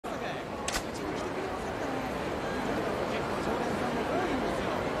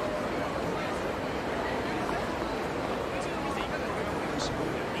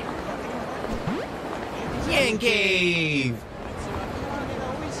NyanCave!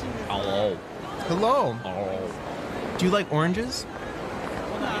 Hello. Hello. Oh. Do you like oranges?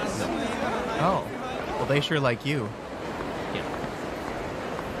 Oh. Well, they sure like you. Yeah.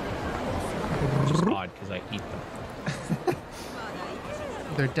 Which is odd because I eat them.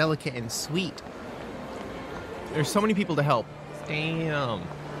 They're delicate and sweet. There's so many people to help. Damn.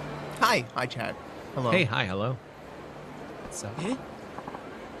 Hi. Hi, Chad. Hello. Hey, hi, hello. What's up?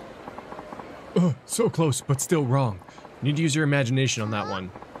 So close, but still wrong. You need to use your imagination on that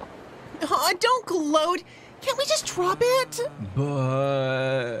one. Oh, don't gloat. Can't we just drop it?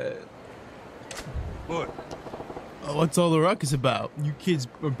 But... What? What's all the ruckus about? You kids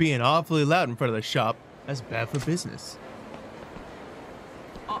are being awfully loud in front of the shop. That's bad for business.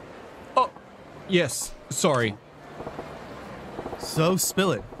 Oh, yes, sorry. So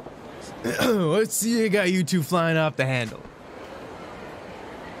spill it. Let's see, I got you two flying off the handle.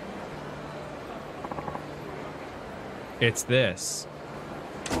 It's this.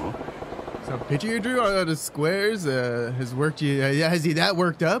 So picture you drew out of the squares has worked you. Has he that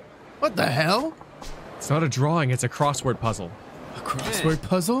worked up? What the hell? It's not a drawing, it's a crossword puzzle. A crossword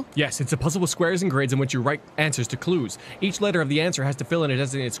puzzle? Yes, it's a puzzle with squares and grids in which you write answers to clues. Each letter of the answer has to fill in a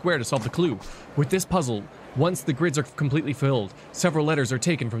designated square to solve the clue. With this puzzle, once the grids are completely filled, several letters are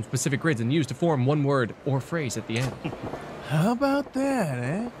taken from specific grids and used to form one word or phrase at the end. How about that,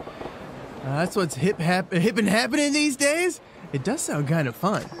 eh? That's what's hip and happening these days? It does sound kind of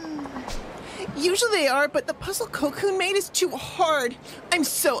fun. Usually they are, but the puzzle Cocoon made is too hard. I'm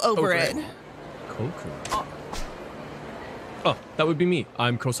so over it. Koku. Oh, that would be me.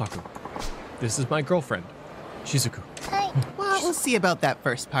 I'm Kosaku. This is my girlfriend, Shizuku. Hi. Well, we'll see about that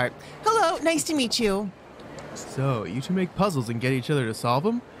first part. Hello, nice to meet you. So, you two make puzzles and get each other to solve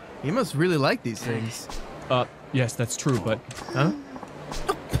them? You must really like these things. Yes, that's true, but... Huh?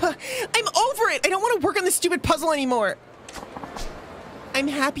 I'm over it! I don't want to work on this stupid puzzle anymore! I'm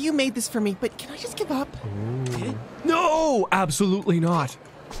happy you made this for me, but can I just give up? No, absolutely not.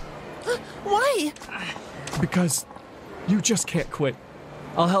 Why? Because you just can't quit.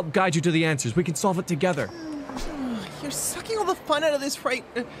 I'll help guide you to the answers. We can solve it together. You're sucking all the fun out of this right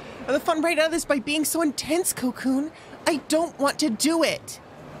out of this by being so intense, Cocoon. I don't want to do it.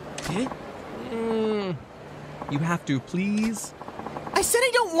 You have to, please. I said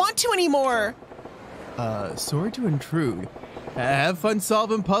I don't want to anymore. Sorry to intrude. Have fun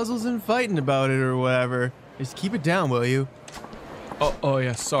solving puzzles and fighting about it or whatever. Just keep it down, will you? Oh,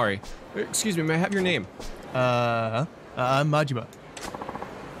 yes, sorry. Excuse me, may I have your name? I'm Majima.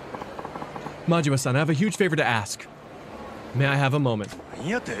 Majima-san, I have a huge favor to ask. May I have a moment?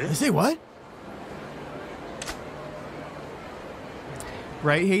 Say what?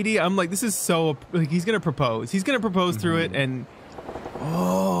 Right, Haiti? I'm like, this is so, like, he's gonna propose. He's gonna propose through it, and...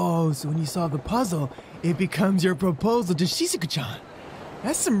 Oh, so when you solve the puzzle, it becomes your proposal to Shizuku-chan.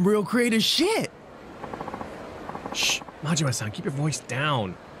 That's some real creative shit. Shh, Majima-san, keep your voice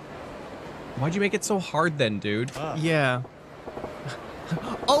down. Why'd you make it so hard then, dude? Yeah.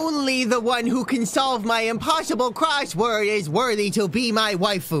 Only the one who can solve my impossible crossword is worthy to be my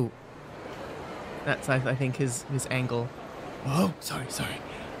waifu. That's, I think, his angle. Oh, sorry.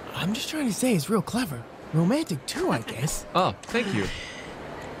 I'm just trying to say it's real clever. Romantic, too, I guess. Oh, thank you.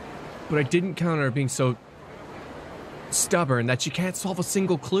 But I didn't count on her being so stubborn that she can't solve a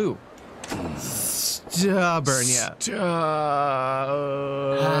single clue. Stubborn, yeah. Stubborn.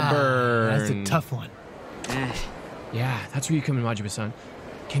 That's a tough one. Yeah, that's where you come in, Majima-san.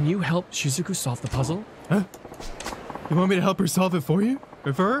 Can you help Shizuku solve the puzzle? Huh? You want me to help her solve it for you?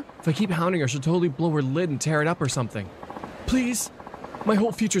 Or for her? If I keep hounding her, she'll totally blow her lid and tear it up or something. Please, my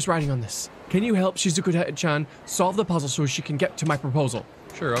whole future's riding on this. Can you help Shizuku-chan solve the puzzle so she can get to my proposal?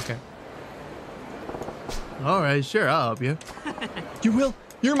 Sure, okay. All right, sure, I'll help you. You will?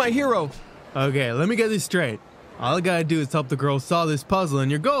 You're my hero. Okay, let me get this straight. All I gotta do is help the girl solve this puzzle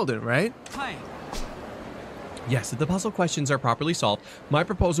and you're golden, right? Hi. Yes, if the puzzle questions are properly solved, my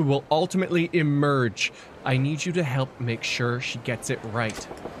proposal will ultimately emerge. I need you to help make sure she gets it right.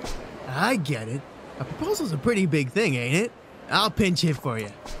 I get it. A proposal's a pretty big thing, ain't it? I'll pinch it for you.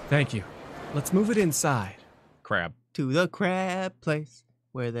 Thank you. Let's move it inside. Crab. To the crab place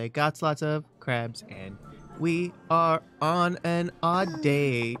where they got lots of crabs and we are on an odd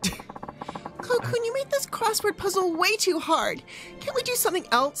date. Cocoon, you made this crossword puzzle way too hard. Can't we do something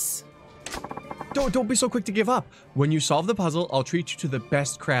else? Don't be so quick to give up. When you solve the puzzle, I'll treat you to the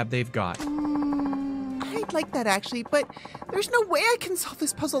best crab they've got. I'd like that actually, but there's no way I can solve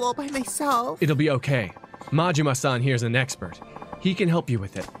this puzzle all by myself. It'll be okay. Majima-san here's an expert. He can help you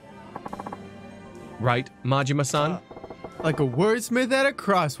with it. Right, Majima-san? Like a wordsmith at a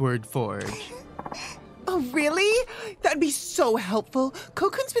crossword forge. Oh, really? That'd be so helpful.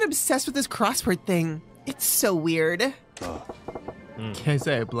 Cocoon's been obsessed with this crossword thing. It's so weird. Can't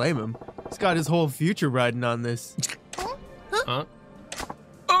say I blame him. He's got his whole future riding on this. Huh?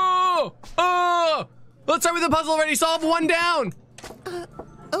 Oh! Oh! Let's start with the puzzle already. Solve one down.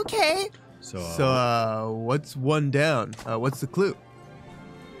 Okay. So, what's one down? What's the clue?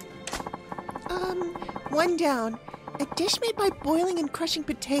 One down. A dish made by boiling and crushing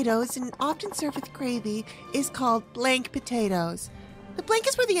potatoes and often served with gravy is called blank potatoes. The blank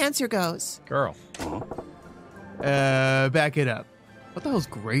is where the answer goes. Girl. Back it up. What the hell's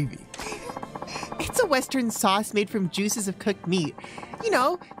gravy? It's a Western sauce made from juices of cooked meat. You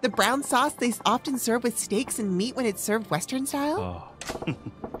know, the brown sauce they often serve with steaks and meat when it's served Western style. Oh.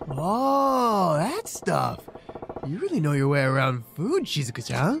 Oh, that stuff. You really know your way around food,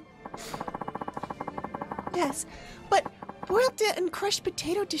 Shizuka-chan. Yes, but boiled and crushed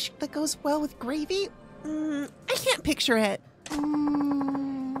potato dish that goes well with gravy? I can't picture it.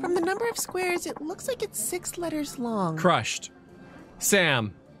 From the number of squares, it looks like it's 6 letters long. Crushed.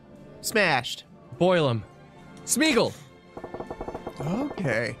 Sam. Smashed. Boil 'em. Smeagol.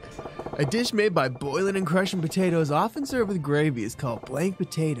 Okay. A dish made by boiling and crushing potatoes, often served with gravy, is called blank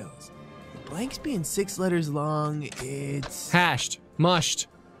potatoes. The blanks being 6 letters long, it's... Hashed. Mushed.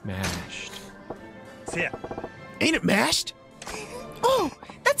 Mashed. Ain't it mashed? Oh,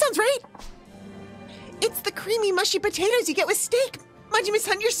 that sounds right. It's the creamy, mushy potatoes you get with steak.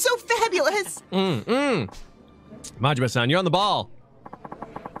 Majima-san, you're so fabulous. Majima-san, you're on the ball.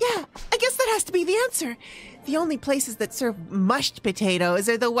 Yeah, I guess that has to be the answer. The only places that serve mushed potatoes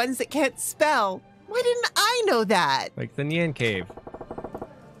are the ones that can't spell. Why didn't I know that? Like the NyanCave.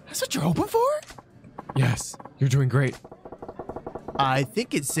 That's what you're hoping for? Yes, you're doing great. I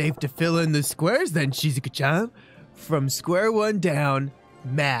think it's safe to fill in the squares then, Shizuka-chan. From square one down,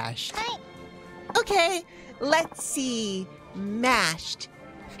 mashed. Okay, let's see. Mashed.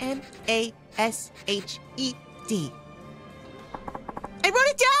 M-A-S-H-E-D. I wrote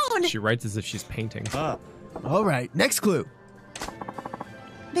it down! She writes as if she's painting. All right, next clue.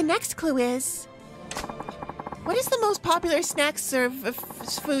 The next clue is... What is the most popular snack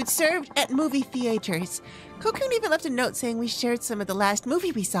food served at movie theaters? Cocoon even left a note saying we shared some of the last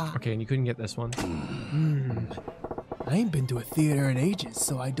movie we saw. Okay, and you couldn't get this one. I ain't been to a theater in ages,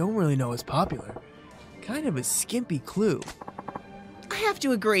 so I don't really know what's popular. Kind of a skimpy clue. I have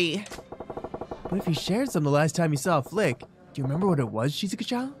to agree. But if you shared some the last time you saw a flick, do you remember what it was,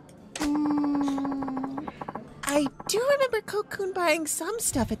 Shizuka-chan? I do remember Cocoon buying some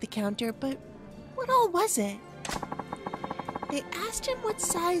stuff at the counter, but what all was it? They asked him what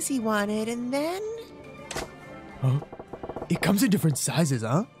size he wanted, and then... Huh? It comes in different sizes,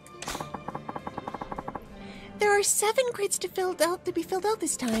 huh? There are 7 grids to be filled out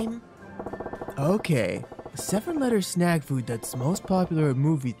this time. Okay, a 7-letter snack food that's most popular at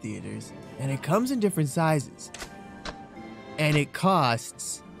movie theaters, and it comes in different sizes. And it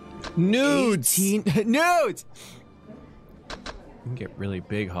costs... Nudes! 18... Nudes! You can get really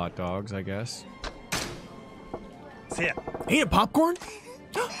big hot dogs, I guess. Ain't it popcorn?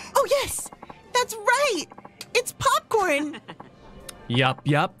 Oh, yes! That's right! It's popcorn! Yup,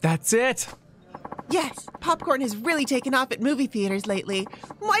 that's it. Yes, popcorn has really taken off at movie theaters lately.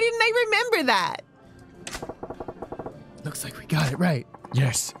 Why didn't I remember that? Looks like we got it right.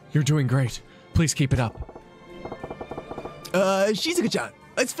 Yes, you're doing great. Please keep it up. Shizuka-chan,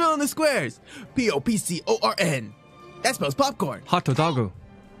 let's fill in the squares. Popcorn. That spells popcorn. Hot dogu.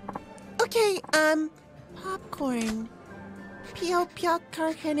 Okay, popcorn.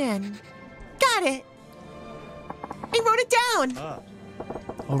 Pyo-pyo-karkanen. Got it! I wrote it down!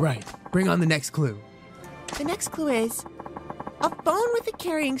 All right, bring on the next clue. The next clue is, a phone with a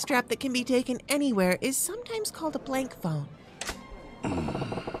carrying strap that can be taken anywhere is sometimes called a blank phone.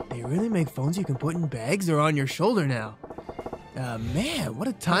 They really make phones you can put in bags or on your shoulder now. Man, what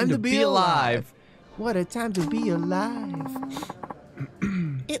a time to be alive. What a time to be alive.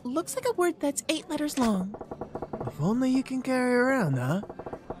 It looks like a word that's 8 letters long. If only you can carry around, huh?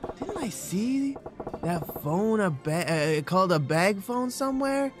 Didn't I see that phone called a bag phone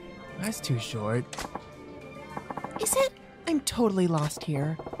somewhere? That's too short. Is it? I'm totally lost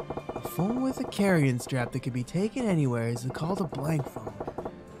here. A phone with a carrying strap that can be taken anywhere is called a blank phone.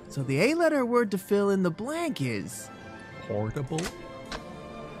 So the 8-letter word to fill in the blank is... Portable?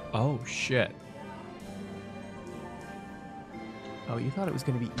 Oh, shit. Oh, you thought it was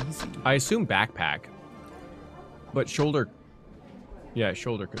going to be easy. I assume backpack. But shoulder... Yeah,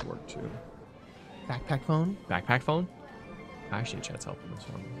 shoulder could work too. Backpack phone? Backpack phone? Actually, Chet's helping this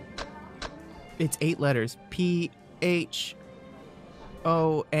one. It's 8 letters. P-H-O-N-E.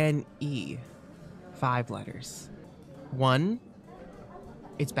 5 letters. 1,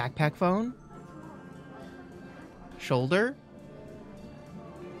 it's backpack phone. Shoulder.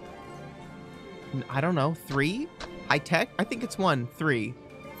 I don't know. 3, high tech. I think it's 1, 3,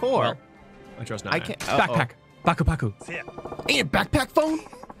 4. Well, I trust not. I can't. Backpack. Baku Paku. Ain't it backpack phone?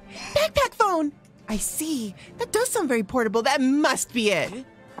 Backpack phone. I see. That does sound very portable. That must be it.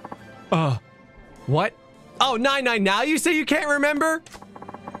 What? Oh, 99. Now you say you can't remember?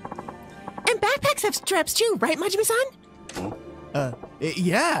 And backpacks have straps too, right, Majima-san?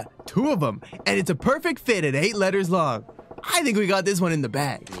 Yeah, 2 of them. And it's a perfect fit at 8 letters long. I think we got this one in the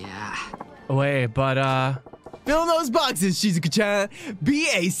bag. Wait, but, Fill those boxes, Shizuku-chan.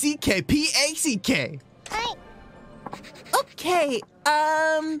 B-A-C-K-P-A-C-K. Okay,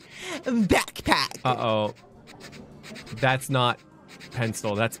 backpack. Uh-oh. That's not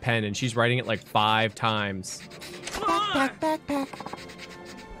pencil, that's pen, and she's writing it like 5 times. Backpack.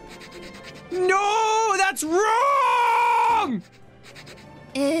 No, that's wrong!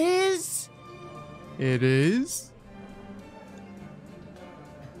 Is... It is?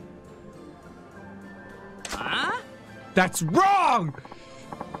 That's wrong!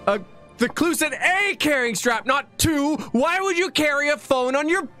 The clue said A carrying strap, not 2. Why would you carry a phone on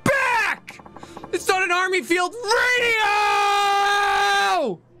your back? It's not an army field radio!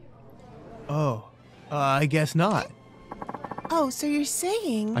 Oh, I guess not. Oh, so you're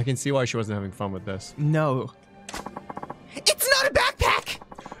saying... I can see why she wasn't having fun with this. No. It's not a backpack!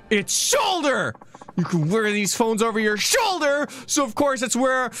 It's shoulder! You can wear these phones over your shoulder, so of course that's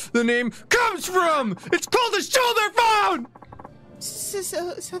where the name comes from! It's called a shoulder phone!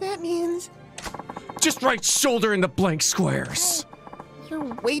 So that means... Just write shoulder in the blank squares. You're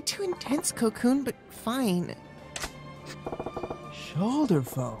way too intense, Cocoon, but fine. Shoulder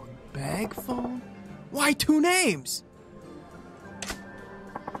phone, bag phone? Why 2 names?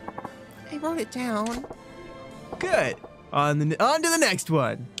 I wrote it down. Good. On to the next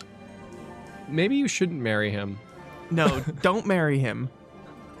one. Maybe you shouldn't marry him. No, don't marry him.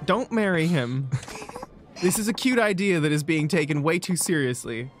 Don't marry him. This is a cute idea that is being taken way too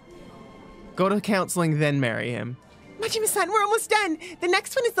seriously. Go to counseling, then marry him. Majima-san, we're almost done. The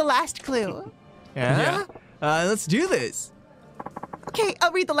next one is the last clue. Yeah? Let's do this. Okay,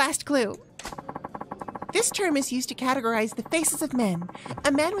 I'll read the last clue. This term is used to categorize the faces of men.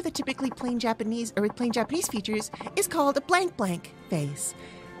 A man with a typically plain Japanese features is called a blank face.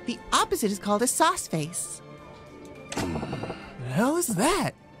 The opposite is called a sauce face. The hell is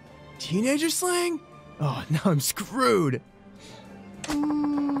that? Teenager slang? Oh, now I'm screwed. I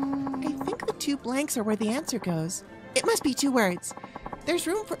think the 2 blanks are where the answer goes. It must be 2 words. There's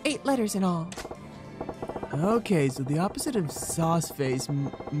room for 8 letters in all. Okay, so the opposite of sauce face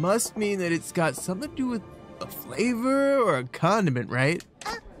must mean that it's got something to do with a flavor or a condiment, right?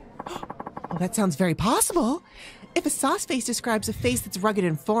 Well, that sounds very possible. If a sauce face describes a face that's rugged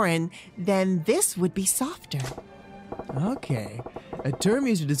and foreign, then this would be softer. Okay, a term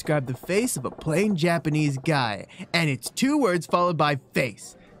used to describe the face of a plain Japanese guy, and it's 2 words followed by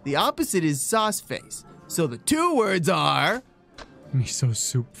face. The opposite is sauce face, so the 2 words are... Miso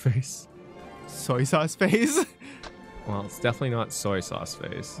soup face. Soy sauce face? Well, it's definitely not soy sauce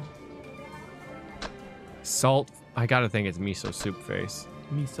face. Salt, I gotta think it's miso soup face.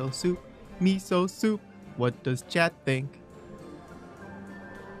 Miso soup. What does chat think?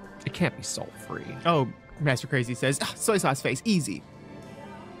 It can't be salt free. Oh, Master Crazy says, soy sauce face, easy.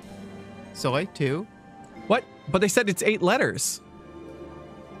 Soy, 2. What? But they said it's 8 letters.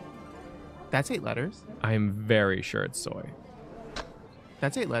 That's 8 letters. I'm very sure it's soy.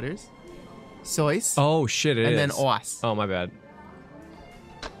 That's 8 letters. Sois. Oh shit, it is. And then os. Oh, my bad.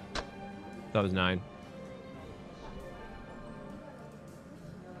 That was 9.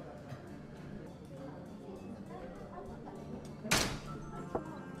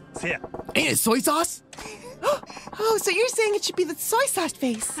 Ain't it soy sauce? Oh, so you're saying it should be the soy sauce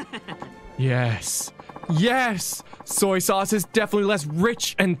face. Yes. Yes! Soy sauce is definitely less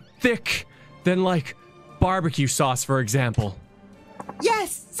rich and thick than, like, barbecue sauce, for example.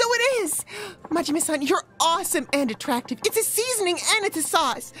 Yes, so it is. Majima-san, you're awesome and attractive. It's a seasoning and it's a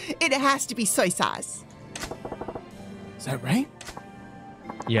sauce. It has to be soy sauce. Is that right?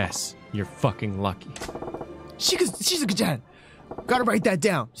 Yes, you're fucking lucky. Shizuka-chan, gotta write that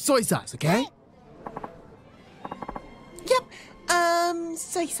down. Soy sauce, okay? Yep,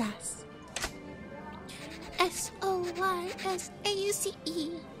 soy sauce. S-O-Y-S-A-U-C-E.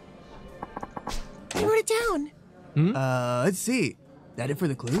 I wrote it down. Let's see. That it for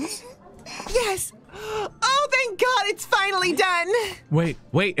the clues? Yes. Oh, thank God, it's finally done. Wait,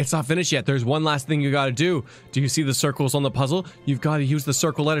 it's not finished yet. There's one last thing you gotta do. Do you see the circles on the puzzle? You've gotta use the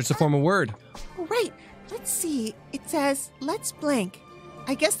circle letters to form a word. right. Let's see. It says, let's blank.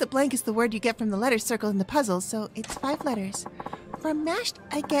 I guess the blank is the word you get from the letters circled in the puzzle, so it's 5 letters. From mashed,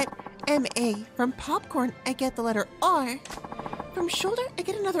 I get M-A. From popcorn, I get the letter R. From shoulder, I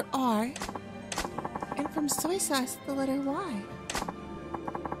get another R. And from soy sauce, the letter Y.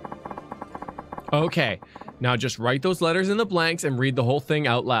 Okay, now just write those letters in the blanks and read the whole thing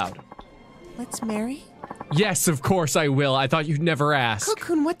out loud. Let's marry? Yes, of course I will. I thought you'd never ask.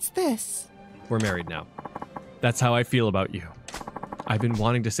 Cocoon, what's this? We're married now. That's how I feel about you. I've been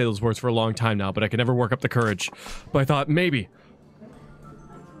wanting to say those words for a long time now, but I could never work up the courage. But I thought maybe,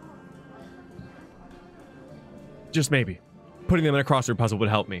 just maybe, putting them in a crossword puzzle would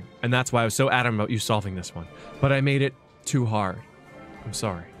help me. And that's why I was so adamant about you solving this one. But I made it too hard. I'm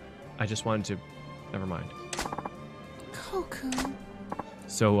sorry. I just wanted to... Never mind. Cocoon.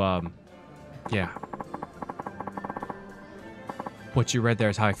 So, yeah. What you read there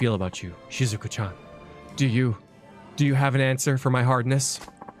is how I feel about you, Shizuku-chan. Do you have an answer for my hardness?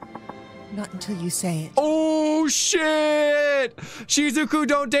 Not until you say it. Oh, shit! Shizuku,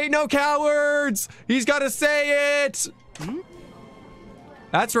 don't date no cowards! He's gotta say it!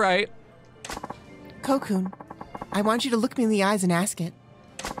 That's right. Cocoon, I want you to look me in the eyes and ask it.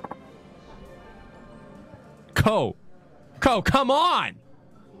 Ko, come on!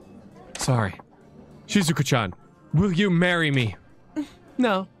 Sorry. Shizuku-chan, will you marry me?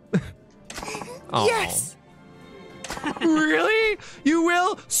 No. Aw. Yes! Really? You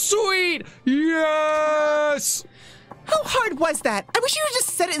will? Sweet! Yes! How hard was that? I wish you had just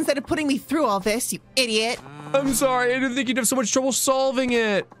said it instead of putting me through all this, you idiot. I'm sorry, I didn't think you'd have so much trouble solving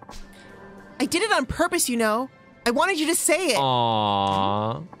it. I did it on purpose, you know. I wanted you to say it.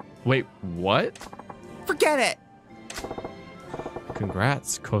 Aww. Wait, what? Forget it.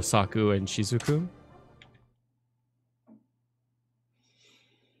 Congrats, Kosaku and Shizuku.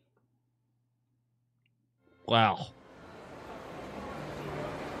 Wow.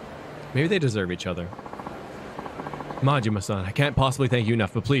 Maybe they deserve each other. Majima-san, I can't possibly thank you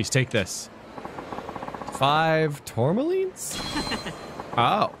enough, but please take this. 5 tourmalines?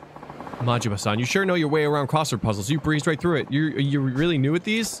 Oh. Majima-san, you sure know your way around crossword puzzles. You breezed right through it. You really new at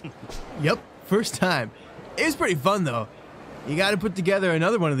these? Yep, first time. It was pretty fun, though. You gotta put together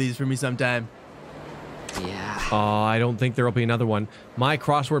another one of these for me sometime. Yeah. Oh, I don't think there'll be another one. My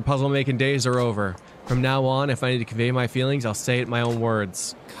crossword puzzle making days are over. From now on, if I need to convey my feelings, I'll say it in my own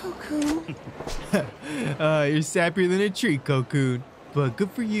words. Cocoon. You're sappier than a tree, Cocoon. But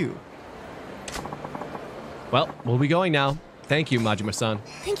good for you. Well, we'll be going now. Thank you, Majima-san.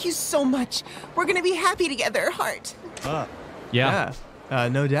 Thank you so much. We're gonna be happy together, heart. Yeah.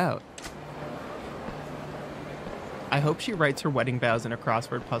 No doubt. I hope she writes her wedding vows in a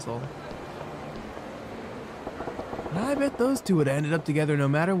crossword puzzle. I bet those two would have ended up together no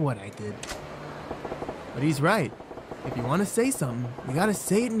matter what I did. But he's right. If you want to say something, you gotta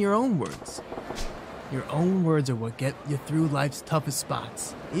say it in your own words. Your own words are what get you through life's toughest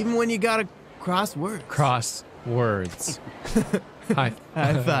spots. Even when you gotta cross words. Cross words. High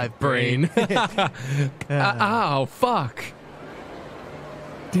five, brain. Ow, fuck.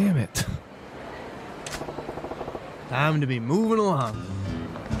 Damn it. Time to be moving along.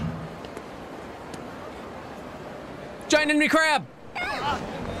 Giant enemy crab!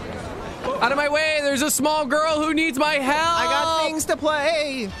 Out of my way, there's a small girl who needs my help! I got things to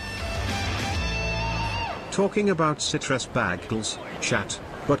play! Talking about citrus bagels, chat,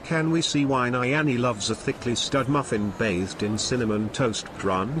 but can we see why Nyan loves a thickly stud muffin bathed in cinnamon toast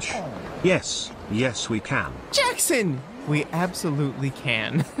crunch? Yes, we can. Jackson! We absolutely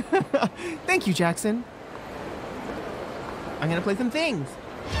can. Thank you, Jackson. I'm gonna play some things.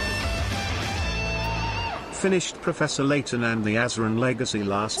 Finished Professor Layton and the Azran Legacy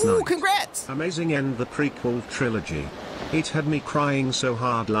last Ooh, night. congrats! Amazing end the prequel trilogy. It had me crying so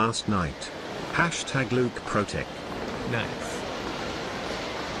hard last night. Hashtag Luke Protect. Nice.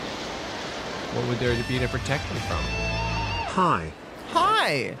 What would there be to protect them from? Hi.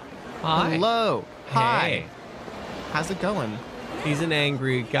 Hi! Hi. Hello. Hi. Hey. How's it going? He's an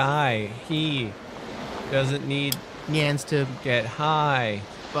angry guy. He doesn't need Nyan's to, get high.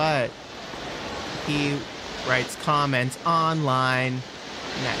 but he writes comments online.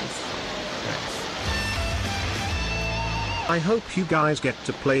 Nice. I hope you guys get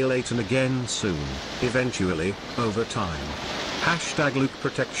to play Layton again soon, eventually, over time. Hashtag Luke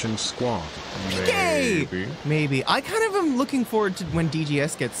Protection Squad. Yay! Maybe. I kind of am looking forward to when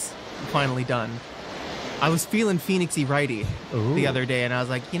DGS gets finally done. I was feeling Phoenixy righty the other day, and I was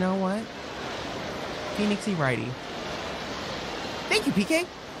like, you know what? Phoenixy righty. Thank you, PK.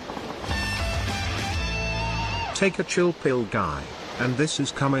 Take a chill pill, guy. And this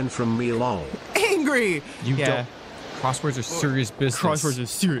is coming from me, lol. angry. You don't. Crosswords are serious business. Crosswords are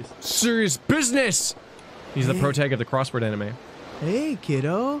serious. Serious business. He's the pro tag of the crossword anime. Hey,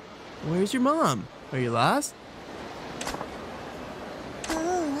 kiddo. Where's your mom? Are you lost?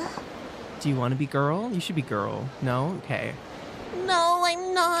 Do you want to be girl? You should be girl. No? Okay. No,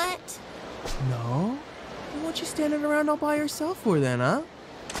 I'm not. No? Then what you standing around all by yourself for then, huh?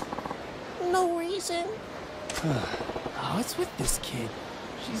 No reason. Oh, what's with this kid?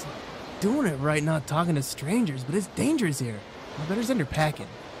 She's doing it right, not talking to strangers, but it's dangerous here. I better send her packing.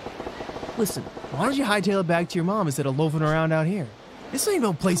 Listen, why don't you hightail it back to your mom instead of loafing around out here? This ain't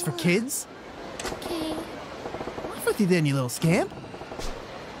no place for kids. Okay. Off with you then, you little scamp.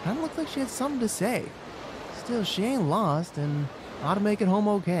 Kinda looked like she had something to say. Still, she ain't lost and ought to make it home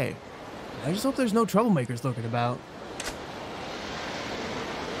okay. I just hope there's no troublemakers lurking about.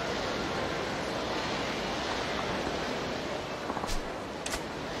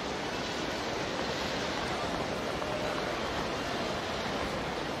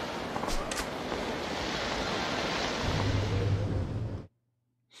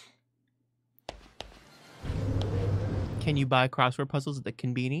 Can you buy crossword puzzles at the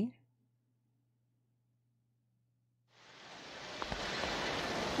Conbini?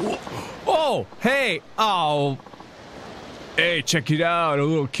 Oh, hey, oh. Hey, check it out, a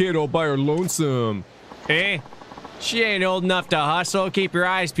little kid all by her lonesome. Eh? She ain't old enough to hustle. Keep your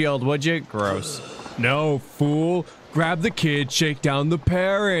eyes peeled, would you? Gross. No, fool. Grab the kid, shake down the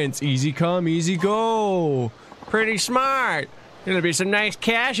parents. Easy come, easy go. Pretty smart. There'll be some nice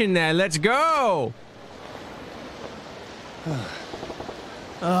cash in there. Let's go.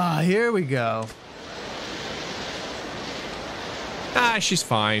 Ah, here we go. Ah, she's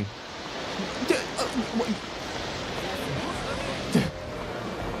fine.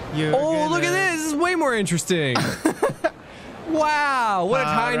 Oh, look at this! This is way more interesting. Wow, what a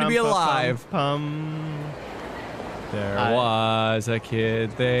time to be alive. There was a kid,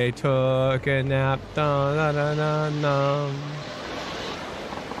 they took a nap. Dun, dun, dun, dun, dun.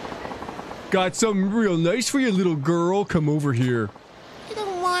 Got something real nice for you, little girl. Come over here. I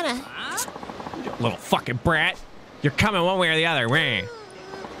don't wanna. Little fucking brat. You're coming one way or the other. Wah.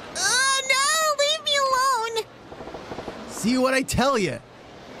 Oh no, leave me alone. See what I tell you.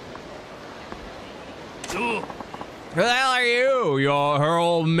 Who the hell are you? You're her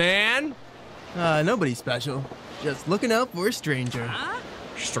old man? Nobody special. Just looking out for a stranger.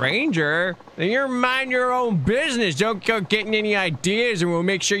 Stranger? Then you're mind your own business. Don't go getting any ideas and we'll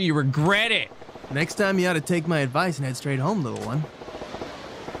make sure you regret it. Next time you ought to take my advice and head straight home, little one.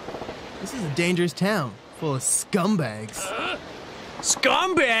 This is a dangerous town, full of scumbags.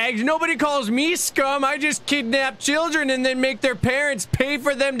 Scumbags? Nobody calls me scum. I just kidnap children and then make their parents pay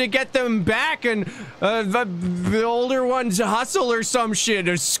for them to get them back and the older ones hustle or some shit.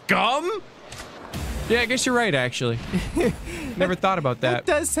 A scum? Yeah, I guess you're right, actually. Never thought about that.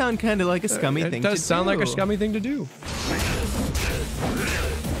 That does sound kind of like a scummy thing to do. It does sound like a scummy thing to do.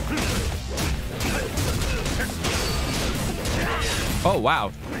 Oh,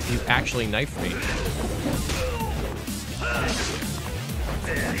 wow. You actually knifed me.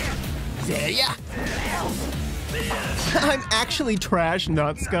 Yeah. I'm actually trash,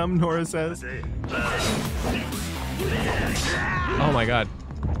 not scum, Nora says. Oh my god.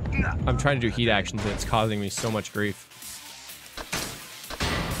 I'm trying to do heat actions and it's causing me so much grief.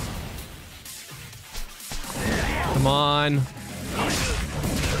 Come on.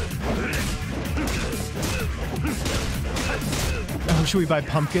 Oh, should we buy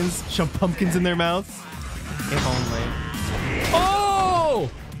pumpkins? Shove pumpkins in their mouths? If only.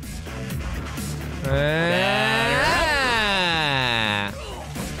 Oh!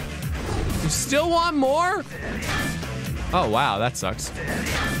 You still want more? Oh, wow, that sucks.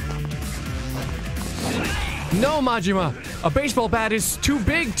 No, Majima! A baseball bat is too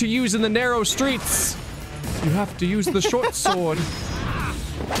big to use in the narrow streets. You have to use the short sword.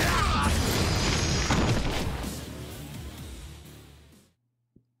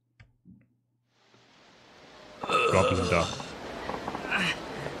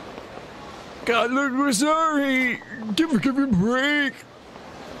 God, look, we're sorry. Give me a break.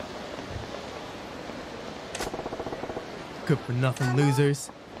 Good for nothing losers.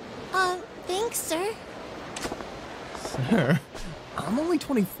 Thanks, sir. Sir, I'm only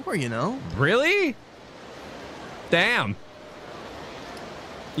 24, you know. Really? Damn.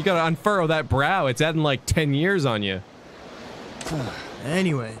 You gotta unfurrow that brow. It's adding like 10 years on you.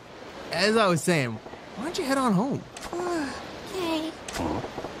 Anyway, as I was saying, why don't you head on home? Okay.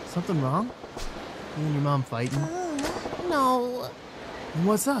 Something wrong? You and your mom fighting? No. And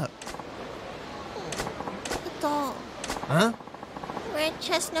what's up? The doll. Huh? Red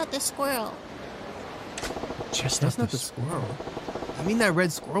Chestnut the squirrel. Chestnut Chestnut the squirrel. I mean that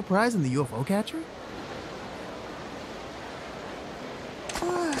red squirrel prize in the UFO catcher?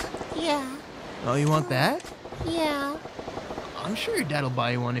 Yeah. Oh, you want that? Yeah. I'm sure your dad'll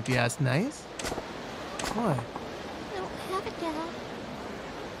buy you one if you ask nice. What? I don't have a dad.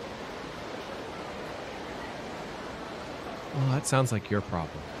 Well, that sounds like your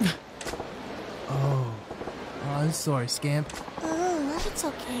problem. Oh. Oh, I'm sorry, Scamp. Oh, it's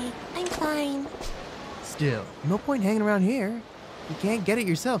okay. I'm fine. Still, no point hanging around here. You can't get it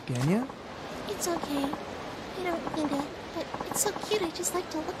yourself, can you? It's okay. I don't need it, but it's so cute. I just like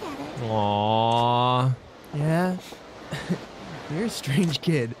to look at it. Aww. Yeah. You're a strange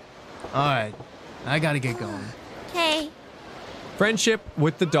kid. Alright, I gotta get going. Okay. Friendship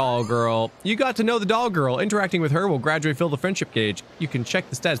with the doll girl. You got to know the doll girl. Interacting with her will gradually fill the friendship gauge. You can check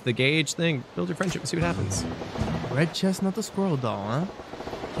the stats, the gauge thing. Build your friendship and see what happens. Red Chestnut the squirrel doll, huh?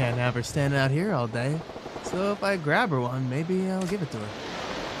 Can't have her standing out here all day. So if I grab her one, maybe I'll give it to her.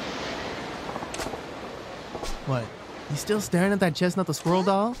 What? You still staring at that Chestnut the squirrel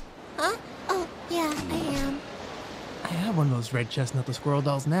doll? Huh? Oh, yeah, I am. I have one of those red Chestnut the squirrel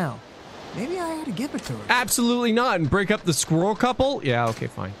dolls now. Maybe I ought to give it to her. Absolutely not. And break up the squirrel couple? Yeah, okay,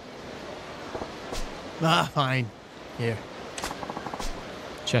 fine. Ah, fine. Here.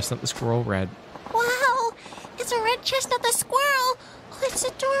 Chestnut the squirrel red. Wow! It's a red chestnut the squirrel! Oh, it's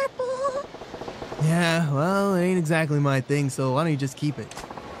adorable! Yeah, well, it ain't exactly my thing, so why don't you just keep it?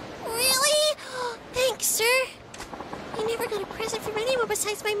 Really? Thanks, sir. I never got a present from anyone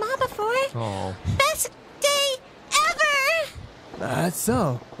besides my mom before. Oh. Best day ever! That's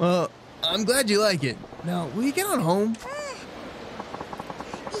so. Well, I'm glad you like it. Now, will you get on home?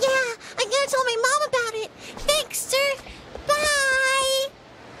 Yeah, I'm gonna tell my mom about it. Thanks, sir. Bye!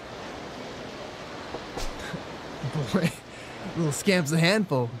 Boy, little Scamp's a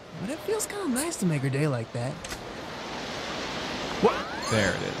handful. But it feels kind of nice to make her day like that. What?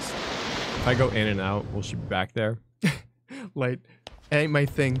 There it is. If I go in and out, will she be back there? Light, ain't my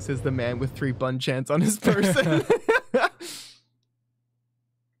thing, says the man with 3 bun chants on his person.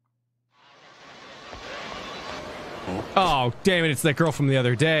 Oh, damn it, it's that girl from the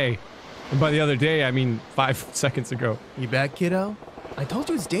other day. And by the other day, I mean 5 seconds ago. You back, kiddo? I told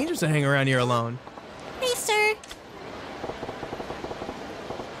you it's dangerous to hang around here alone. Hey, sir.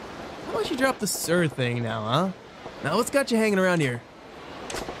 How about you drop the sir thing now, huh? Now what's got you hanging around here?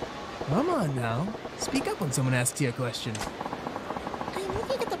 Come on now. Speak up when someone asks you a question. I'm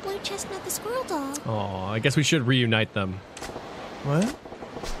looking at the blue chestnut the squirrel doll. Oh, I guess we should reunite them. What?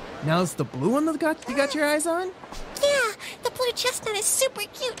 Now it's the blue one that you got your eyes on? Yeah, the blue chestnut is super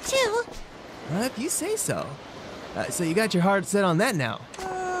cute, too. If you say so. So you got your heart set on that now.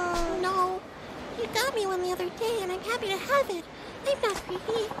 No. You got me one the other day, and I'm happy to have it. I'm not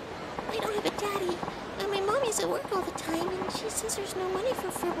greedy. I don't have a daddy, and my mommy's at work all the time, and she says there's no money for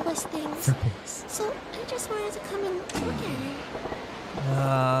frivolous things. Frivolous. So I just wanted to come and look at her.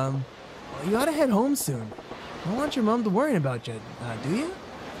 Well, you ought to head home soon. I don't want your mom to worry about you, do you?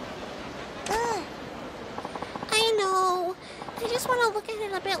 I know. I just want to look at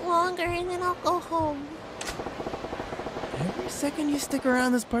it a bit longer, and then I'll go home. Every second you stick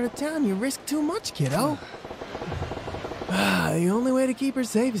around this part of town, you risk too much, kiddo. The only way to keep her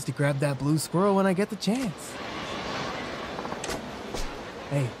safe is to grab that blue squirrel when I get the chance.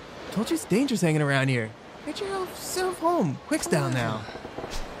 Hey, told you it's dangerous hanging around here. Get yourself home. Quick's down now.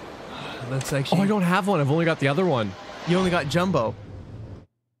 Looks like she... Oh, I don't have one. I've only got the other one. You only got Jumbo.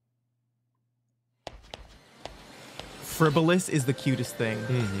 Frivolous is the cutest thing.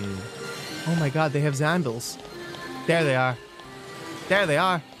 Oh my god, they have Zandals. There they are. There they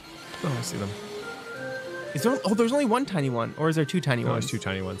are. Oh, I see them. Is there, oh, there's only one tiny one. Or is there 2 tiny No, ones? there's 2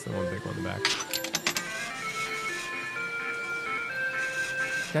 tiny ones and one big one in the back.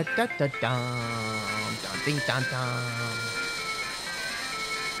 Da da da dum, dum ding dum dum.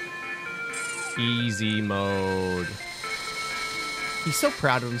 Easy mode. He's so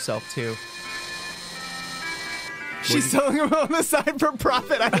proud of himself too. She's selling him on the side for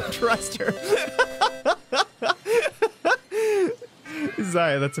profit. I don't trust her.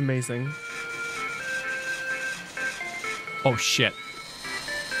 Zaya, that's amazing. Oh, shit.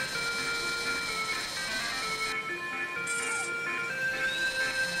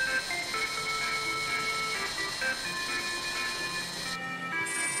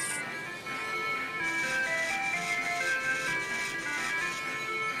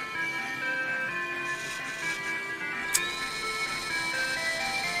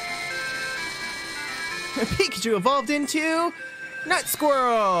 Pikachu evolved into Nut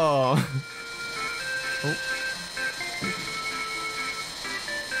Squirrel. Oh.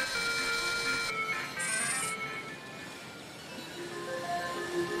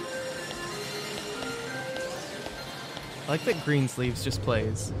 I like that Greensleeves just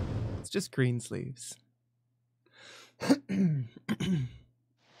plays. It's just Greensleeves. Huh?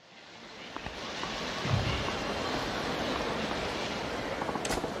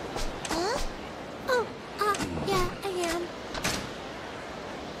 Oh, yeah, I am.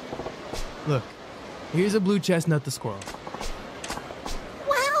 Look, here's a blue chestnut the squirrel.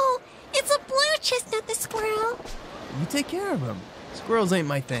 Wow, it's a blue chestnut the squirrel. You take care of him. Squirrels ain't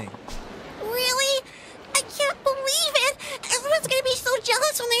my thing. Really? I can't believe it. Everyone's gonna be so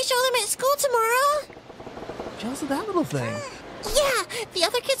jealous when they show them at school tomorrow. Jealous of that little thing. Yeah, the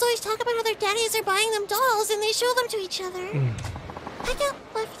other kids always talk about how their daddies are buying them dolls and they show them to each other. I get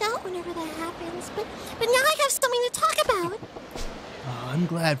left out whenever that happens, but now I have something to talk about. Oh, I'm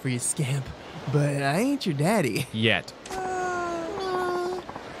glad for you, Scamp. But I ain't your daddy. Yet. You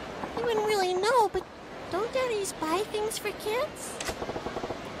wouldn't really know, but don't daddies buy things for kids?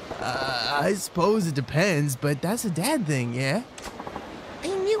 I suppose it depends, but that's a dad thing, yeah? I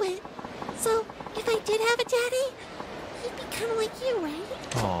knew it. So, if I did have a daddy, he'd be kind of like you,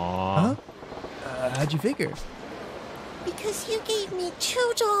 right? Aww. Huh? How'd you figure? Because you gave me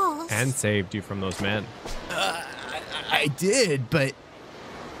 2 dolls. And saved you from those men. I did, but...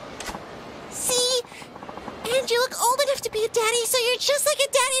 See? And you look old enough to be a daddy, so you're just like a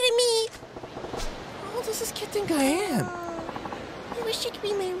daddy to me. How old does this kid think I am? I wish you could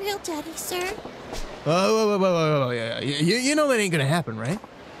be my real daddy, sir. Whoa, yeah. You know that ain't gonna happen, right?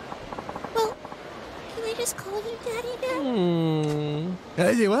 Well, can I just call you daddy now?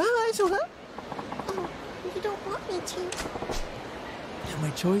 I say what? Oh, you don't want me to.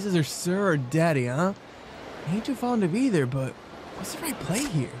 My choices are sir or daddy, huh? I ain't too fond of either, but what's the right play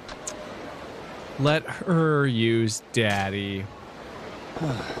here? Let her use daddy.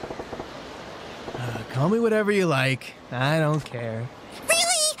 Call me whatever you like. I don't care.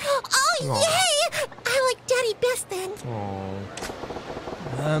 Really? Oh, yay! I like daddy best then. Oh.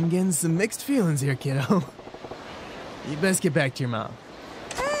 I'm getting some mixed feelings here, kiddo. You best get back to your mom.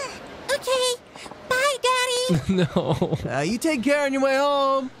 Okay. Bye, daddy. No. You take care on your way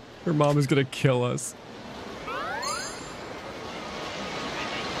home. Her mom is gonna kill us.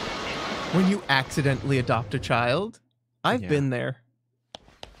 When you accidentally adopt a child, I've been there.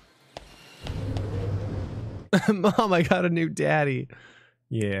 Mom, I got a new daddy.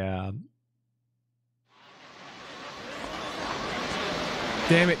 Yeah.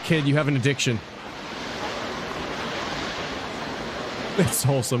 Damn it, kid, you have an addiction. It's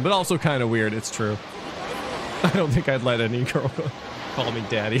wholesome, but also kind of weird. It's true. I don't think I'd let any girl call me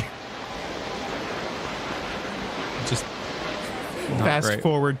daddy. Just Fast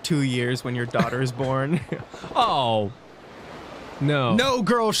forward 2 years when your daughter is born. Oh. No. No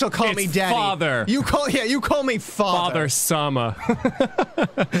girl shall call me daddy. Father. You call me father. Father Sama.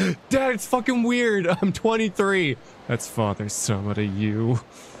 Dad, it's fucking weird. I'm 23. That's Father Sama to you.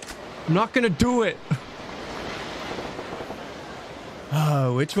 I'm not gonna do it.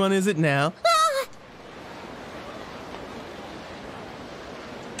 Oh, which one is it now?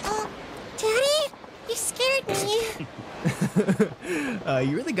 Daddy? You scared me.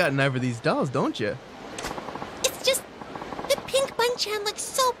 You really got an eye for these dolls, don't you? It's just the pink Bunchan looks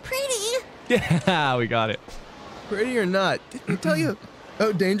so pretty. Yeah, we got it. Pretty or not, didn't I tell you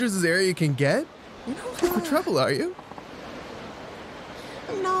how dangerous this area can get? You're not looking for trouble, are you?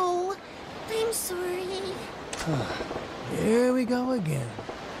 No, I'm sorry. Here we go again.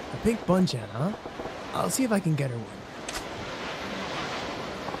 A pink Bunchan, huh? I'll see if I can get her one.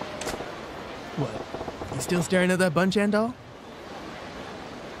 What? You still staring at that Bunchan doll?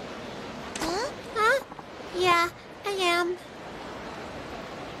 Huh? Yeah, I am.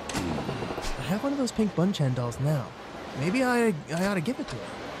 I have one of those pink Bunchan dolls now. Maybe I ought to give it to her.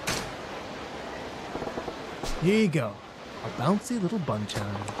 Here you go. A bouncy little Bunchan.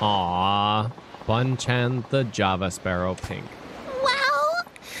 Aww. Bunchan the Java Sparrow Pink. Wow,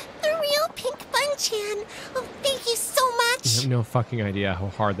 the real pink Bunchan. Oh, thank you so You much. have no fucking idea how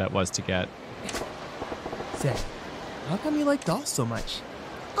hard that was to get. Say, how come you like dolls so much?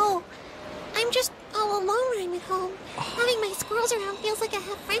 Oh, I'm just all alone when I'm at home. Having my squirrels around feels like I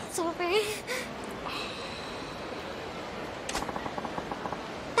have friends over.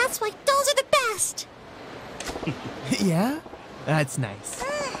 That's why dolls are the best. Yeah? That's nice.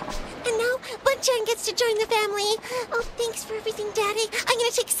 And now Bunchan gets to join the family. Oh, thanks for everything, Daddy. I'm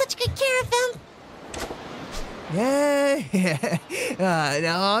gonna take such good care of them. Yeah.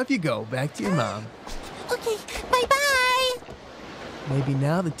 Now off you go, back to your mom. Okay, bye-bye. Maybe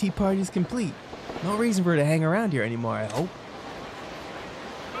now the tea party's complete. No reason for her to hang around here anymore, I hope.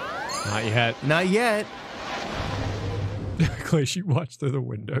 Not yet. Not yet. Clay, she watched through the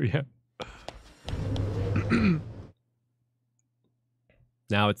window, yeah.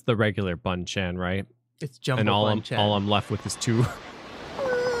 Now it's the regular Bun-chan, right? It's Jumbo And all Bun-chan. I'm left with is 2.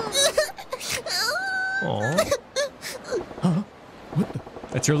 Aw. Huh?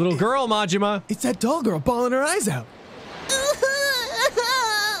 That's your little girl, Majima. It's that doll girl bawling her eyes out.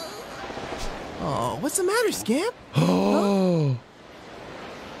 Oh, what's the matter, Scamp? Oh.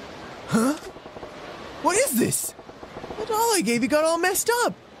 Huh? What is this? The doll I gave you got all messed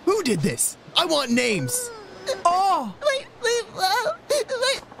up. Who did this? I want names. Oh! My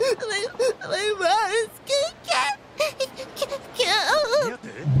mom is killed.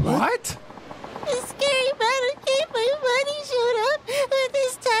 What? The scary man who gave my money showed up, but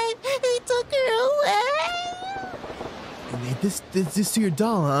this time they took her away. And they did this to your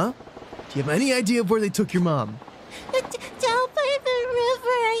doll, huh? Do you have any idea of where they took your mom? Down by the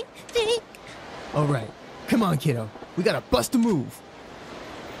river, I think. All right, come on, kiddo. We gotta bust a move.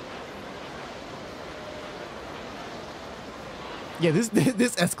 Yeah, this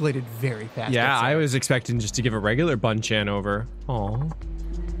escalated very fast. Yeah, that's I all. was expecting just to give a regular Bun-chan over. Aw.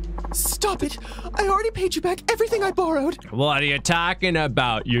 Stop it! I already paid you back everything I borrowed. What are you talking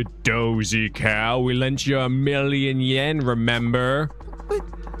about, you dozy cow? We lent you 1,000,000 yen, remember? But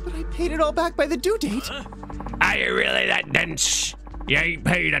I paid it all back by the due date. Are you really that dense? You ain't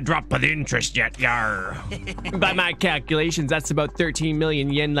paid a drop of the interest yet, yar. By my calculations, that's about 13 million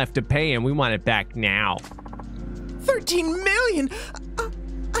yen left to pay, and we want it back now. 13 million!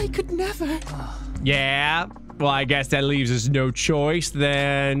 I could never. Yeah? Well, I guess that leaves us no choice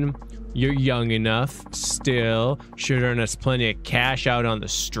then. You're young enough, still. Should earn us plenty of cash out on the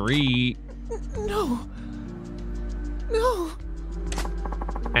street. No.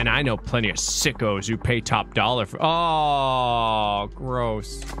 And I know plenty of sickos who pay top dollar for. Oh,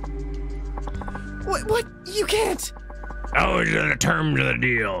 gross. What? You can't. Oh, the terms of the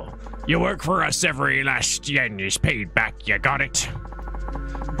deal. You work for us, every last yen is paid back. You got it?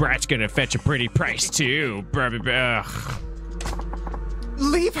 Brat's gonna fetch a pretty price too. Ugh.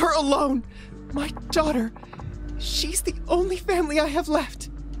 Leave her alone. My daughter. She's the only family I have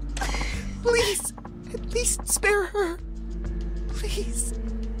left. Please, at least spare her. Please.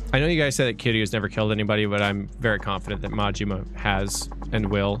 I know you guys said that Kitty has never killed anybody, but I'm very confident that Majima has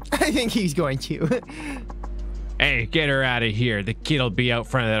and will. I think he's going to. Hey, get her out of here. The kid'll be out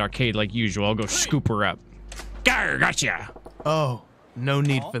front of that arcade like usual. I'll go scoop her up. Gar, gotcha. Oh, no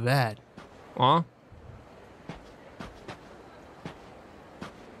need for that. Huh?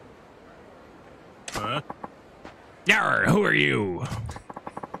 Yar, who are you?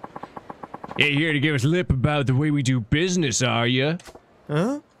 You here to give us lip about the way we do business, are you?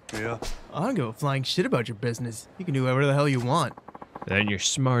 Huh? Yeah. I don't give a flying shit about your business. You can do whatever the hell you want. Then you're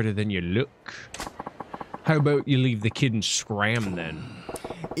smarter than you look. How about you leave the kid and scram then?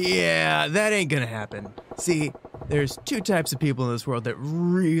 Yeah, that ain't gonna happen. See, there's 2 types of people in this world that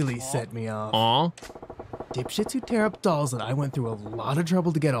really set me off. Aw? Dipshits who tear up dolls that I went through a lot of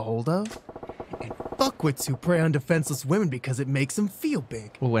trouble to get a hold of, and fuckwits who prey on defenseless women because it makes them feel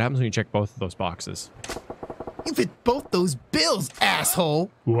big. Well, what happens when you check both of those boxes? You fit both those bills,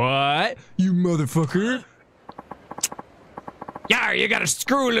 asshole! What? You motherfucker? Yar, you gotta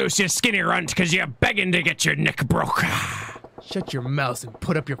screw loose, you skinny runt, because you're begging to get your neck broke. Shut your mouth and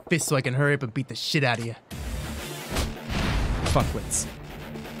put up your fist so I can hurry up and beat the shit out of you. Fuckwits.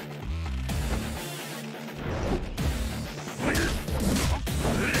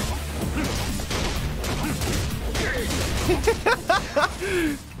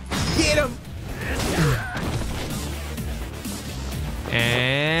 Get him!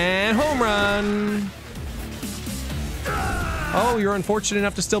 And home run. Oh, you're unfortunate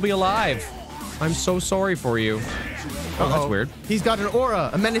enough to still be alive. I'm so sorry for you. Oh, that's weird. He's got an aura,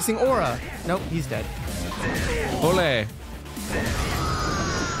 a menacing aura. Nope, he's dead. Ole. I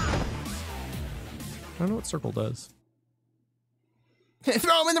don't know what circle does.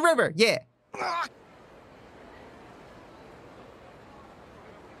 Throw him in the river, yeah.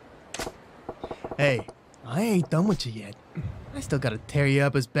 Hey, I ain't done with you yet. I still gotta tear you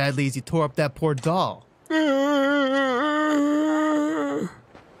up as badly as you tore up that poor doll.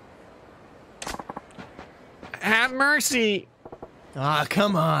 Have mercy. Ah,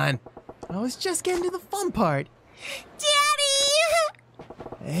 come on. I was just getting to the fun part. Daddy!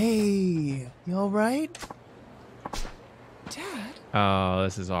 Hey, you alright? Dad? Oh,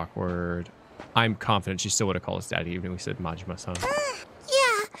 this is awkward. I'm confident she still would have called us daddy even if we said Majima-san.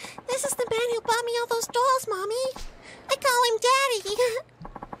 Yeah, this is the man who bought me all those dolls, Mommy. I call him Daddy.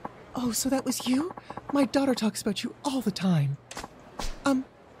 Oh, so that was you? My daughter talks about you all the time.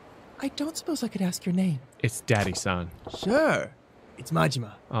 I don't suppose I could ask your name. It's daddy-san. Sure. It's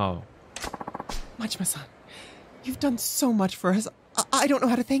Majima. Oh. Majima-san, you've done so much for us. I don't know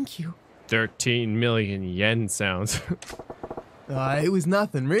how to thank you. 13 million yen sounds. It was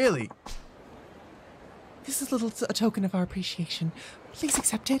nothing, really. This is a token of our appreciation. Please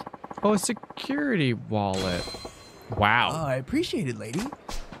accept it. Oh, a security wallet. Wow. I appreciate it, lady.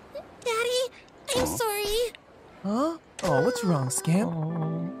 Daddy, I'm sorry. Huh? Oh, what's wrong, Scamp?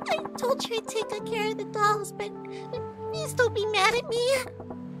 I told you I'd take good care of the dolls, but please don't be mad at me.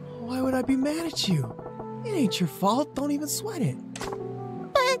 Why would I be mad at you? It ain't your fault. Don't even sweat it.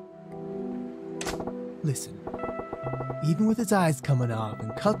 But Listen, even with its eyes coming off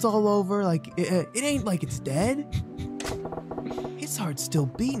and cuts all over, like, it ain't like it's dead. Its heart's still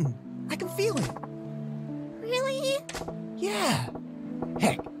beating. I can feel it. really? Yeah.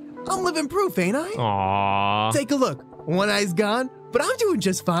 Heck, I'm living proof, ain't I? Aww. Take a look. One eye's gone, but I'm doing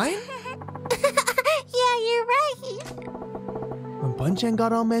just fine. Yeah, you're right. When Bunchan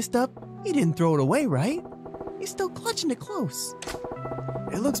got all messed up, he didn't throw it away, right? He's still clutching it close.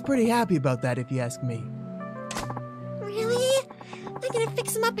 It looks pretty happy about that, if you ask me. Really? I'm gonna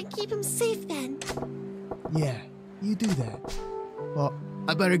fix him up and keep him safe then. Yeah, you do that. Well,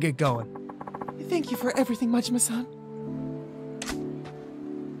 I better get going. Thank you for everything, Majima-san.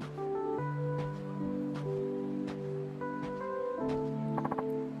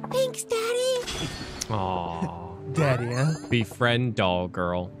 Thanks, Daddy. Aww. Daddy, huh? Befriend doll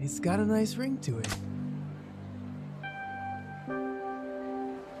girl. It's got a nice ring to it.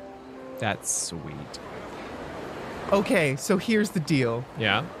 That's sweet. Okay, so here's the deal.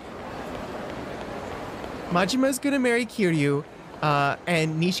 Yeah. Majima's gonna marry Kiryu,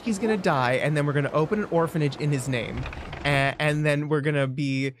 and Nishiki's gonna die, and then we're gonna open an orphanage in his name. And then we're gonna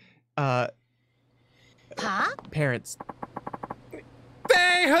be, Huh? parents.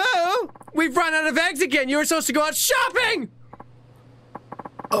 Hey ho! We've run out of eggs again. You were supposed to go out shopping!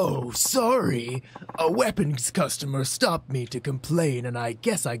 Oh, sorry. A weapons customer stopped me to complain, and I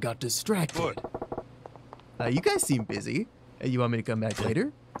guess I got distracted. You guys seem busy. You want me to come back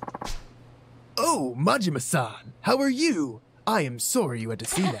later? Oh, Majima-san, how are you? I am sorry you had to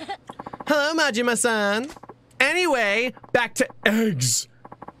see that. Hello, Majima-san. Anyway, back to eggs.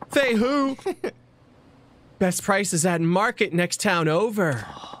 Fei who? Best prices at market next town over.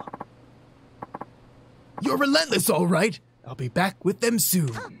 You're relentless, all right. I'll be back with them soon.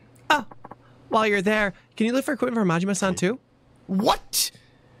 Oh, while you're there, can you look for equipment for Majima-san too? What?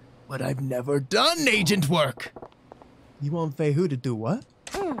 But I've never done agent work. You want Fei Hu to do what?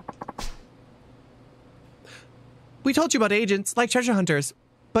 We told you about agents, like treasure hunters,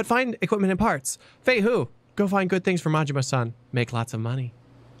 but find equipment and parts. Fei Hu, go find good things for Majima-san. Make lots of money.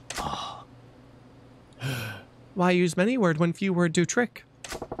 Why use many word when few word do trick?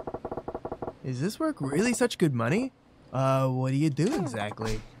 Is this work really such good money? What do you do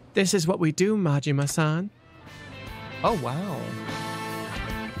exactly? This is what we do, Majima-san. Oh, wow.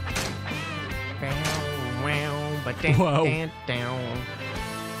 Whoa.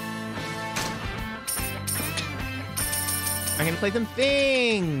 I'm gonna play them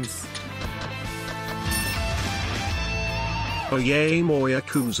things. Oh yay, more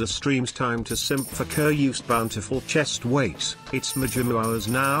Yakuza streams. Time to simp for Kiryu's bountiful chest weight. It's Majima hours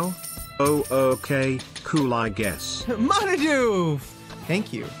now. Oh okay, cool I guess. Monadoof!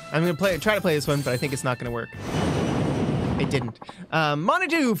 Thank you. I'm gonna try to play this one, but I think it's not gonna work. It didn't.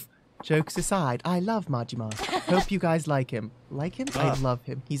 Monadoof! Jokes aside, I love Majima. Hope you guys like him. Like him? I love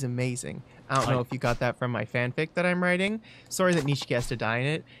him. He's amazing. I don't know if you got that from my fanfic that I'm writing. Sorry that Nishiki has to die in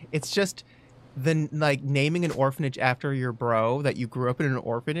it. It's just the naming an orphanage after your bro that you grew up in an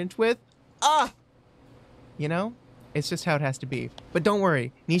orphanage with. You know? It's just how it has to be. But don't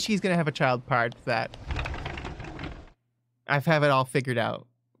worry, Nishiki's gonna have a child prior to that. I've have it all figured out.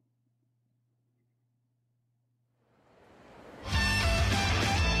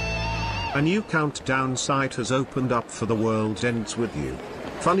 A new countdown site has opened up for The World Ends With You.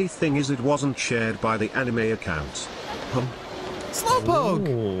 Funny thing is it wasn't shared by the anime account. Slowpoke!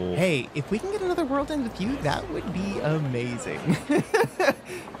 Ooh. Hey, if we can get another World End with you, that would be amazing.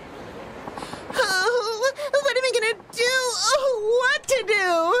 Oh, what am I gonna do? Oh, what to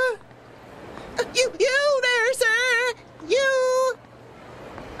do? You there, sir! You!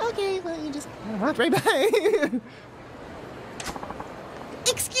 Okay, well, you just Walk right by.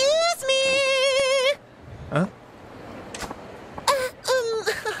 excuse me! Huh?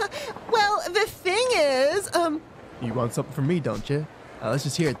 Well, the thing is, You want something from me, don't you? Let's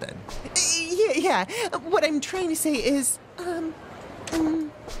just hear it then. yeah, what I'm trying to say is,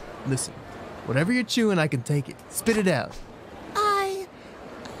 Listen, whatever you're chewing, I can take it. Spit it out. I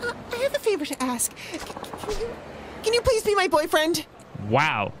have a favor to ask. Can you please be my boyfriend?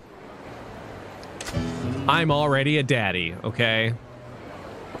 Wow. I'm already a daddy, okay?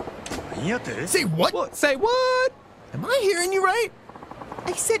 Say what? What? Say what? Am I hearing you right?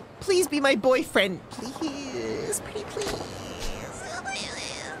 I said, please be my boyfriend. Please. Pretty please.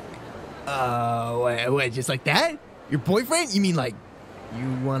 Wait, just like that? Your boyfriend? You mean like you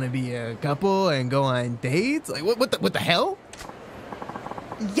want to be a couple and go on dates? Like what the hell?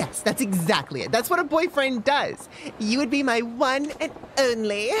 Yes, that's exactly it. That's what a boyfriend does. You would be my one and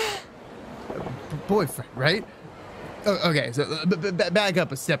only. Boyfriend, right? Okay, so back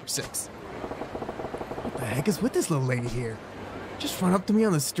up a step or 6. What the heck is with this little lady here? Just run up to me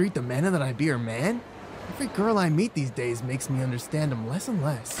on the street demanding that I be her man? Every girl I meet these days makes me understand them less and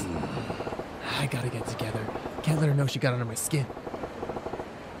less. I gotta get together. Can't let her know she got under my skin.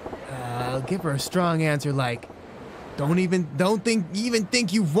 I'll give her a strong answer like, don't even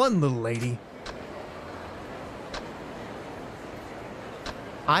think you've won, little lady.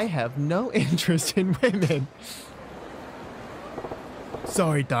 I have no interest in women.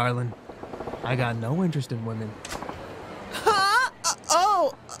 Sorry, darling. I got no interest in women. Huh?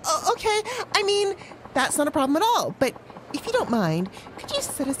 Okay. I mean, that's not a problem at all. But if you don't mind, could you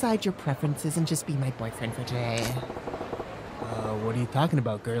set aside your preferences and just be my boyfriend for today? What are you talking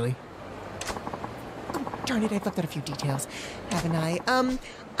about, girlie? Oh, darn it, I've left out a few details, haven't I?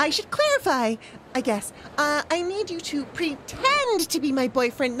 I should clarify, I guess. I need you to pretend to be my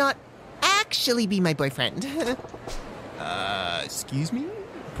boyfriend, not actually be my boyfriend. Excuse me?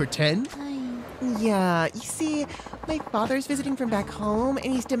 Pretend? Yeah, you see, my father's visiting from back home, and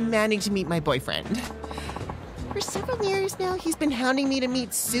he's demanding to meet my boyfriend. For several years now, he's been hounding me to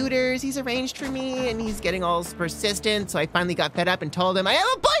meet suitors he's arranged for me, and he's getting all persistent, so I finally got fed up and told him I have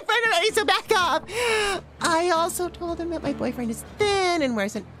a boyfriend already, so back up! I also told him that my boyfriend is thin and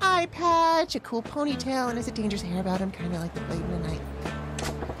wears an eye patch, a cool ponytail, and has a dangerous hair about him, kind of like the blade in the night.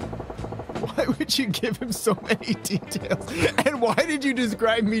 Why would you give him so many details? And why did you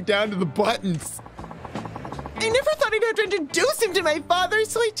describe me down to the buttons? I never thought I'd have to introduce him to my father,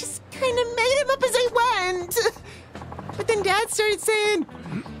 so I just kind of made him up as I went. But then Dad started saying,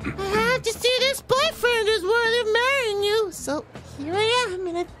 I have to see this boyfriend is worthy of marrying you. So here I am,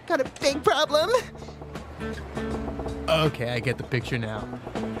 and I've got a big problem. Okay, I get the picture now.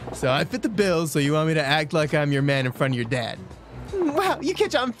 So I fit the bill, so you want me to act like I'm your man in front of your dad. Wow, you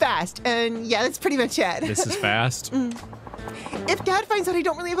catch on fast. And yeah, that's pretty much it. This is fast. If Dad finds out I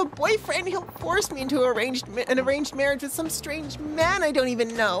don't really have a boyfriend, he'll force me into an arranged marriage with some strange man I don't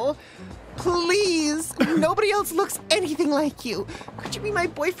even know. Please, nobody else looks anything like you. Could you be my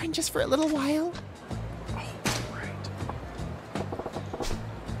boyfriend just for a little while?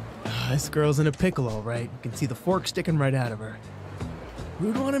 This girl's in a pickle, all right. You can see the fork sticking right out of her.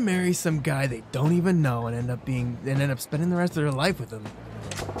 Who'd want to marry some guy they don't even know and end up spending the rest of their life with him?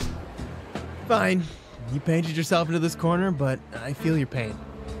 Fine. You painted yourself into this corner, but I feel your pain.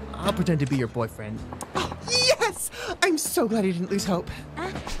 I'll pretend to be your boyfriend. Oh, yes! I'm so glad I didn't lose hope.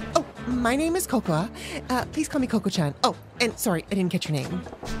 Oh, my name is Cocoa. Please call me Coco-chan. Oh, and sorry, I didn't catch your name.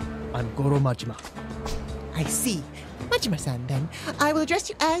 I'm Goro Majima. I see. Majima-san, then. I will address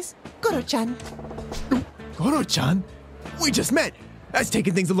you as Goro-chan. Goro-chan? We just met! That's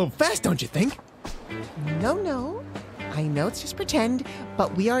taking things a little fast, don't you think? No. I know it's just pretend,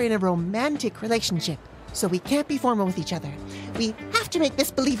 but we are in a romantic relationship, so we can't be formal with each other. We have to make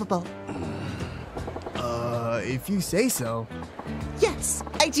this believable. If you say so. Yes,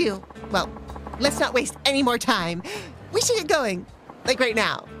 I do. Well, let's not waste any more time. We should get going, like right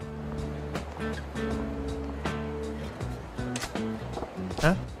now.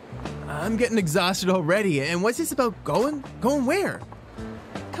 Huh? I'm getting exhausted already, and what's this about going? Going where?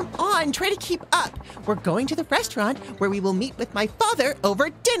 Come on, try to keep up. We're going to the restaurant where we will meet with my father over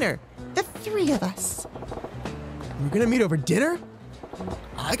dinner. The 3 of us. We're gonna meet over dinner?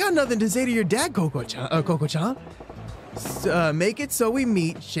 I got nothing to say to your dad, Coco-chan. Make it so we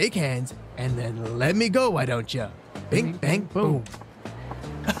meet, shake hands, and then let me go, why don't you? Bing, bang, boom.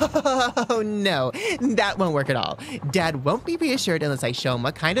 Oh, no. That won't work at all. Dad won't be reassured unless I show him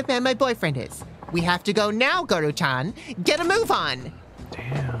what kind of man my boyfriend is. We have to go now, Goro-chan. Get a move on.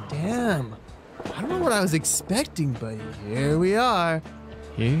 Damn. I don't know what I was expecting, but here we are.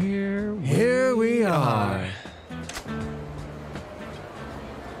 Here we are.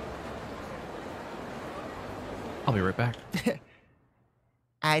 I'll be right back.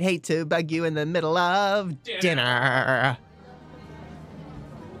 I'd hate to bug you in the middle of dinner.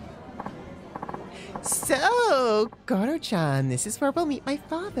 So, Goro-chan, this is where we'll meet my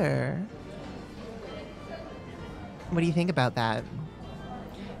father. What do you think about that?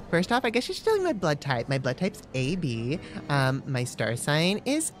 First off, I guess you should tell me my blood type. My blood type's AB. My star sign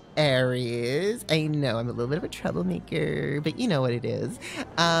is Aries. I know I'm a little bit of a troublemaker, but you know what it is.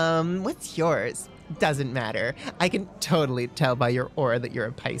 What's yours? Doesn't matter. I can totally tell by your aura that you're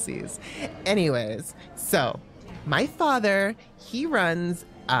a Pisces. Anyways, so my father, he runs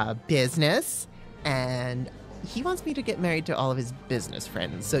a business and he wants me to get married to all of his business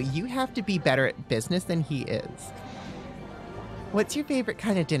friends. So you have to be better at business than he is. What's your favorite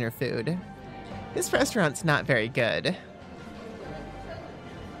kind of dinner food? This restaurant's not very good.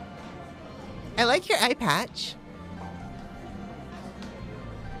 I like your eye patch.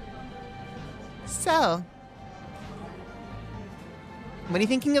 So, what are you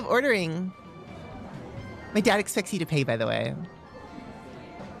thinking of ordering? My dad expects you to pay, by the way.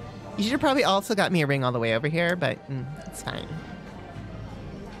 You should have probably also got me a ring all the way over here, but it's fine.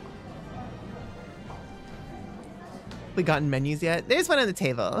 We gotten menus yet? There's one on the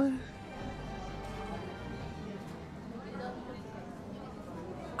table.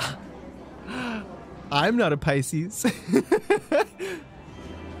 I'm not a Pisces. I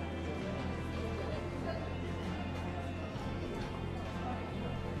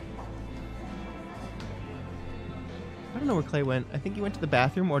don't know where Clay went. I think he went to the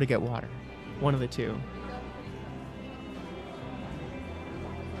bathroom or to get water. One of the two.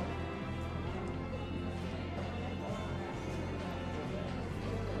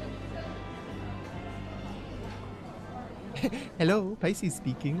 Hello, Pisces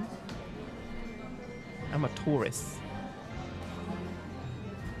speaking. I'm a Taurus.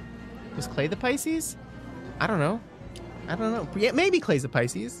 Was Clay the Pisces? I don't know. I don't know. Yeah, maybe Clay's a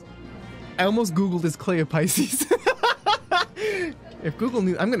Pisces. I almost Googled, is Clay a Pisces? If Google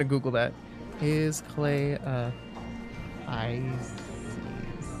knew, I'm gonna Google that. Is Clay a Pisces?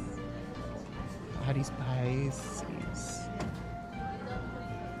 How do you Pisces?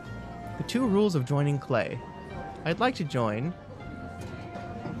 The 2 rules of joining Clay. I'd like to join.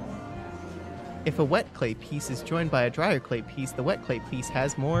 If a wet clay piece is joined by a drier clay piece, the wet clay piece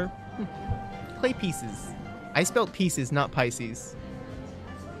has more clay pieces. I spelled pieces, not Pisces.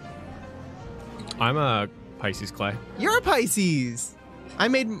 I'm a Pisces, Clay. You're a Pisces! I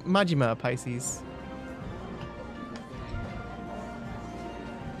made Majima a Pisces.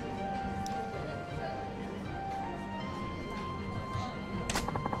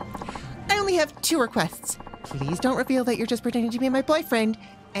 I only have 2 requests. Please don't reveal that you're just pretending to be my boyfriend,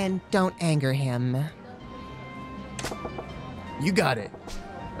 and don't anger him. You got it.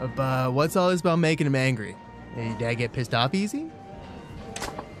 But what's all this about making him angry? Did your dad get pissed off easy?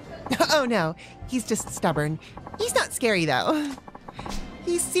 Oh no, he's just stubborn. He's not scary though.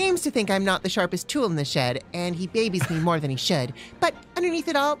 He seems to think I'm not the sharpest tool in the shed, and he babies me more than he should. But underneath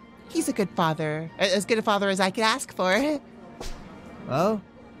it all, he's a good father. As good a father as I could ask for. Well,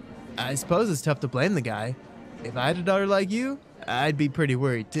 I suppose it's tough to blame the guy. If I had a daughter like you, I'd be pretty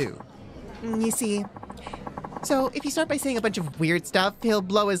worried too. You see. So if you start by saying a bunch of weird stuff, he'll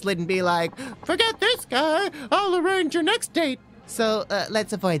blow his lid and be like, "Forget this guy, I'll arrange your next date." So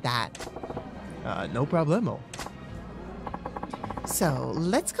let's avoid that. No problemo. So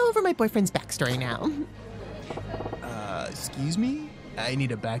let's go over my boyfriend's backstory now. Excuse me? I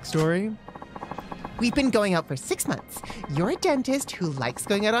need a backstory? We've been going out for 6 months. You're a dentist who likes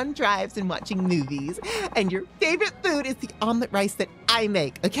going out on drives and watching movies. And your favorite food is the omelet rice that I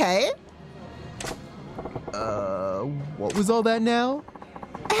make, okay? What was all that now?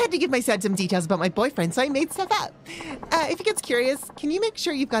 I had to give my dad some details about my boyfriend, so I made stuff up. If he gets curious, can you make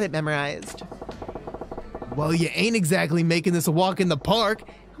sure you've got it memorized? Well, you ain't exactly making this a walk in the park.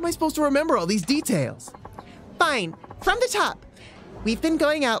 How am I supposed to remember all these details? Fine, from the top. We've been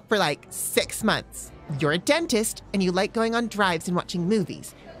going out for like 6 months. You're a dentist, and you like going on drives and watching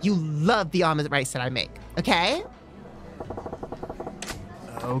movies. You love the omelet rice that I make, okay?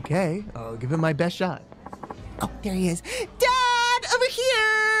 Okay, I'll give it my best shot. Oh, there he is. Dad, over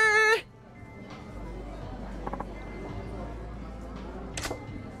here!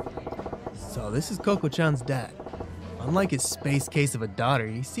 So this is Coco-chan's dad. Unlike his space case of a daughter,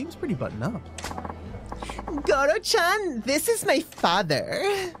 he seems pretty buttoned up. Goro-chan, this is my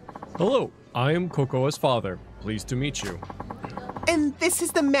father. Hello, I am Kokoa's father. Pleased to meet you. And this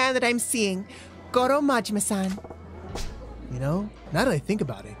is the man that I'm seeing, Goro Majima-san. You know, now that I think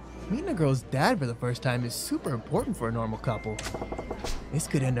about it, meeting a girl's dad for the first time is super important for a normal couple. This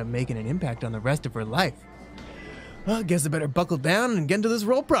could end up making an impact on the rest of her life. Well, I guess I better buckle down and get into this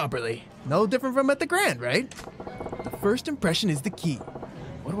role properly. No different from at the Grand, right? The first impression is the key.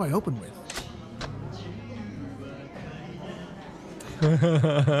 What do I open with?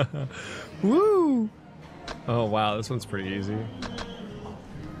 Woo! Oh wow, this one's pretty easy.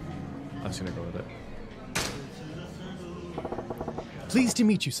 was gonna go with it. Pleased to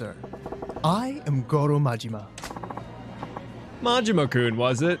meet you, sir. I am Goro Majima. Majima-kun,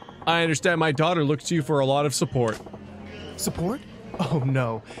 was it? I understand my daughter looks to you for a lot of support. Support? Oh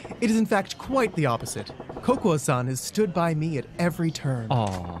no, it is in fact quite the opposite. Kokoa-san has stood by me at every turn.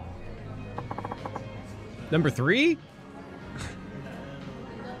 Aww. Number 3?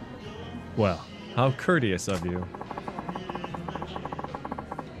 Well, how courteous of you.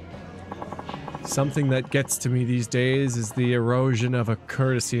 Something that gets to me these days is the erosion of a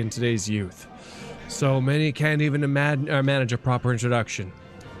courtesy in today's youth. So many can't even manage a proper introduction.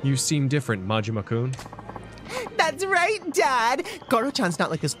 You seem different, Majima-kun. That's right, Dad. Goro-chan's not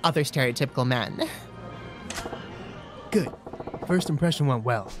like this other stereotypical man. Good. First impression went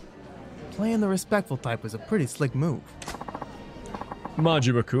well. Playing the respectful type was a pretty slick move.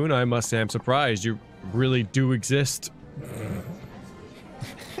 Majima-kun, I must say I'm surprised you really do exist.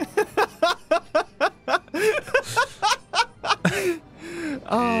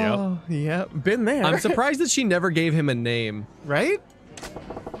 Oh, yep. Been there. I'm surprised that she never gave him a name. Right?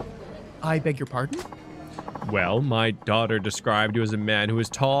 I beg your pardon? Well, my daughter described you as a man who is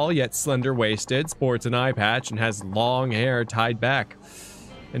tall yet slender-waisted, sports an eye patch, and has long hair tied back,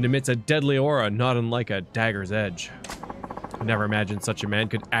 and emits a deadly aura not unlike a dagger's edge. I never imagined such a man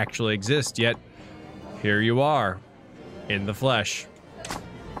could actually exist, yet here you are, in the flesh.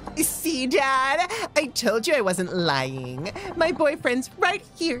 See, Dad? I told you I wasn't lying. My boyfriend's right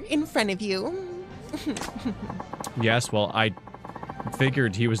here in front of you. Yes, well, I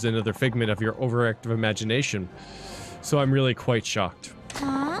figured he was another figment of your overactive imagination, so I'm really quite shocked.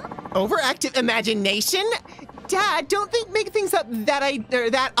 Huh? Overactive imagination? Dad, don't make things up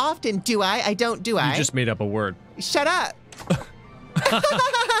that often, do I? I don't, do I? You just made up a word. Shut up.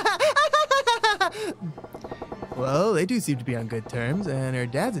 Well, they do seem to be on good terms, and her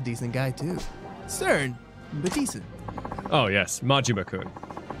dad's a decent guy, too. Stern, but decent. Oh yes, Majima-kun.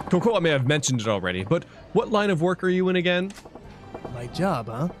 Kokoa may have mentioned it already, but what line of work are you in again? My job,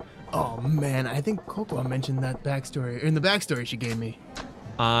 huh? Oh, man, I think Kokoa mentioned that backstory, in the backstory she gave me.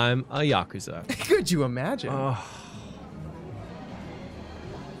 I'm a Yakuza. Could you imagine?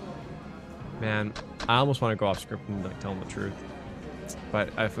 Man, I almost want to go off script and like tell him the truth. But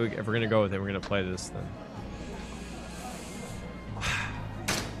if we're gonna go with it, we're gonna play this then.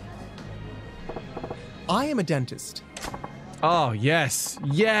 I am a dentist. Oh, yes.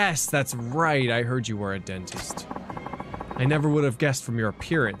 Yes, that's right. I heard you were a dentist. I never would have guessed from your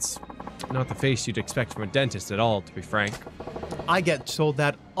appearance. Not the face you'd expect from a dentist at all, to be frank. I get told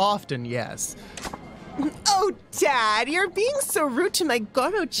that often, yes. Oh, Dad, you're being so rude to my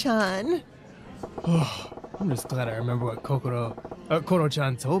Goro-chan. I'm just glad I remember what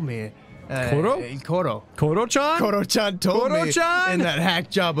Koro-chan told me. Koro? Koro. Koro-chan? Koro-chan told Koro-chan? me in that hack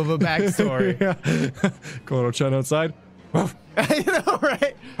job of a backstory. Yeah. Koro-chan outside. I know,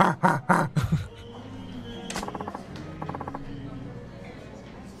 right?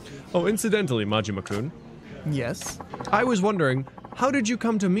 Oh, incidentally, Majima-kun, Yes. I was wondering, how did you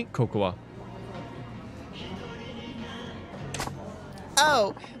come to meet Kokoa?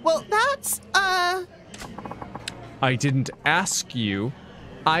 Oh, well, that's, I didn't ask you.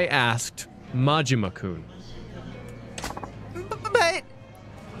 I asked Majima-kun. but...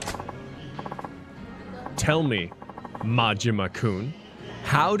 Tell me, Majima-kun,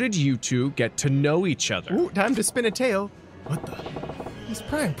 how did you two get to know each other? Ooh, time to spin a tail. What the? He's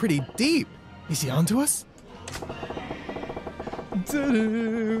prying pretty deep. Is he onto us?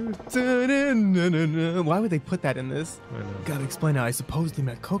 Why would they put that in this? I know. Gotta explain how I supposedly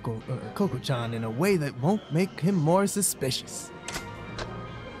met Koko-chan in a way that won't make him more suspicious.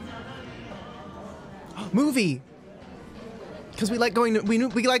 Movie! Because we like going to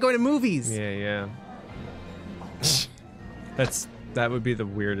we like going to movies. Yeah. That would be the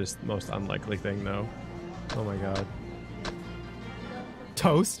weirdest, most unlikely thing, though. Oh my god.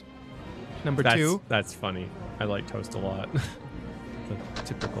 Toast. Number 2. That's funny. I like Toast a lot. The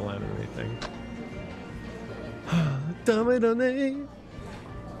typical anime thing.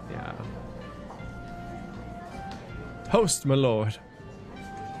 Yeah. Toast, my lord.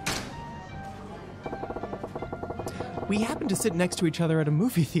 We happened to sit next to each other at a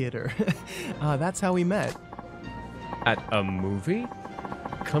movie theater. That's how we met. At a movie?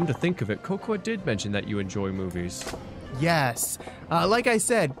 Come to think of it, Kokoa did mention that you enjoy movies. Yes. Like I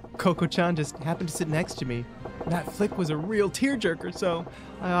said, Koko-chan just happened to sit next to me. That flick was a real tearjerker, so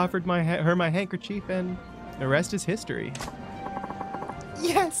I offered her my handkerchief, and the rest is history.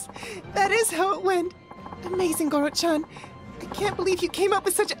 Yes, that is how it went. Amazing, Goro-chan. I can't believe you came up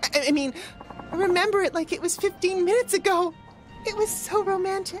with such a... I mean, I remember it like it was 15 minutes ago. It was so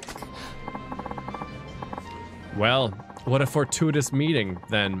romantic. Well, what a fortuitous meeting,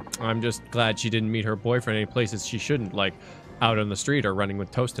 then. I'm just glad she didn't meet her boyfriend any places she shouldn't, like out on the street or running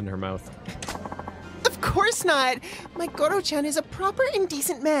with toast in her mouth. Of course not. My Goro-chan is a proper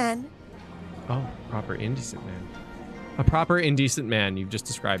indecent man. Oh, proper indecent man. A proper indecent man, you've just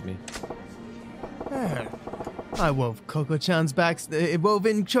described me. I wove in Coco-chan's backstory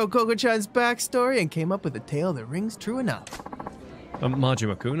and came up with a tale that rings true enough.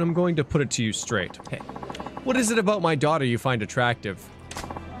 Majima-kun, I'm going to put it to you straight. Hey. What is it about my daughter you find attractive?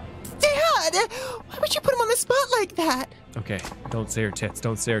 Dad! Why would you put him on the spot like that? Okay, don't say her tits,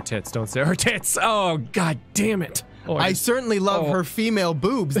 don't say her tits, don't say her tits! Oh, god damn it! Oh, I certainly love her female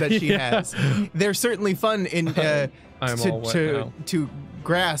boobs that she has. They're certainly fun in to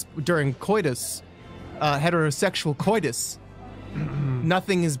grasp during coitus, heterosexual coitus.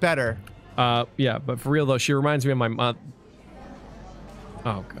 Nothing is better. Yeah, but for real though, she reminds me of my mom.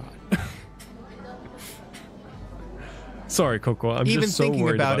 Oh god. Sorry, Coco. I'm even just so thinking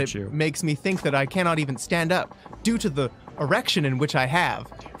worried about about it you. makes me think that I cannot even stand up due to the erection in which I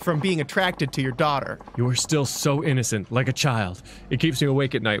have from being attracted to your daughter. You are still so innocent, like a child. It keeps me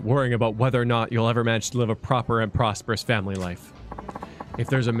awake at night, worrying about whether or not you'll ever manage to live a proper and prosperous family life. If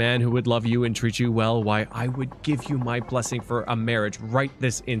there's a man who would love you and treat you well, why, I would give you my blessing for a marriage right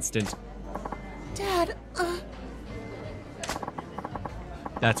this instant. Dad,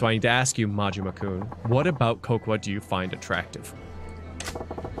 That's why I need to ask you, Majima-kun, what about Kokwa do you find attractive?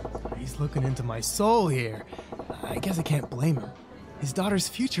 He's looking into my soul here. I guess I can't blame him. His daughter's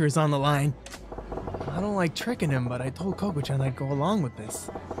future is on the line. I don't like tricking him, but I told Koko-chan I'd go along with this.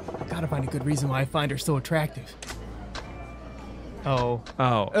 I gotta find a good reason why I find her so attractive. Oh,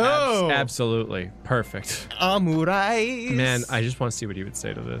 absolutely. Perfect. Amurai. Man, I just want to see what he would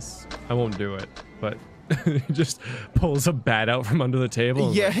say to this. I won't do it, but he just pulls a bat out from under the table.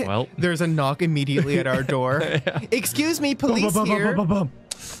 And Yeah, like, well, there's a knock immediately at our door. Excuse me, police here.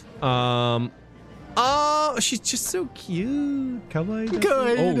 Oh, she's just so cute. Kawaii.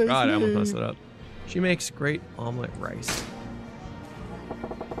 Good. Oh god, I almost messed it up. She makes great omelet rice.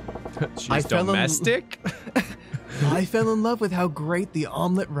 She's domestic. I fell in love with how great the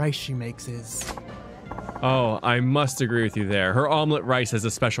omelet rice she makes is. Oh, I must agree with you there. Her omelet rice has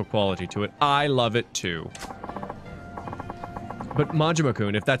a special quality to it. I love it too. But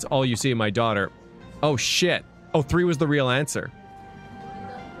Majima-kun, if that's all you see in my daughter... Oh shit. Oh, 3 was the real answer.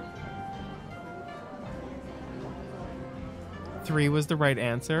 Three was the right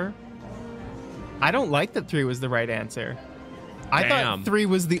answer? I don't like that 3 was the right answer. I thought 3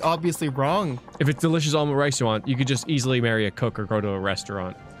 was the obviously wrong. If it's delicious omelet rice you want, you could just easily marry a cook or go to a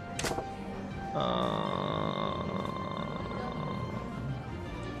restaurant.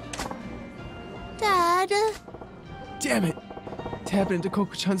 Dad. Damn it. Tapping into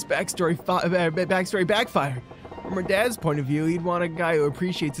Koko-chan's backstory backfired. From her dad's point of view, he'd want a guy who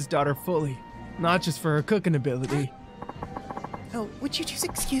appreciates his daughter fully, not just for her cooking ability. oh, would you just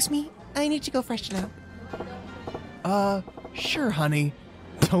excuse me? I need to go freshen up. Sure, honey.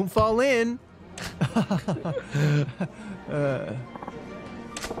 Don't fall in. Wait a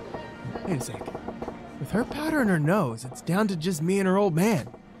sec. With her powder in her nose, it's down to just me and her old man.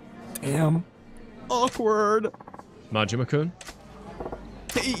 Damn. Awkward. Majima-kun?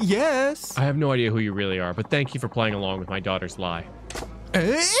 Yes. I have no idea who you really are, but thank you for playing along with my daughter's lie.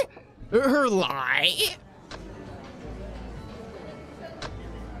 Eh? Her lie?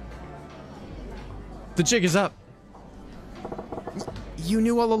 The jig is up. You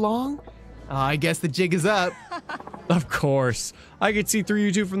knew all along? I guess the jig is up. Of course. I could see through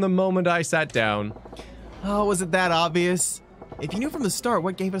you two from the moment I sat down. Oh, was it that obvious? If you knew from the start,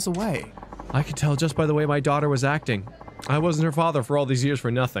 what gave us away? I could tell just by the way my daughter was acting. I wasn't her father for all these years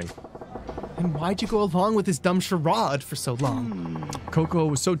for nothing. And why'd you go along with this dumb charade for so long? Coco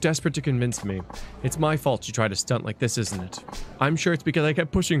was so desperate to convince me. It's my fault she tried to stunt like this, isn't it? I'm sure it's because I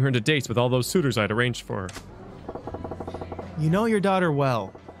kept pushing her into dates with all those suitors I'd arranged for her. You know your daughter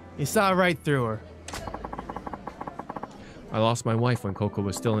well. You saw right through her. I lost my wife when Coco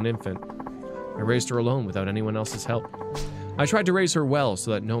was still an infant. I raised her alone without anyone else's help. I tried to raise her well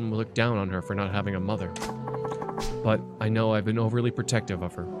so that no one would look down on her for not having a mother. But I know I've been overly protective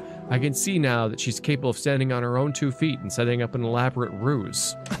of her. I can see now that she's capable of standing on her own 2 feet and setting up an elaborate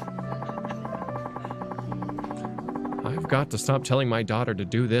ruse. I've got to stop telling my daughter to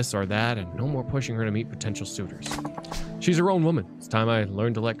do this or that and no more pushing her to meet potential suitors. She's her own woman. It's time I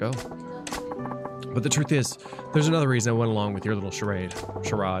learned to let go. But the truth is, there's another reason I went along with your little charade.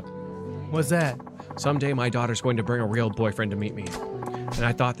 What's that? Someday my daughter's going to bring a real boyfriend to meet me. And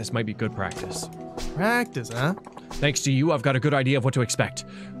I thought this might be good practice. Practice, huh? Thanks to you, I've got a good idea of what to expect.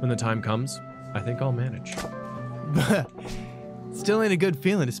 When the time comes, I think I'll manage. Still ain't a good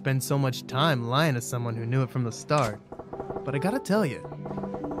feeling to spend so much time lying to someone who knew it from the start. But I gotta tell you,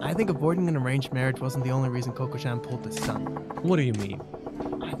 I think avoiding an arranged marriage wasn't the only reason Coco-chan pulled this stunt. What do you mean?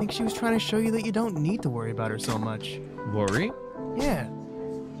 I think she was trying to show you that you don't need to worry about her so much. Worry? Yeah.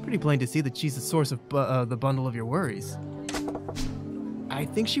 Pretty plain to see that she's the source of the bundle of your worries. I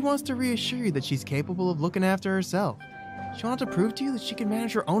think she wants to reassure you that she's capable of looking after herself. She wants to prove to you that she can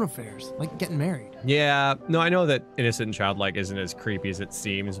manage her own affairs, like getting married. Yeah, no, I know that innocent and childlike isn't as creepy as it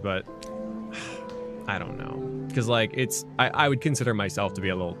seems, but I don't know. Because, like, I would consider myself to be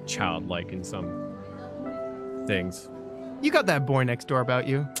a little childlike in some things. You got that boy next door about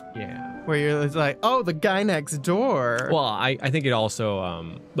you. Yeah. Where you're it's like, oh, the guy next door. Well, I think it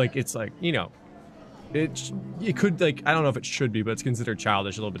also, like, it's like, you know, it could, like, I don't know if it should be, but it's considered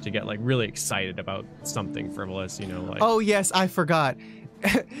childish a little bit to get, like, really excited about something frivolous, you know, like. Oh, yes, I forgot.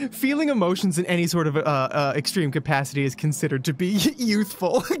 Feeling emotions in any sort of extreme capacity is considered to be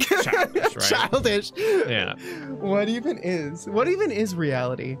youthful. Childish, right? Childish. Yeah. What even is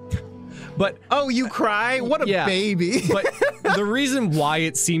reality? But oh, you cry? What a baby. But the reason why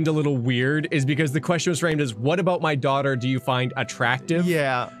it seemed a little weird is because the question was framed as, what about my daughter do you find attractive?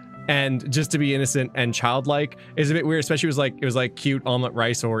 Yeah. And just to be innocent and childlike is a bit weird, especially it was like cute omelet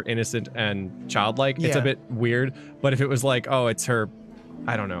rice or innocent and childlike. Yeah. It's a bit weird. But if it was like, oh, it's her,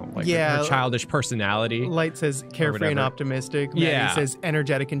 I don't know, like her childish personality. Light says carefree and optimistic. Maddie says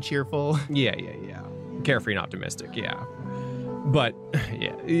energetic and cheerful. Yeah. Carefree and optimistic, yeah. But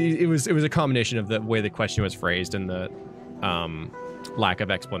yeah, it was a combination of the way the question was phrased and the lack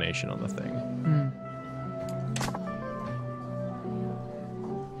of explanation on the thing. Mm.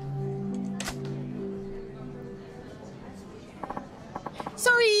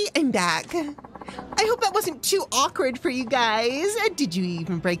 Sorry, I'm back. I hope that wasn't too awkward for you guys. Did you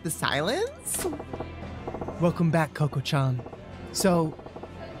even break the silence? Welcome back, Coco-chan. So,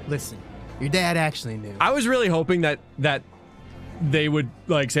 listen, your dad actually knew. I was really hoping that they would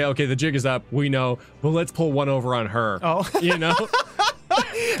like say, okay, the jig is up, we know, but let's pull one over on her. Oh. You know?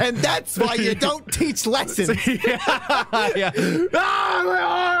 And that's why you don't teach lessons. Yeah. Ah, my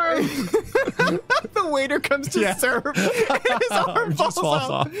arm! The waiter comes to serve, and his arm just falls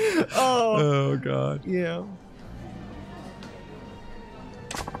off. Oh, God. Yeah.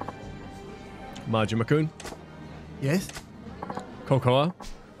 Majima-kun? Yes? Kokoa?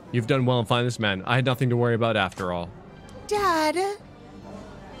 You've done well in finding this man. I had nothing to worry about after all. Dad.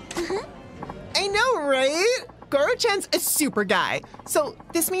 I know, right? Goro-chan's a super guy. So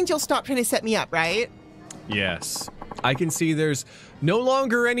this means you'll stop trying to set me up, right? Yes. I can see there's no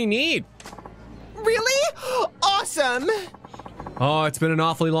longer any need. Really? Awesome. Oh, it's been an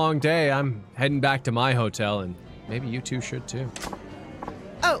awfully long day. I'm heading back to my hotel, and maybe you two should too.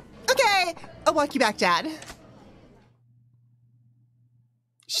 Oh, okay. I'll walk you back, Dad.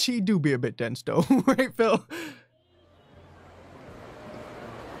 She do be a bit dense, though. Right, Phil?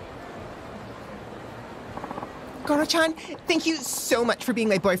 Goro-chan, thank you so much for being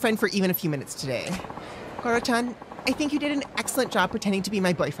my boyfriend for even a few minutes today. Goro-chan, I think you did an excellent job pretending to be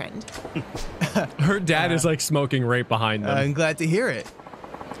my boyfriend. Her dad is like smoking right behind them. I'm glad to hear it.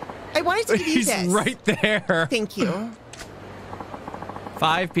 I wanted to give you this. He's right there. Thank you.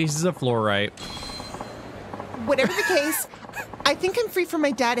 5 pieces of fluorite. Whatever the case, I think I'm free from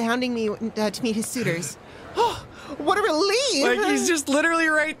my dad hounding me to meet his suitors. Oh, what a relief! Like, he's just literally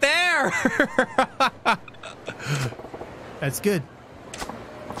right there. That's good.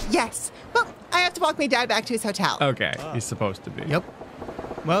 Yes, but I have to walk my dad back to his hotel. Okay, he's supposed to be. Yep.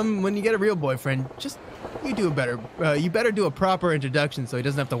 Well, when you get a real boyfriend, you better do a proper introduction so he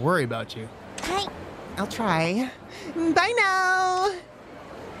doesn't have to worry about you. Hi. I'll try. Bye now.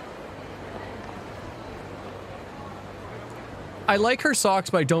 I like her socks,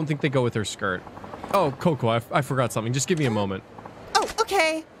 but I don't think they go with her skirt. Oh, Coco, I forgot something. Just give me a moment. Oh,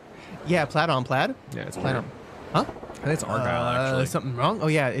 okay. Yeah, plaid on plaid. Yeah, it's plaid weird. on. Huh? I think it's Argyle, actually. Something wrong? Oh,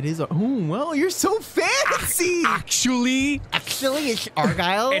 yeah, it is. Oh, well, you're so fancy. Actually, it's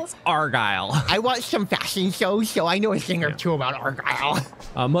Argyle. it's Argyle. I watch some fashion shows, so I know a thing or two about Argyle.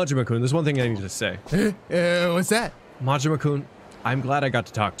 Majima-kun, there's one thing I need to say. What's that? Majima-kun, I'm glad I got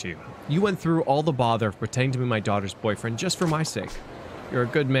to talk to you. You went through all the bother of pretending to be my daughter's boyfriend just for my sake. You're a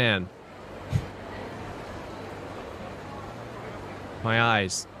good man. My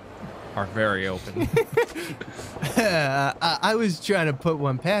eyes are very open. I was trying to put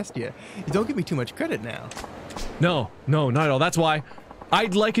one past you. Don't give me too much credit now. No, not at all. That's why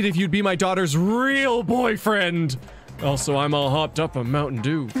I'd like it if you'd be my daughter's real boyfriend. Also, I'm all hopped up on Mountain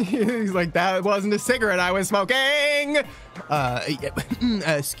Dew. He's like, that wasn't a cigarette I was smoking.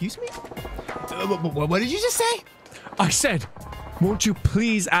 Excuse me? What did you just say? I said, won't you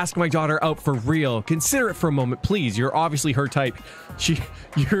please ask my daughter out for real? Consider it for a moment, please. You're obviously her type.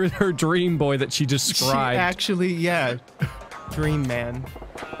 You're her dream boy that she described. She actually, yeah. Dream man.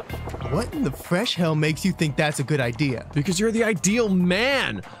 What in the fresh hell makes you think that's a good idea? Because you're the ideal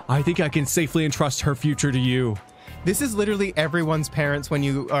man. I think I can safely entrust her future to you. This is literally everyone's parents when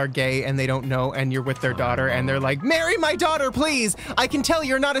you are gay and they don't know and you're with their daughter and they're like, marry my daughter, please. I can tell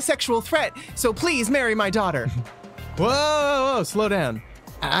you're not a sexual threat, so please marry my daughter. Whoa, slow down.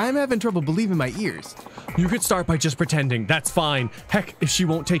 I'm having trouble believing my ears. You could start by just pretending. That's fine. Heck, if she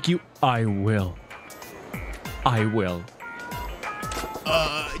won't take you, I will. I will.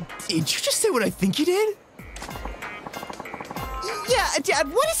 Did you just say what I think you did? Yeah,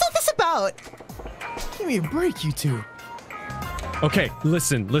 Dad, what is all this about? Give me a break, you two. Okay,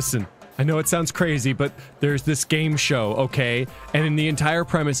 listen. I know it sounds crazy, but there's this game show, okay? And the entire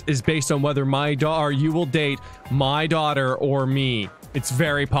premise is based on whether you will date my daughter or me. It's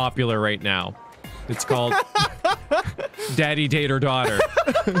very popular right now. It's called Daddy Date or Daughter.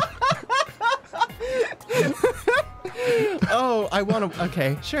 Oh, I want to.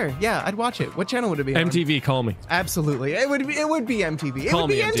 Okay, sure. Yeah, I'd watch it. What channel would it be on? MTV, call me. Absolutely. It would be MTV. Call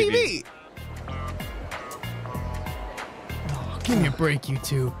me MTV. Oh, give me a break, you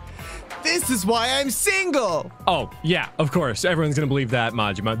two. This is why I'm single. Oh, yeah, of course. Everyone's gonna believe that,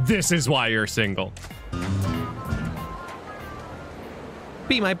 Majima. This is why you're single.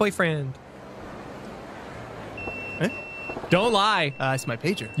 Be my boyfriend. Huh? Don't lie. It's my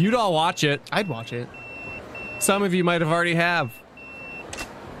pager. You'd all watch it. I'd watch it. Some of you might have already have.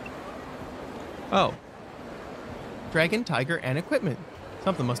 Oh. Dragon, tiger, and equipment.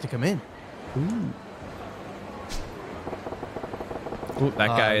 Something must have come in. Ooh, that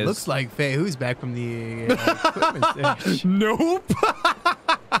guy is... Looks like Faye who's back from the equipment stage. Nope.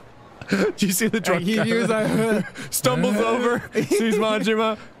 Do you see the drunk guy? Stumbles over, sees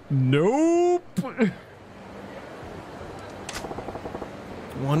Majima. Nope.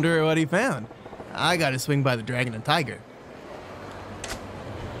 Wonder what he found. I gotta swing by the dragon and tiger.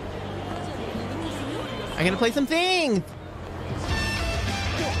 I'm gonna play some things.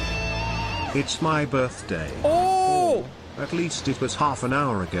 It's my birthday. Oh! At least it was half an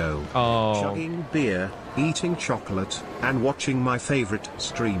hour ago. Oh. Chugging beer, eating chocolate, and watching my favorite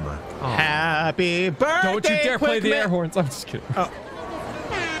streamer. Oh. Happy birthday! Don't you dare play the Quickman. air horns. I'm just kidding. Oh.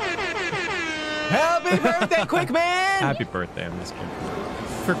 Happy birthday, Quickman! Happy birthday. I'm just kidding.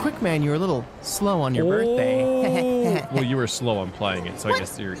 For Quickman, you were a little slow on your birthday. Well, you were slow on playing it, so I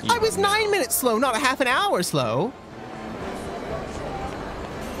guess you're... I was 9 minutes slow, not a half an hour slow.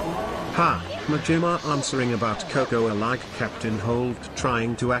 Ha, Majima answering about Cocoa like Captain Holt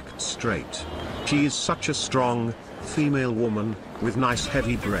trying to act straight. She is such a strong, female woman, with nice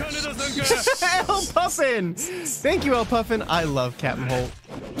heavy breasts. El Puffin! Thank you, El Puffin. I love Captain Holt.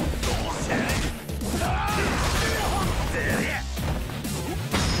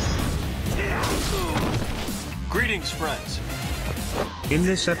 Greetings, friends. In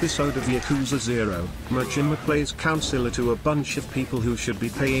this episode of Yakuza 0, Majima plays counselor to a bunch of people who should be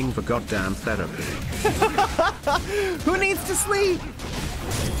paying for goddamn therapy. Who needs to sleep?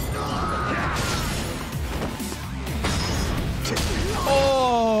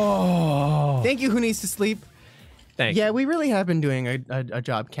 Oh! Thank you, Who Needs to Sleep. Thank Yeah, we really have been doing a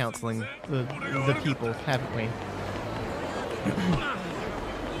job counseling the people, haven't we?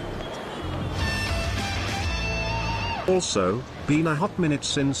 Also, been a hot minute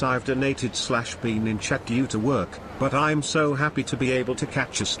since I've donated/been in chat due to work, but I'm so happy to be able to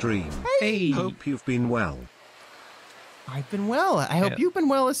catch a stream. Hey! Hope you've been well. I've been well. I hope Yeah. you've been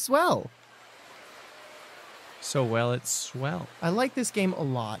well as well. So well, it's swell. I like this game a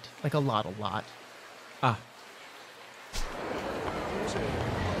lot. Like a lot. Ah.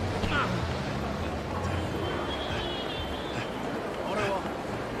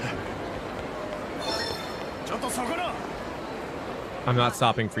 I'm not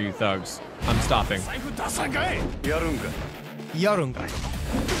stopping for you thugs. I'm stopping. Yarunga.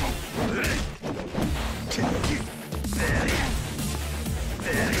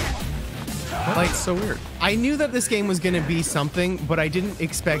 Like, so weird. I knew that this game was going to be something, but I didn't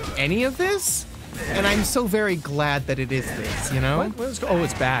expect any of this. And I'm so very glad that it is this, you know? What is oh,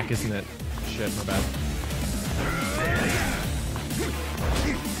 it's back, isn't it? Shit, my bad.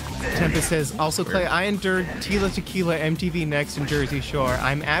 Tempest says, also, Clay, I endured Tila Tequila MTV Next in Jersey Shore.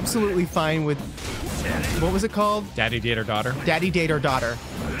 I'm absolutely fine with, what was it called? Daddy Date or Daughter? Daddy Date or Daughter.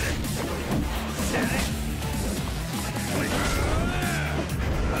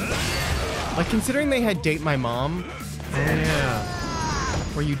 Like, considering they had Date My Mom, Yeah.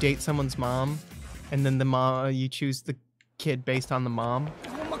 where you date someone's mom. And then the mom, you choose the kid based on the mom.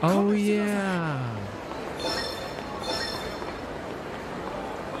 Oh, yeah.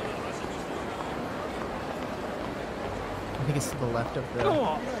 I think it's to the left of the...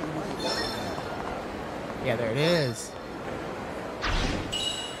 Yeah, there it is.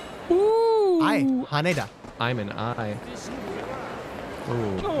 Ooh. Ai, Haneda. I'm an I.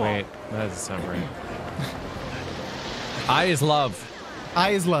 Ooh, wait. That doesn't sound right. I is love.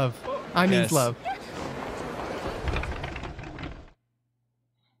 I is love. I means Yes. love.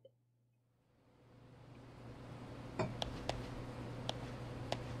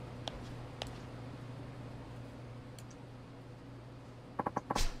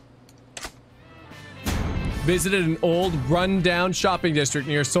 Visited an old, run-down shopping district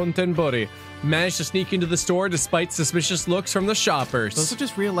near Sontenbori. Managed to sneak into the store despite suspicious looks from the shoppers. Those are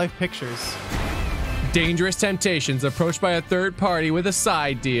just real life pictures. Dangerous temptations. Approached by a third party with a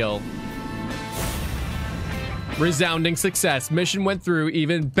side deal. Resounding success. Mission went through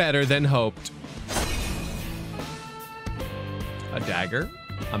even better than hoped. A dagger.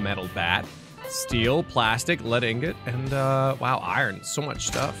 A metal bat. Steel, plastic, lead ingot, and wow, iron. So much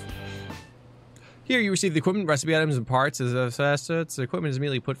stuff. Here you receive the equipment, recipe items, and parts as assets. The equipment is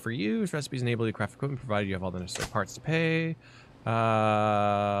immediately put for use. Recipes enable you to craft equipment provided you have all the necessary parts to pay.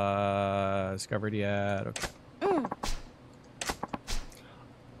 Discovered yet? Okay.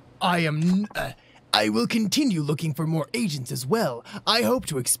 I will continue looking for more agents as well. I hope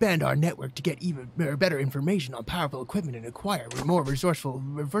to expand our network to get even better information on powerful equipment and acquire more resourceful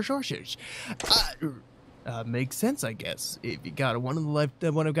resources. Makes sense, I guess. If you got one of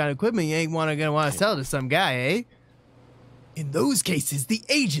kind of equipment, you ain't gonna want to sell to some guy, eh? In those cases, the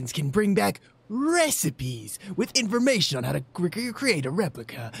agents can bring back recipes with information on how to create a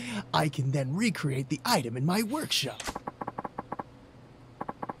replica. I can then recreate the item in my workshop.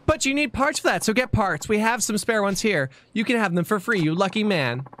 But you need parts for that, so get parts. We have some spare ones here. You can have them for free, you lucky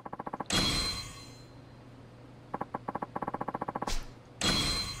man.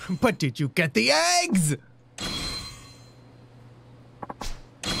 But did you get the eggs?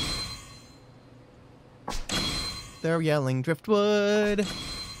 They're yelling driftwood.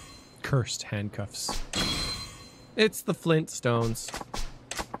 Cursed handcuffs. It's the Flintstones.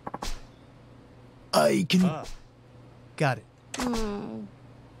 I can... Got it.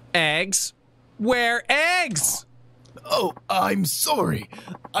 Eggs? Where eggs? Oh, I'm sorry.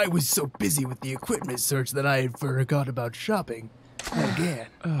 I was so busy with the equipment search that I had forgot about shopping. Again.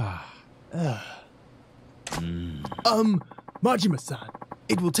 Majima-san,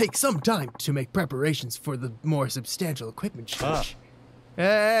 it will take some time to make preparations for the more substantial equipment search.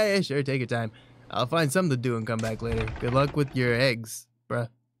 Hey, sure, take your time. I'll find something to do and come back later. Good luck with your eggs, bruh.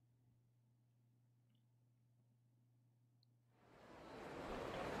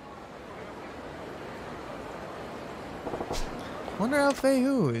 Wonder how Fei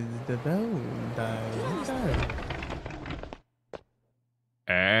Hu is the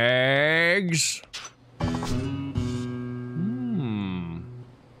Eggs?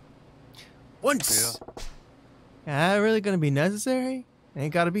 Once... really gonna be necessary?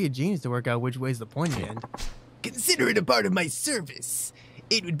 Ain't gotta be a genius to work out which way's the pointy end. Consider it a part of my service.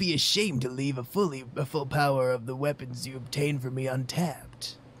 It would be a shame to leave a full power of the weapons you obtain from me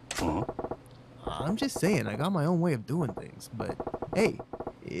untapped. I'm just saying, I got my own way of doing things, but hey,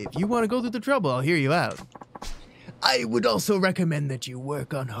 if you want to go through the trouble, I'll hear you out. I would also recommend that you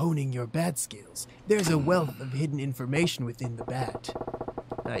work on honing your bat skills. There's a wealth of hidden information within the bat.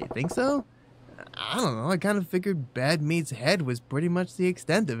 You think so? I don't know, I kind of figured Bad Meat's head was pretty much the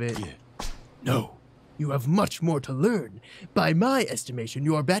extent of it. No, you have much more to learn. By my estimation,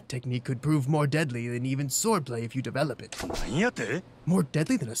 your bat technique could prove more deadly than even swordplay if you develop it. More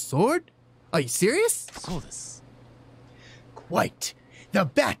deadly than a sword? Are you serious? Quite. The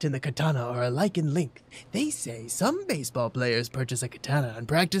bat and the katana are alike in length. They say some baseball players purchase a katana and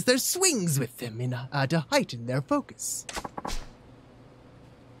practice their swings with them to heighten their focus.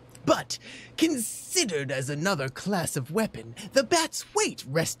 But, considered as another class of weapon, the bat's weight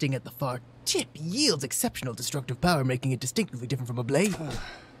resting at the far tip yields exceptional destructive power, making it distinctly different from a blade.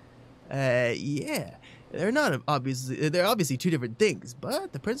 Yeah. They're obviously two different things,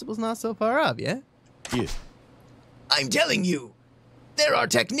 but the principle's not so far off, yeah? I'm telling you! There are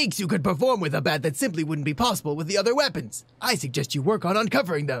techniques you could perform with a bat that simply wouldn't be possible with the other weapons. I suggest you work on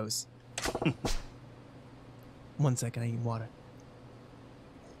uncovering those. 1 second, I need water.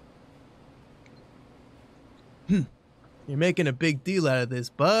 You're making a big deal out of this,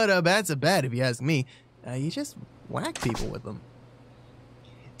 but a bat's a bat if you ask me. You just whack people with them.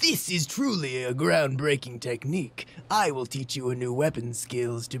 This is truly a groundbreaking technique. I will teach you a new weapon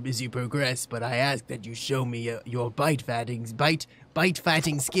skills as you progress, but I ask that you show me your bite-fatting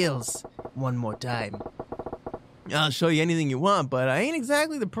skills one more time. I'll show you anything you want, but I ain't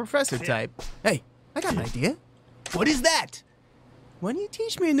exactly the professor type. Hey, I got an idea. What is that? Why don't you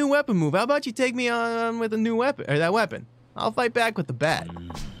teach me a new weapon move? How about you take me on with a new weapon, or that weapon? I'll fight back with the bat.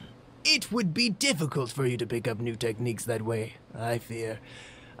 It would be difficult for you to pick up new techniques that way, I fear.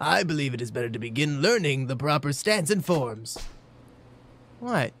 I believe it is better to begin learning the proper stance and forms.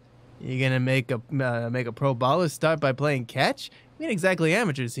 What? You gonna make a pro baller start by playing catch? We ain't exactly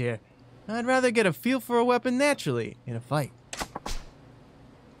amateurs here. I'd rather get a feel for a weapon naturally in a fight.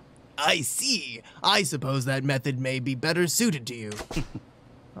 I see. I suppose that method may be better suited to you.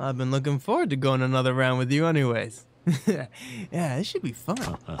 I've been looking forward to going another round with you anyways. Yeah, this should be fun.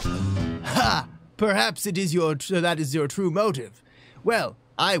 Ha! Perhaps that is your true motive. Well,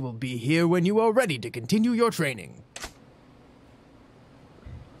 I will be here when you are ready to continue your training.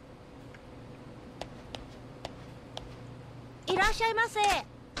 Irashaimase.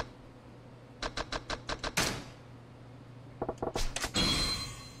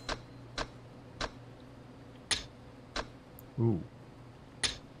 Ooh.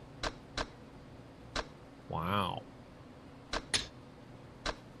 Wow.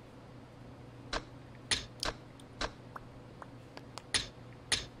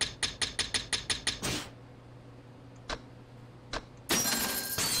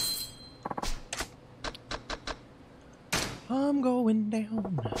 I'm going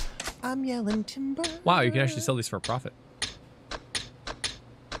down. I'm yelling timber. Wow, you can actually sell these for a profit.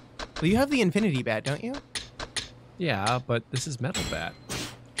 Well, you have the infinity bat, don't you? Yeah, but this is metal bat.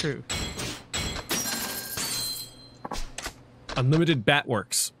 True. Unlimited bat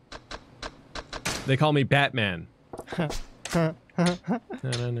works. They call me Batman. Batman,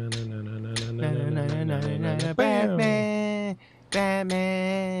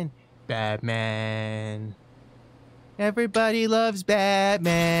 Batman, Batman. Everybody loves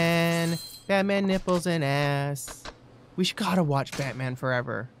Batman. Batman nipples and ass. We should gotta watch Batman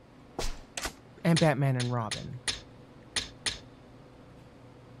Forever. And Batman and Robin.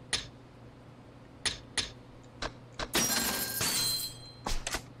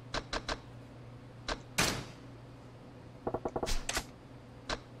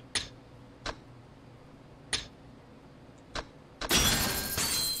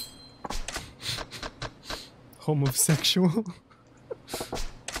 Homosexual.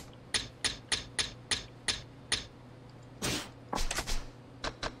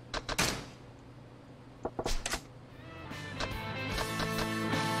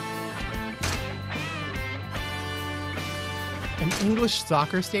 An English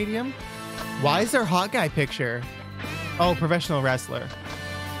soccer stadium? Why is there a hot guy picture? Oh, professional wrestler.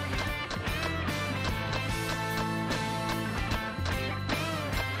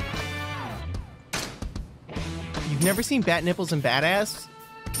 You've never seen Bat Nipples and Badass?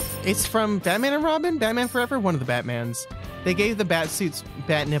 It's from Batman and Robin? Batman Forever? One of the Batmans. They gave the bat suits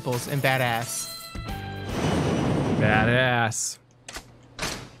Bat Nipples and Badass. Badass.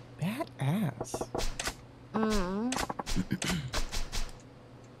 Badass.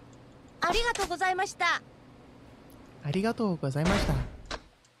 ありがとうございました。ありがとうございました。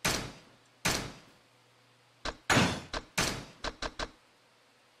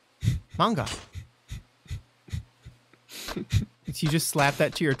Manga. You just slap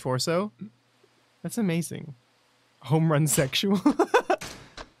that to your torso? That's amazing. Home run sexual.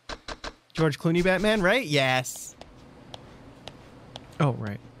 George Clooney Batman, right? Yes. Oh,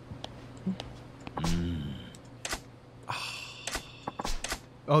 right.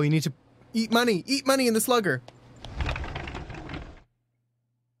 Oh, you need to eat money. Eat money in the slugger.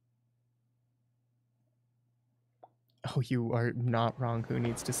 Oh, you are not wrong. Who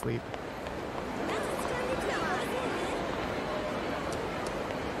needs to sleep?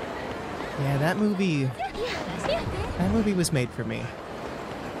 Yeah, that movie was made for me.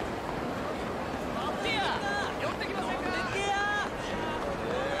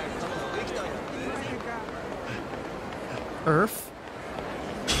 Earth.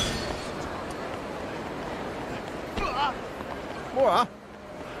 More.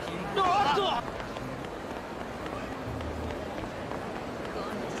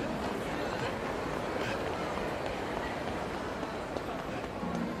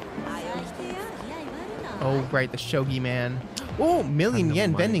 Oh, right, the shogi man. Oh, million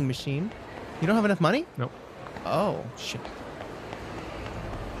yen vending machine. You don't have enough money? Nope. Oh, shit.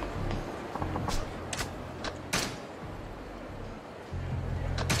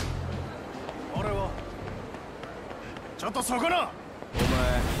 Do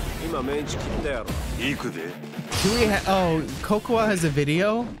we oh, Cocoa has a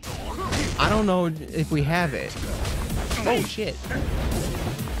video? I don't know if we have it. Oh shit.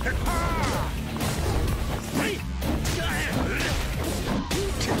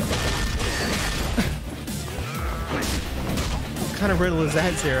 What kind of riddle is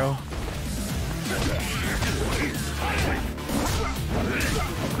that, Zero?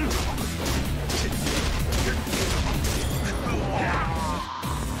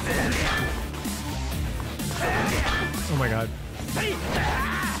 Oh my god.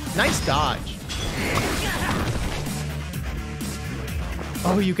 Nice dodge.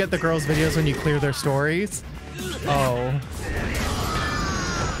 Oh, you get the girls' videos when you clear their stories? Oh.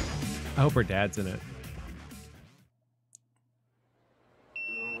 I hope her dad's in it.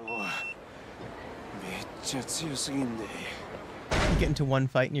 You get into one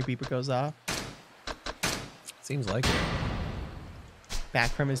fight and your beeper goes off. Seems like it. Back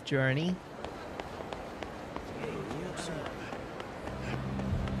from his journey.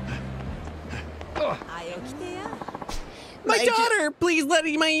 My daughter! Please let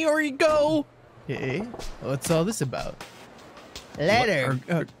my Iori go! Hey, what's all this about? Let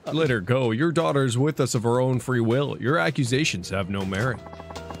her. Let her go. Your daughter's with us of her own free will. Your accusations have no merit.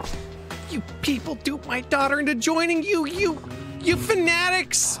 You people duped my daughter into joining you, you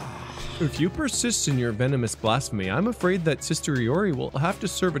fanatics! If you persist in your venomous blasphemy, I'm afraid that Sister Iori will have to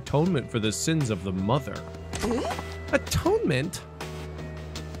serve atonement for the sins of the mother. Atonement?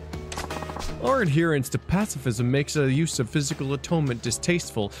 Our adherence to pacifism makes a use of physical atonement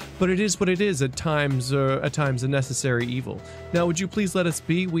distasteful, but it is what it is, at times a necessary evil. Now, would you please let us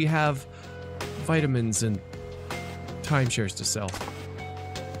be? We have vitamins and timeshares to sell.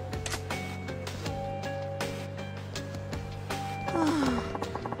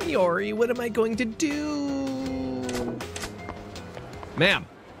 Iori, what am I going to do? Ma'am.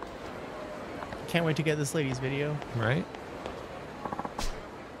 Can't wait to get this lady's video. Right?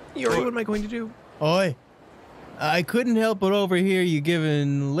 Iori, what am I going to do? Oi. I couldn't help but overhear you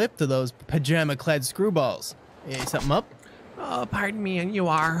giving lip to those pajama-clad screwballs. Something up? Oh, pardon me, and you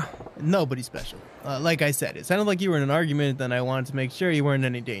are? Nobody special. Like I said, it sounded like you were in an argument, and I wanted to make sure you weren't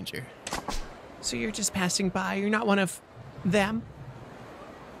in any danger. So you're just passing by? You're not one of them?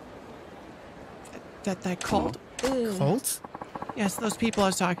 That cult? Cult? Yes, those people I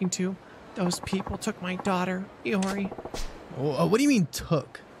was talking to. Those people took my daughter, Iori. What do you mean,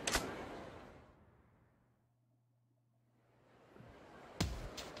 took?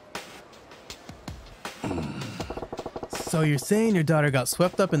 So you're saying your daughter got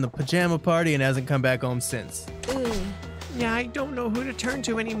swept up in the pajama party and hasn't come back home since? Yeah, I don't know who to turn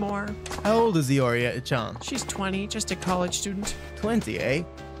to anymore. How old is Iori-chan? She's 20, just a college student. 20, eh?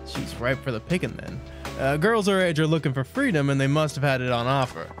 She's ripe for the picking then. Girls her age are looking for freedom and they must have had it on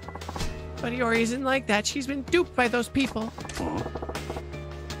offer. But Iori isn't like that. She's been duped by those people.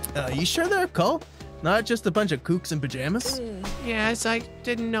 You sure they're a cult? Not just a bunch of kooks in pajamas? Yes, I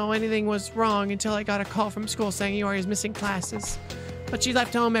didn't know anything was wrong until I got a call from school saying Iori is missing classes. But she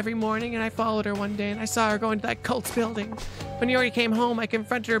left home every morning and I followed her one day and I saw her go into that cult's building. When Iori came home, I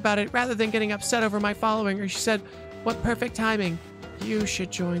confronted her about it. Rather than getting upset over my following her, she said, "What perfect timing. You should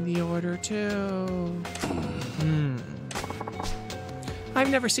join the order too."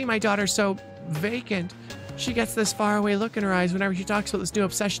 I've never seen my daughter so vacant. She gets this faraway look in her eyes whenever she talks about this new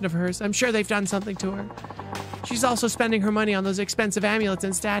obsession of hers. I'm sure they've done something to her. She's also spending her money on those expensive amulets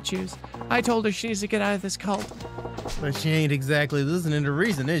and statues. I told her she needs to get out of this cult. But she ain't exactly listening to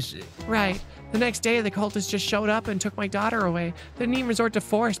reason, is she? Right. The next day, the cultists just showed up and took my daughter away. They didn't even resort to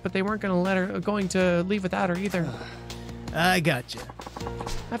force, but they weren't going to leave without her either. I gotcha.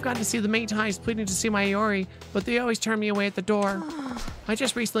 I've gotten to see them 8 times pleading to see my Iori, but they always turn me away at the door. I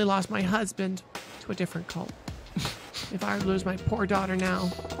just recently lost my husband to a different cult. If I lose my poor daughter now.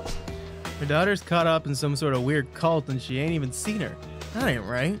 Her daughter's caught up in some sort of weird cult and she ain't even seen her. That ain't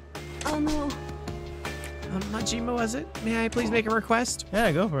right. Oh no. Majima, was it? May I please make a request?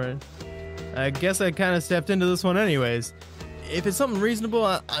 Yeah, go for it. I guess I kind of stepped into this one anyways. If it's something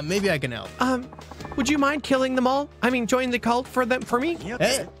reasonable, maybe I can help. Would you mind killing them all? I mean, join the cult for me?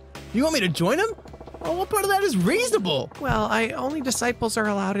 Hey, you want me to join them? Oh, what part of that is reasonable? Well, only disciples are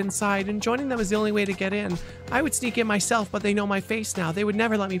allowed inside, and joining them is the only way to get in. I would sneak in myself, but they know my face now. They would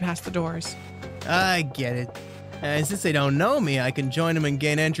never let me past the doors. I get it. Since they don't know me, I can join them and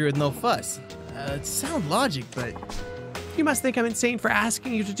gain entry with no fuss. It's sound logic, but... You must think I'm insane for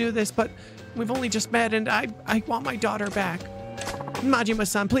asking you to do this, but we've only just met, and I want my daughter back.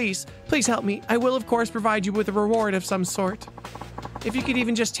 Majima-san, please help me. I will, of course, provide you with a reward of some sort. If you could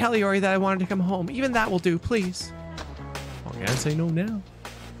even just tell Iori that I wanted to come home, even that will do, please. Can't say no now.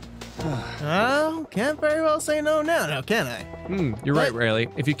 Oh, can't very well say no now, can I? You're right, Riley.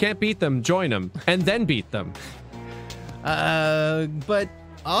 If you can't beat them, join them, and then beat them. But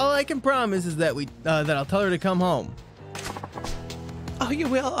all I can promise is that that I'll tell her to come home. Oh, you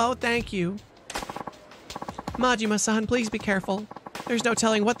will? Oh, thank you. Majima-san, please be careful. There's no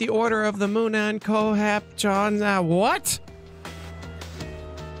telling what the order of the Munan Kohept John... what?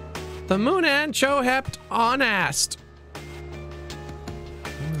 The Munan Chohept Honest.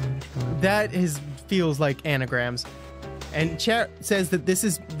 That feels like anagrams. And chat says that this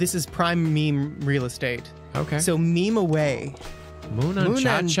is prime meme real estate. Okay. So meme away.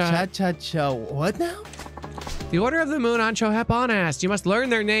 Munan Cha-cha-cha. What now? The order of the Munan Chohept Honest. You must learn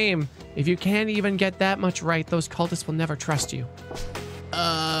their name. If you can't even get that much right, those cultists will never trust you.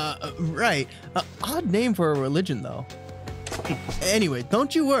 Right. Odd name for a religion, though. Anyway,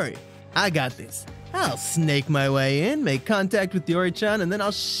 don't you worry. I got this. I'll snake my way in, make contact with Yori-chan, and then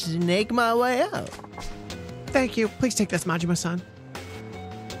I'll snake my way out. Thank you. Please take this, Majima-san.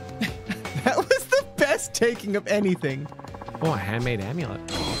 That was the best taking of anything. Oh, a handmade amulet.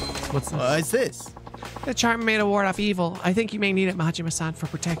 What's this? What's this? The charm made a ward off evil. I think you may need it, Majima-san, for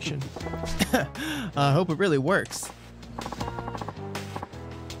protection. I hope it really works.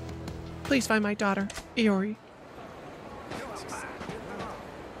 Please find my daughter, Iori.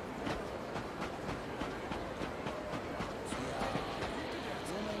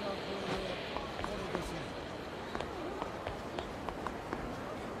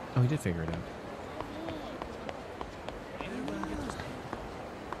 Oh, he did figure it out.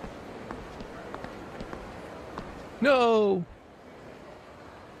 No!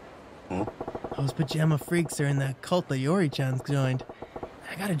 Those pajama freaks are in that cult that Yori-chan's joined.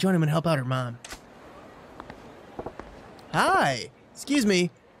 I gotta join him and help out her mom. Hi! Excuse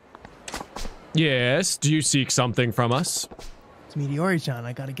me. Yes, do you seek something from us? It's me, Yori-chan.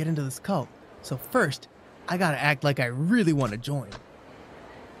 I gotta get into this cult. So first, I gotta act like I really want to join.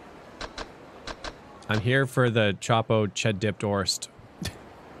 I'm here for the Chapo Ched Dipped Orst.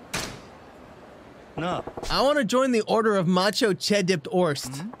 No. I want to join the Order of Macho Ched Dipped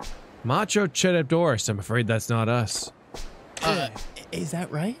Orst. Macho Ched Dipped Orst. I'm afraid that's not us. Is that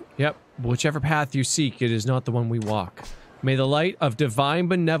right? Yep. Whichever path you seek, it is not the one we walk. May the light of divine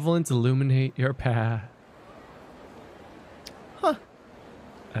benevolence illuminate your path. Huh.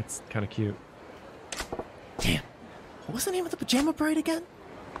 That's kind of cute. Damn. What was the name of the pajama parade again?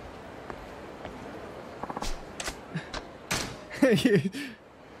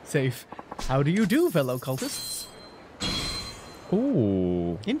 Safe. How do you do, fellow cultists?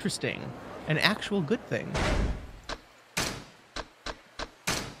 Ooh. Interesting. An actual good thing.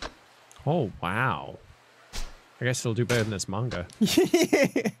 Oh, wow. I guess it'll do better than this manga.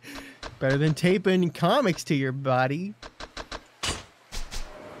 Better than taping comics to your body.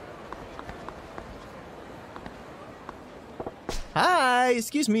 Hi,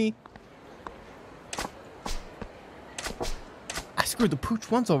 excuse me. I screwed the pooch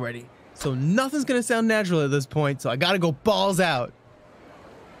once already, so nothing's gonna sound natural at this point, so I gotta go balls out.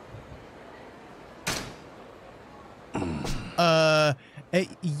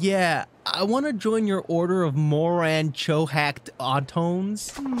 Yeah, I want to join your order of Moran Chohacked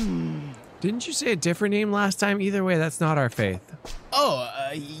Autones. Didn't you say a different name last time? Either way, that's not our faith. Oh,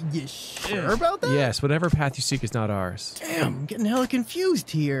 you sure about that? Yes, whatever path you seek is not ours. Damn, I'm getting hella confused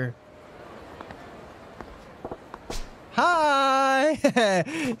here. Hi!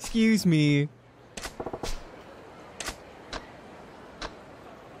 Excuse me.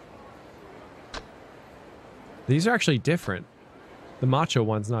 These are actually different. The macho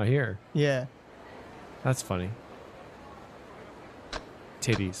one's not here. Yeah. That's funny.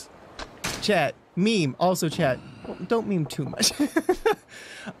 Titties. Chat. Meme. Also chat. Don't meme too much.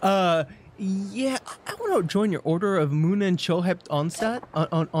 Yeah, I want to join your order of Munan Chohept Onsat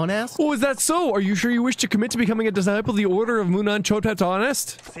Onast. Oh, is that so? Are you sure you wish to commit to becoming a disciple of the Order of Munan Chohept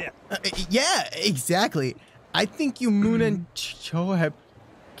Honest? Yeah, exactly. I think you Munan Chohept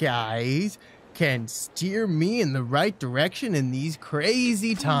guys can steer me in the right direction in these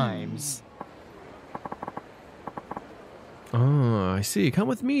crazy times. Oh, I see. Come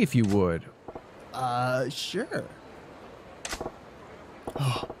with me if you would. Sure.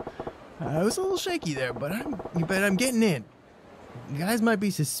 Oh, I was a little shaky there, but I'm getting in. You guys might be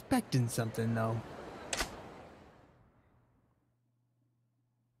suspecting something, though.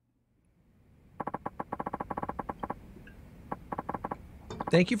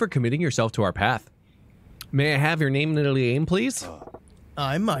 Thank you for committing yourself to our path. May I have your name and name, please?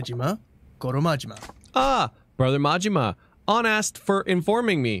 I'm Majima. Goro Majima. Ah, Brother Majima. Honest for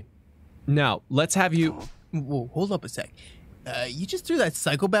informing me. Now, let's have you... Whoa, hold up a sec. You just threw that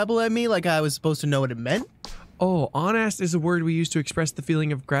psychobabble at me like I was supposed to know what it meant? Oh, honest is a word we use to express the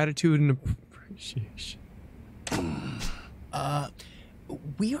feeling of gratitude and appreciation.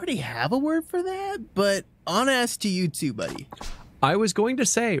 We already have a word for that, but honest to you too, buddy. I was going to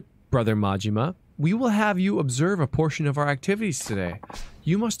say, Brother Majima, we will have you observe a portion of our activities today.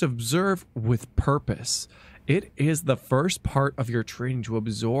 You must observe with purpose. It is the first part of your training to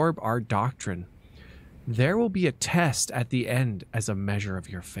absorb our doctrine. There will be a test at the end as a measure of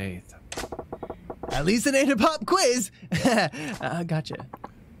your faith. At least it ain't a pop quiz. Gotcha.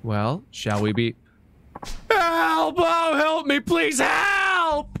 Well, shall we be... Help! Oh, help me, please,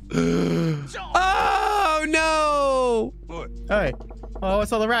 help! Oh, no! All right. Oh,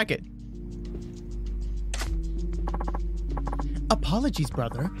 what's all the racket? Apologies,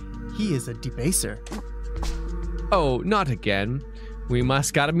 brother. He is a debaser. Oh, not again. We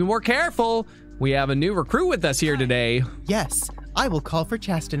gotta be more careful. We have a new recruit with us here today. Yes, I will call for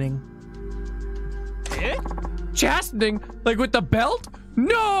chastening. Chastening? Like with the belt?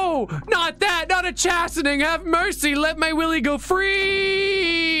 No! Not that! Not a chastening! Have mercy! Let my Willie go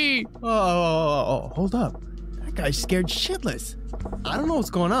free! Oh, hold up. That guy's scared shitless. I don't know what's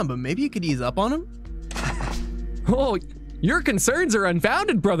going on, but maybe you could ease up on him? Oh, your concerns are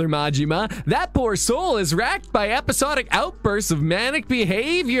unfounded, Brother Majima. That poor soul is racked by episodic outbursts of manic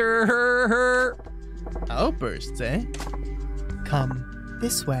behavior. Outbursts, eh? Come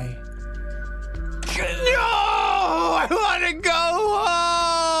this way. No! I want to go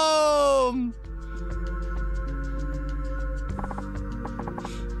home!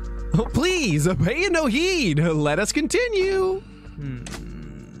 Oh, please, pay no heed. Let us continue.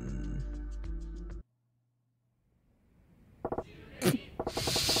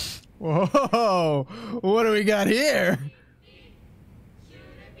 Whoa! What do we got here?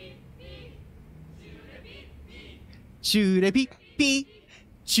 Shoot a peep pee,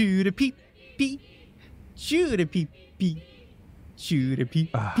 shoot a peep pee, shoot a peep pee, shoot a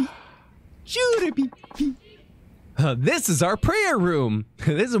peep pee, shoot a peep pee. This is our prayer room.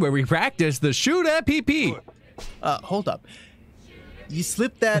 This is where we practice the shoot at PP. Hold up. You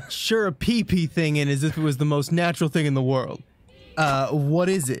slipped that sure a pee-pee thing in as if it was the most natural thing in the world. What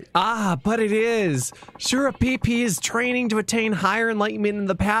is it? Ah, but it is. Shura PP is training to attain higher enlightenment in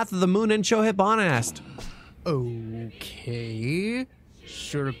the path of the moon and Shohibonast. Okay.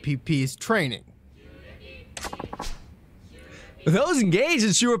 Sure a pee-pee is training. Those engaged in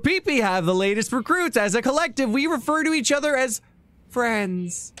Shura PP have the latest recruits. As a collective, we refer to each other as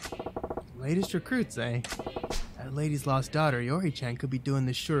friends. Latest recruits, eh? That lady's lost daughter, Yori-chan, could be doing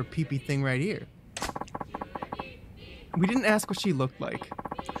this sure pee-pee thing right here. We didn't ask what she looked like.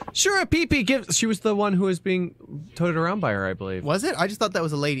 Shura PP gives... She was the one who was being toted around by her, I believe. Was it? I just thought that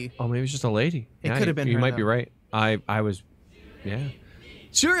was a lady. Oh, maybe it was just a lady. It could have been You her, might be though. right. I was... Yeah.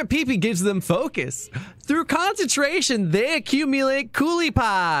 Shura PP gives them focus. Through concentration, they accumulate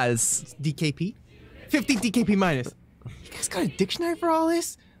kulipas. DKP? 50 DKP minus. You guys got a dictionary for all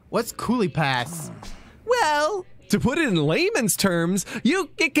this? What's coolie pass? Well, to put it in layman's terms,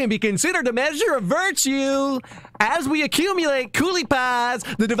 it can be considered a measure of virtue. As we accumulate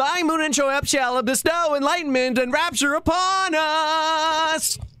kulipas, the divine moon and Shoep shall bestow enlightenment and rapture upon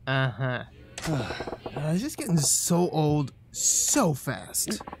us. Uh-huh. This is getting so old so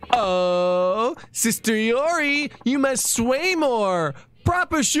fast. Oh, Sister Yori, you must sway more.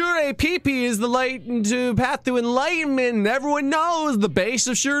 Proper Shure Pee-Pee is the light into path to enlightenment. Everyone knows the base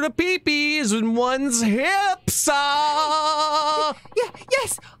of Shure Pee-Pee is in one's hips. Yes,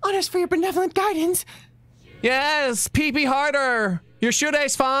 honors for your benevolent guidance. Yes, Pee-Pee harder. Your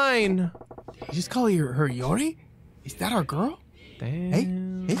Shure's fine. You just call her Yori? Is that our girl?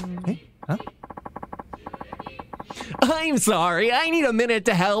 Damn. Hey, huh? I'm sorry, I need a minute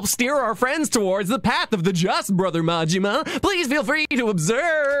to help steer our friends towards the path of the just, Brother Majima. Please feel free to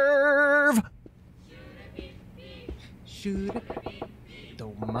observe. Shoot.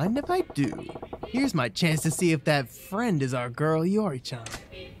 Don't mind if I do. Here's my chance to see if that friend is our girl Yori-chan.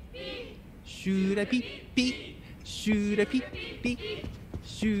 Shoot a peep peep. Shoot a peep peep.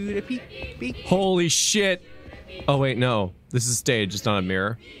 Shoot a peep peep. Holy shit. Oh wait, no. This is stage, it's not a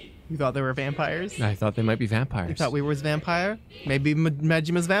mirror. You thought they were vampires? I thought they might be vampires. You thought we were vampire? Maybe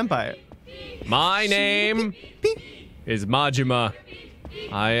Majima's vampire. My name is Majima.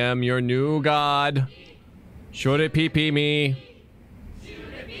 I am your new god. Should it pee me?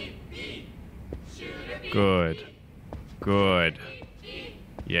 Good. Good.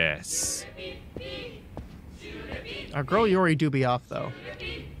 Yes. Our girl Yori do be off though.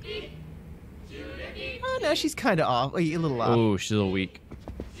 Oh no, she's kind of off, a little off. Ooh, she's a little weak.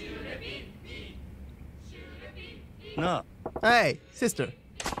なあ Hey, sister.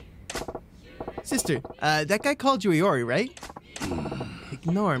 Sister, that guy called you Iori, right?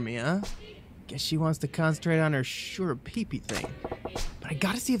 Ignore me, huh? Guess she wants to concentrate on her sure pee-pee thing. But I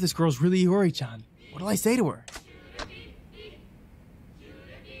gotta see if this girl's really Iori-chan. What'll I say to her?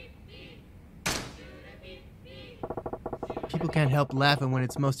 People can't help laughing when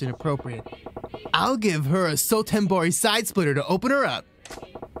it's most inappropriate. I'll give her a Sotembori side splitter to open her up.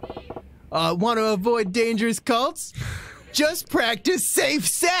 Want to avoid dangerous cults? Just practice safe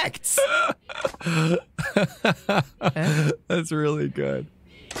sex! That's really good.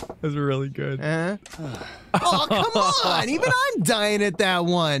 That's really good. Oh, come on! Even I'm dying at that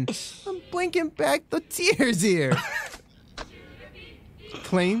one. I'm blinking back the tears here.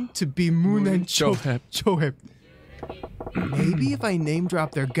 Claim to be Moon and Chohep. Maybe if I name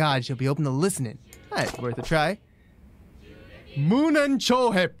drop their god, she'll be open to listening. That's worth a try. Moon and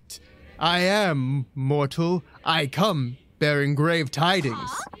Chohept, I am mortal. I come bearing grave tidings.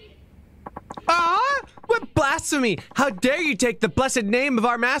 Ah! What blasphemy! How dare you take the blessed name of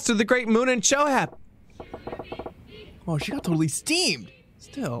our master, the great Moon and Chohep? Oh, she got totally steamed.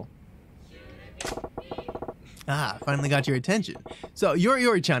 Still. Ah, finally got your attention. So, you're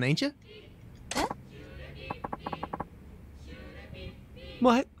Iori-chan, ain't you?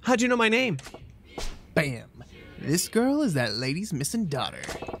 What? How'd you know my name? Bam. This girl is that lady's missing daughter.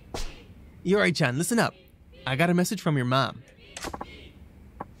 Iori-chan, listen up. I got a message from your mom.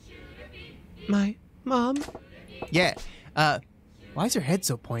 My mom? Yeah. Why is her head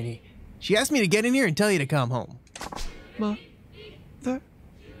so pointy? She asked me to get in here and tell you to come home. Mother,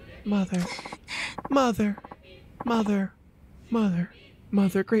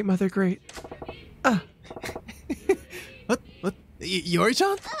 great mother, great. What?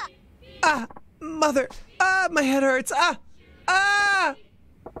 Iori-chan? Mother, my head hurts.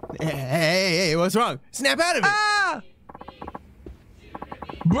 Hey, what's wrong? Snap out of it.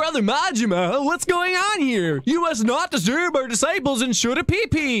 Brother Majima, what's going on here? You must not disturb our disciples and shoot a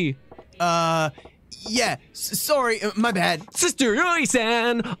pee-pee. Yeah, sorry, my bad. Sister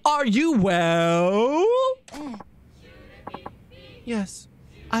Yuri-san, are you well? Yes,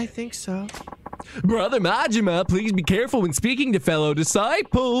 I think so. Brother Majima, please be careful when speaking to fellow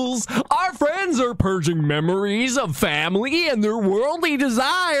disciples. Our friends are purging memories of family and their worldly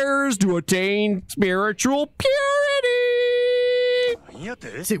desires to attain spiritual purity.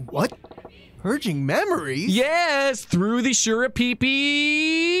 Say what? Purging memories? Yes, through the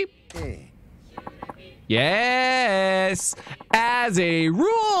Shurapipi. Yes. As a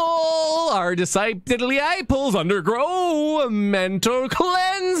rule, our disciples undergo a mental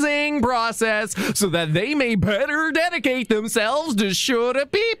cleansing process so that they may better dedicate themselves to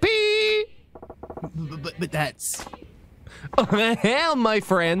Shurapipi. But that's... Well, my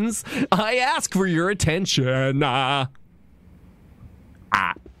friends, I ask for your attention.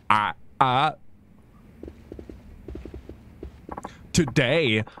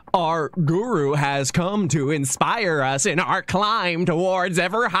 Today, our guru has come to inspire us in our climb towards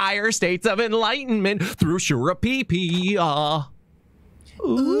ever higher states of enlightenment through Shurapipi.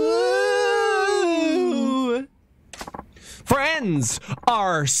 Ooh. Friends,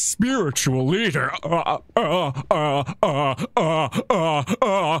 our spiritual leader, Guru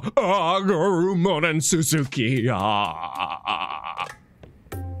Monen Suzuki.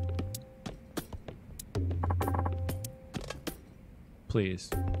 Please,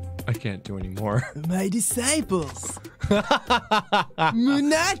 I can't do any more. My disciples.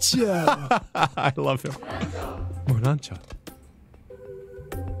 Munacho. I love him. Monancha.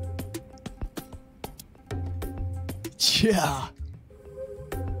 Cha.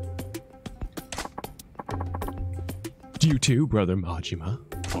 You too, Brother Majima.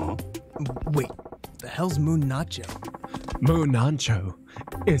 Wait, the hell's Munacho? Monancho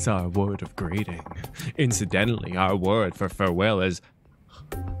is our word of greeting. Incidentally, our word for farewell is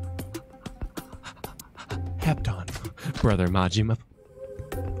Hepton. Brother Majima,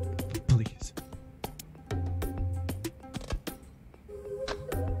 please.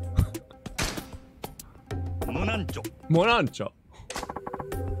 Monancho.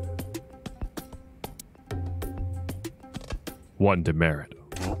 One demerit.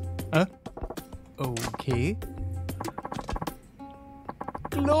 Huh? Okay.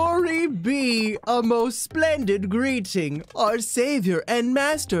 Glory be, a most splendid greeting. Our savior and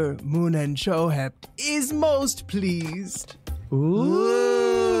master, Munen Chohept, is most pleased. Ooh.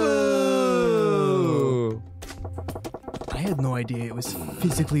 I had no idea it was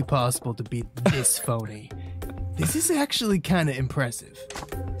physically possible to be this phony. This is actually kind of impressive.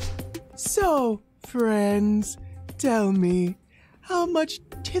 So, friends, tell me, how much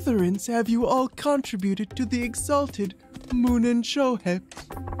titherance have you all contributed to the exalted Moonin Shohep?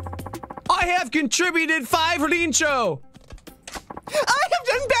 I have contributed 5 Rincho! I have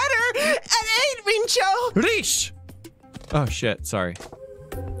done better at 8, Rincho! Rish! Oh shit, sorry.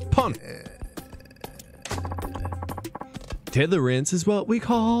 Pun. Titherance is what we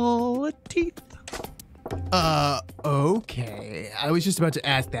call a teeth. Okay. I was just about to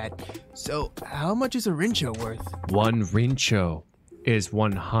ask that. So, how much is a Rincho worth? 1 Rincho is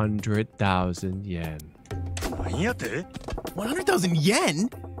 100,000 yen. 100,000 yen?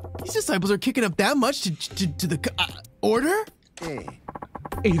 These disciples are kicking up that much to the order?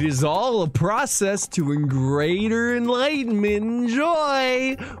 It is all a process to greater enlightenment and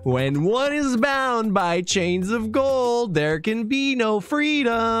joy. When one is bound by chains of gold, there can be no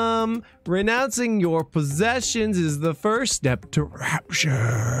freedom. Renouncing your possessions is the first step to rapture.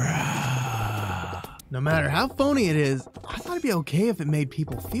 No matter how phony it is, I thought it'd be okay if it made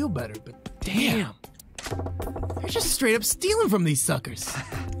people feel better, but damn. They're just straight up stealing from these suckers.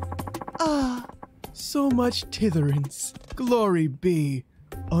 So much titherance. Glory be.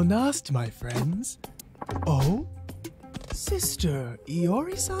 Onast, my friends. Oh? Sister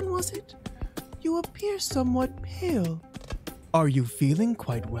Iori-san, was it? You appear somewhat pale. Are you feeling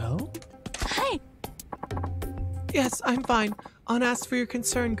quite well? Hi. Yes, I'm fine. Unasked for your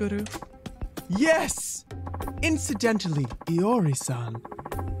concern, Guru. Yes! Incidentally, Iori-san,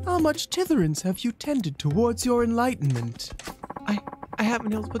 how much titherance have you tended towards your enlightenment? I haven't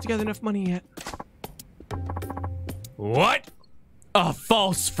been able to put together enough money yet. What? A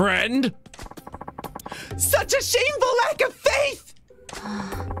false friend? Such a shameful lack of faith!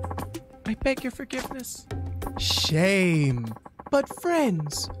 I beg your forgiveness. Shame. But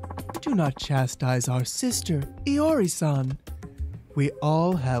friends, do not chastise our sister, Iori-san. We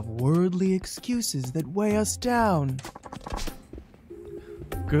all have worldly excuses that weigh us down.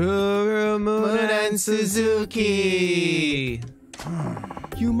 Guru Moon and Suzuki.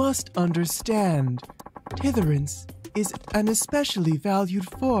 You must understand, titherance is an especially valued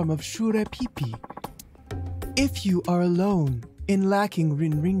form of shurepipi. If you are alone in lacking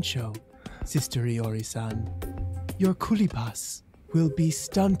Rinrincho, Sister Iori-san, your kulipas will be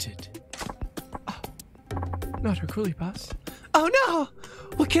stunted. Not her kulipas. Oh no!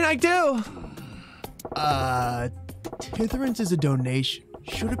 What can I do? Titherance is a donation.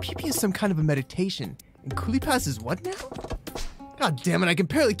 Shurepipi is some kind of a meditation. And kulipas is what now? God damn it, I can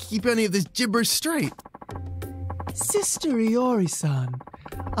barely keep any of this gibberish straight. Sister Iori-san,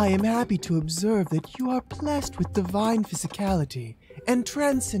 I am happy to observe that you are blessed with divine physicality and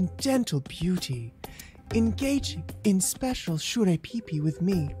transcendental beauty. Engaging in special shurepipi with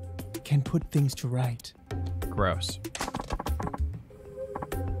me can put things to right. Gross.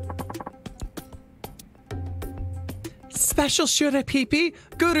 Special shurepipi?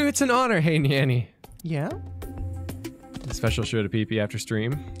 Guru, it's an honor. Hey, Nyanny. Yeah? Special shurepipi after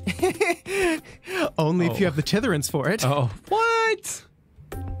stream? Only if you have the titherance for it. Oh. What?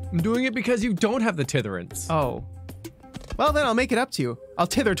 I'm doing it because you don't have the titherance. Oh. Well, then I'll make it up to you. I'll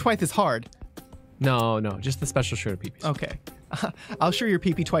tither twice as hard. No, just the special shurepipi. Okay. I'll sure your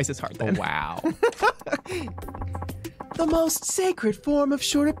pee-pee twice as hard then. Oh, wow. The most sacred form of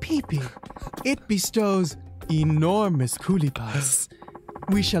shurepipi. It bestows enormous kulipas.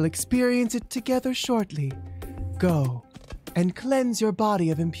 We shall experience it together shortly. Go and cleanse your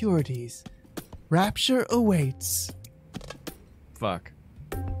body of impurities. Rapture awaits. Fuck.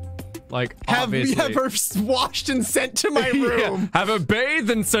 Like, Have obviously. her washed and sent to my room. Yeah, have her bathed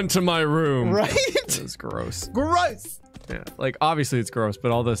and sent to my room. Right? That's gross. Gross. Yeah, like, obviously it's gross,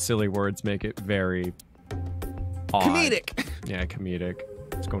 but all the silly words make it very odd. Comedic. Yeah, comedic.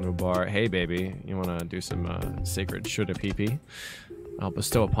 Let's go to a bar. Hey, baby, you want to do some sacred shoulda pee-pee? I'll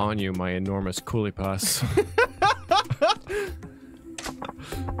bestow upon you my enormous kulipas.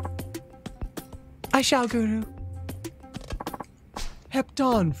 I shall, Guru.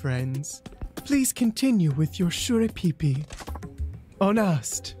 Hepton, friends. Please continue with your shurepipi.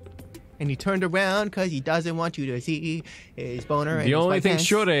 Onast. And he turned around because he doesn't want you to see his boner. and The his only white thing pants.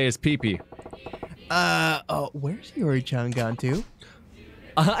 shoulda is pee-pee. Where's Yuri-chan gone to?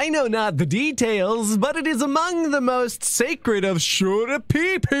 I know not the details, but it is among the most sacred of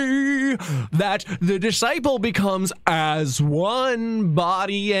shurepipi that the disciple becomes as one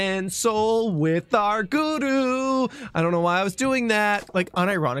body and soul with our guru. I don't know why I was doing that. Like,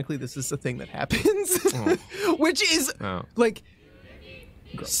 unironically, this is the thing that happens. Which is, like,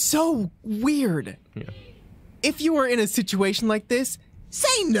 so weird. Yeah. If you were in a situation like this,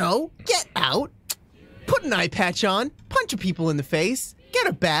 say no, get out, put an eye patch on, punch people in the face, get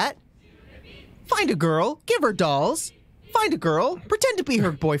a bat, find a girl, give her dolls, Find a girl, pretend to be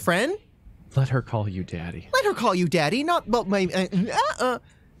her boyfriend. Let her call you daddy. Let her call you daddy, not about my...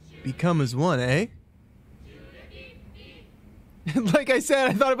 Become as one, eh? Like I said,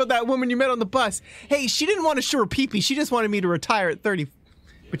 I thought about that woman you met on the bus. Hey, she didn't want to show her pee-pee. She just wanted me to retire at 30.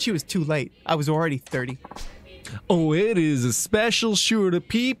 But she was too late. I was already 30. Oh, it is a special shirt of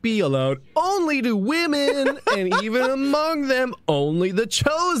pee-pee allowed only to women, and even among them, only the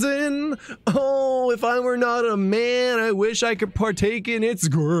chosen. Oh, if I were not a man, I wish I could partake in its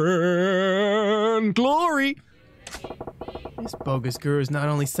grand glory. This bogus guru's not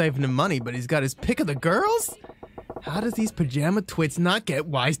only saving him money, but he's got his pick of the girls? How does these pajama twits not get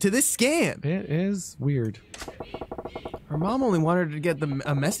wise to this scam? It is weird. Her mom only wanted her to get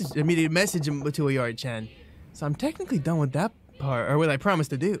the immediate message to Ayori-chan. So I'm technically done with that part, or what I promised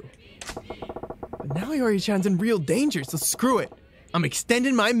to do. But now Ayori-chan's in real danger, so screw it. I'm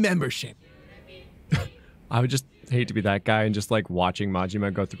extending my membership. I would just hate to be that guy and just like watching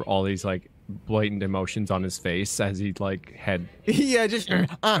Majima go through all these like blatant emotions on his face as he like head. Yeah, just...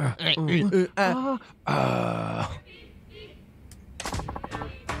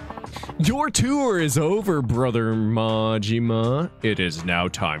 Your tour is over, brother Majima. It is now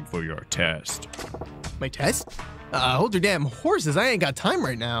time for your test. My test? Hold your damn horses. I ain't got time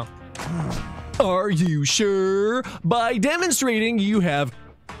right now. Are you sure? By demonstrating you have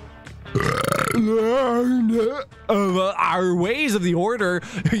learned our ways of the order,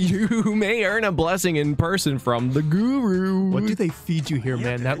 you may earn a blessing in person from the guru. What do they feed you here,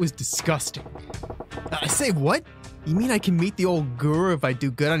 man? That was disgusting. Say what? You mean I can meet the old guru if I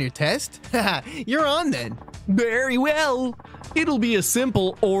do good on your test? Haha, you're on then. Very well. It'll be a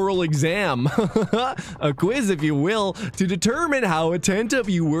simple oral exam, a quiz if you will, to determine how attentive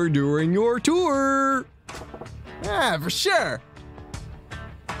you were during your tour. Yeah, for sure.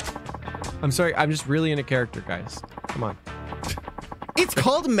 I'm sorry, I'm just really into character, guys. Come on. It's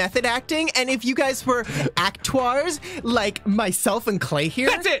called method acting, and if you guys were actors like myself and Clay here...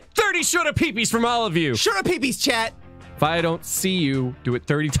 That's it! 30 shorta peepees from all of you! Shut up, peepees, chat! If I don't see you, do it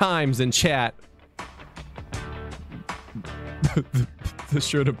 30 times in chat. The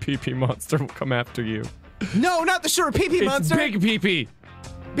shorta peepee monster will come after you. No, not the short peepee monster! Big peepee!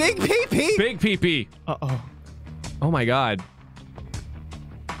 Big peepee? Big peepee! Uh-oh. Oh my god.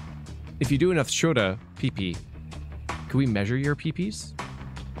 If you do enough shorta peepee, can we measure your peepees?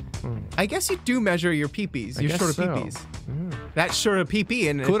 I guess you do measure your peepees, your guess short so. peepees. That's short of peepee,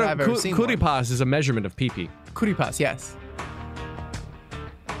 and if I've ever seen one. Kuripas is a measurement of peepee. Kuripas, yes.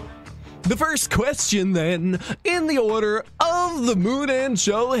 The first question, then, in the order of the mood and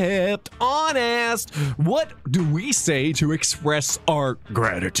show hept on asked, what do we say to express our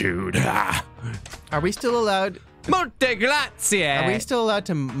gratitude? Are we still allowed... Molte grazie. Are we still allowed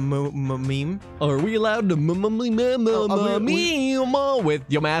to meme? Are we allowed to meme with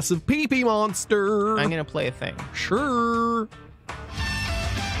your massive pee-pee monster? I'm gonna play a thing. Sure.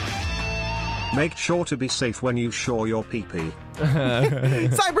 Make sure to be safe when you show your pee-pee.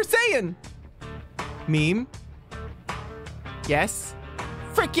 Cyber Saiyan! Meme? Yes?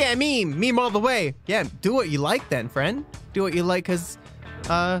 Frick yeah, meme! Meme all the way! Yeah, do what you like then, friend. Do what you like, cause,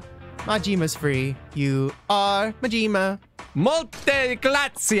 Majima's free. You are Majima. Molte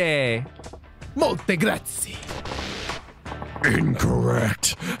grazie. Molte grazie.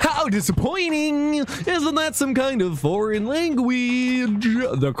 Incorrect. How disappointing. Isn't that some kind of foreign language?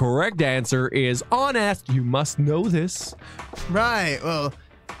 The correct answer is honest. You must know this. Right, well,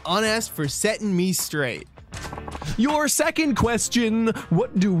 honest for setting me straight. Your second question,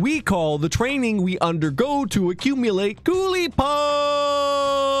 what do we call the training we undergo to accumulate coolie pass?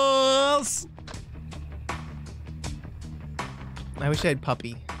 I wish I had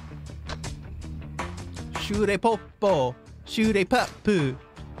puppy. Shure popo, shure papu.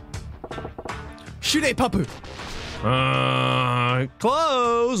 Shure papu.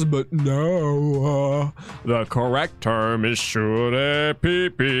 Close, but no. The correct term is shure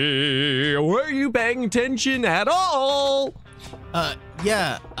pee-pee. Were you paying attention at all?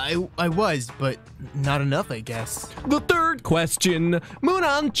 Yeah, I was, but not enough, I guess. The third question,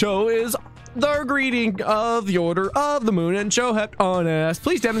 Munancho is the greeting of the order of the moon and show hept on us.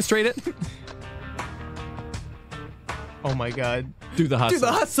 Please demonstrate it. Oh my god. Do the hustle. Do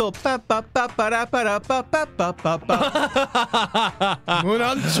the hustle. Oh,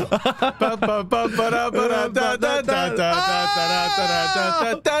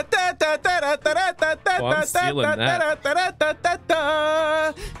 I'm stealing that.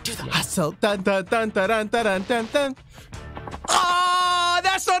 Do the hustle. Ah,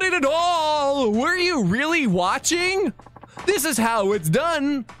 that's not it at all. Were you really watching? This is how it's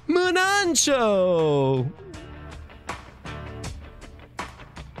done. Munancho.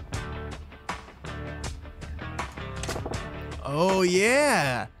 Oh,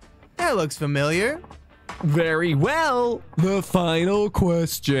 yeah. That looks familiar. Very well. The final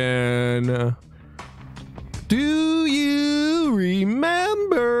question. Do you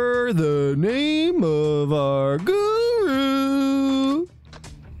remember the name of our guru?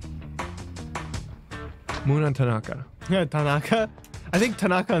 Munan Tanaka. Yeah, Tanaka. I think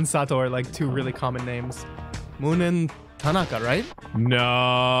Tanaka and Sato are like two really common names. Moon and Tanaka, right? No.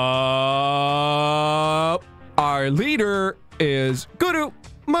 Our leader is Guru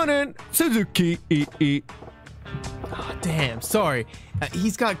Munen Suzuki. Oh, damn, sorry.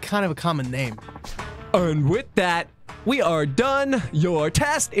 He's got kind of a common name. And with that, we are done. Your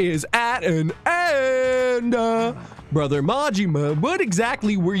test is at an end. Brother Majima, what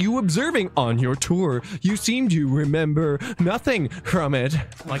exactly were you observing on your tour? You seem to remember nothing from it.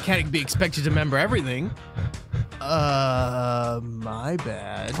 Well, I can't be expected to remember everything. My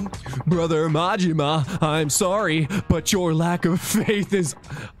bad. Brother Majima, I'm sorry, but your lack of faith is...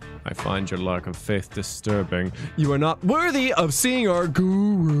 I find your lack of faith disturbing. You are not worthy of seeing our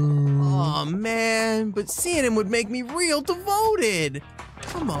guru. Oh man, but seeing him would make me real devoted.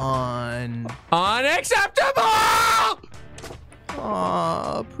 Come on. Unacceptable!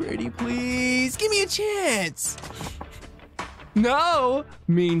 Aw, pretty please. Give me a chance. No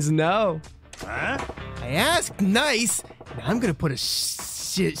means no. I asked nice. Now I'm gonna put a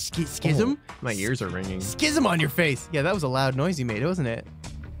schism. My ears are ringing. Schism on your face. Yeah, that was a loud noise you made, wasn't it?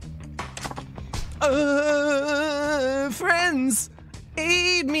 Friends,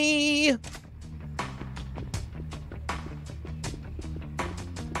 aid me.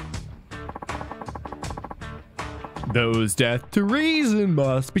 Those death to reason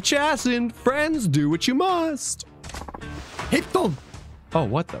must be chastened. Friends, do what you must. Hit them. Oh,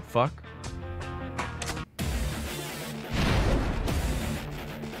 what the fuck?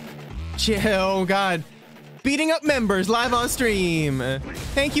 Chill, oh god. Beating up members live on stream.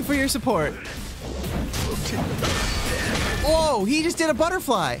 Thank you for your support. Whoa, he just did a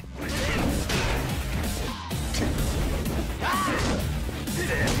butterfly.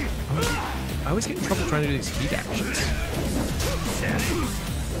 I always get in trouble trying to do these heat actions.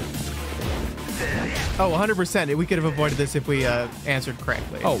 Oh, 100%. We could have avoided this if we answered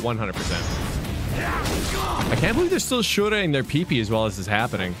correctly. Oh, 100%. I can't believe they're still shooting their pee-pee as well as this is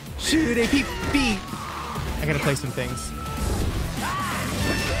happening. Shoot a peep beep. I gotta play some things.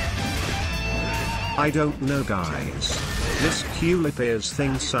 I don't know, guys. This Culipeers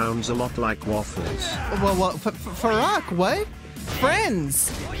thing sounds a lot like waffles. Well, Farak, what? Friends.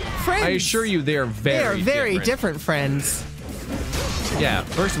 Friends. I assure you they are very different friends. Yeah,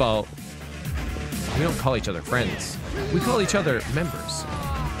 first of all, we don't call each other friends. We call each other members.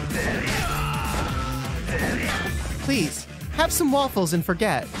 Please, have some waffles and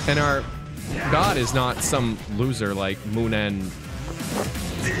forget. And our god is not some loser like Munen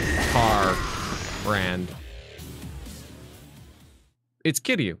car brand. It's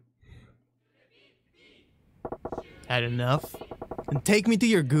Kiryu. Had enough? Then take me to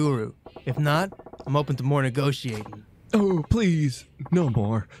your guru. If not, I'm open to more negotiating. Oh, please, no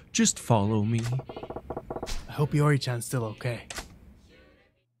more. Just follow me. I hope Yori-chan's still okay.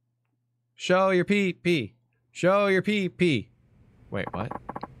 Show your pee-pee. Show your pee-pee. Wait, what?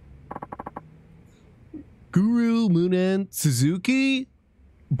 Guru Munen Suzuki,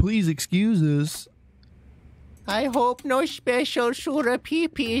 please excuse us. I hope no special Shura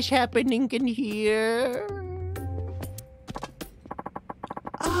pee-pee is happening in here.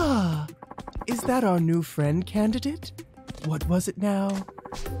 Ah, is that our new friend candidate? What was it now?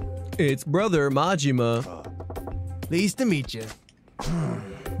 It's Brother Majima. Pleased to meet you.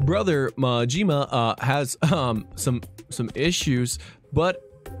 Brother Majima has some issues, but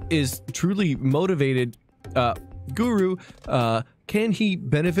is truly motivated. Guru, can he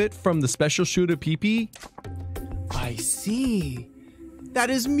benefit from the special Shura PP? I see. That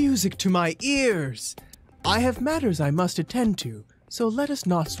is music to my ears. I have matters I must attend to, so let us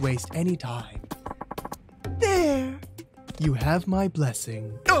not waste any time. There. You have my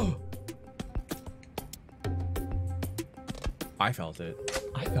blessing. Oh! I felt it.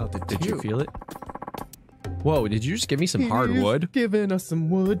 I felt it too. Did you feel it? Whoa, did you just give me some hardwood? Giving us some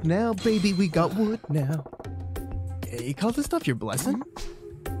wood now, baby. We got wood now. You call this stuff your blessing?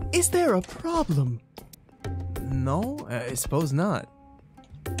 Is there a problem? No, I suppose not.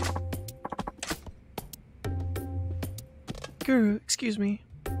 Guru, excuse me.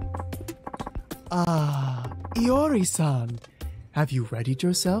 Ah, Iori-san. Have you readied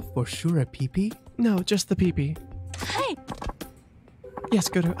yourself for Shura Pipi? No, just the PP. Hi. Yes,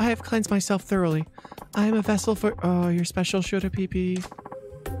 Guru, I have cleansed myself thoroughly. I am a vessel for your special Shura PP.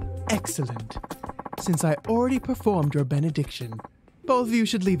 Excellent. Since I already performed your benediction, both of you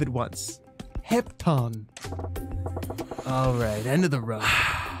should leave at once. Hepton. All right, end of the road.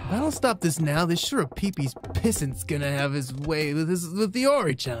 If I don't stop this now, this sure peepee pissant's gonna have his way with the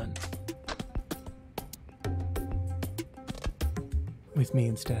Ori-chan. With me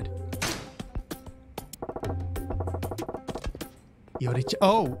instead. Yori-chan.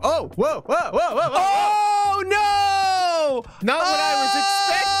 Oh, whoa. Oh no! Not what I was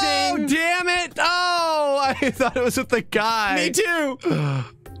expecting. Damn it! Oh, I thought it was with the guy. Me too.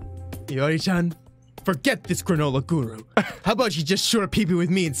 Yori-chan, forget this granola guru. How about you just short peepee with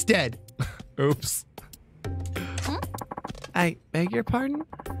me instead? Oops. I beg your pardon?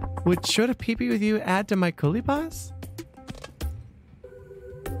 Would short a peepee with you add to my kulipas?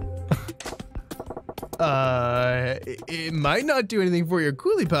 It might not do anything for your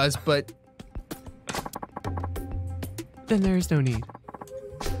coolie pass, but Then there is no need.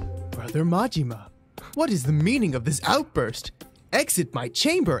 Brother Majima, what is the meaning of this outburst? Exit my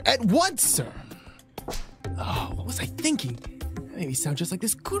chamber at once, sir. Oh, what was I thinking? That made me sound just like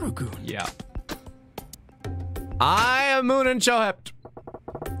this Guru-gun. Yeah. I am Moonin Chohept.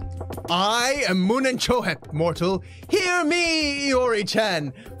 I am Moonin Chohept, mortal. Hear me,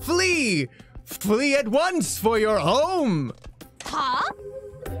 Iori-chan. Flee! Flee at once for your home! Huh?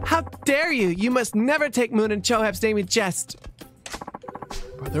 How dare you? You must never take Moonin Chohept's name in jest.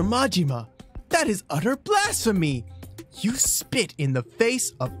 Brother Majima, that is utter blasphemy. You spit in the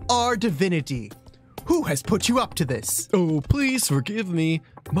face of our divinity. Who has put you up to this? Oh, please forgive me.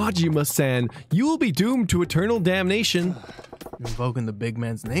 Majima-san, you will be doomed to eternal damnation. Invoking the big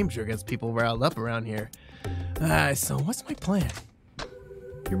man's name sure gets people riled up around here. So what's my plan?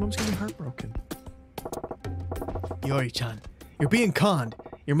 Your mom's gonna be heartbroken. Yori-chan, you're being conned.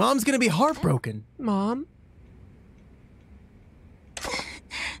 Your mom's gonna be heartbroken. Mom?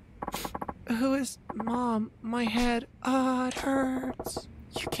 Who is Mom? My head. It hurts.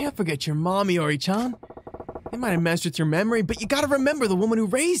 You can't forget your mom, Yori-chan. They might have messed with your memory, but you gotta remember the woman who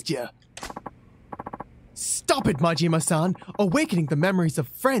raised you. Stop it, Majima-san. Awakening the memories of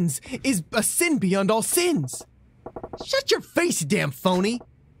friends is a sin beyond all sins. Shut your face, you damn phony.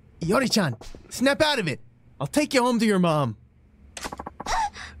 Yori-chan, snap out of it. I'll take you home to your mom.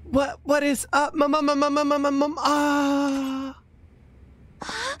 What is up?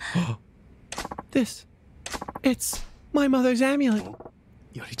 It's my mother's amulet.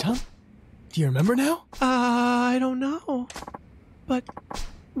 Yori-chan, do you remember now? I don't know. But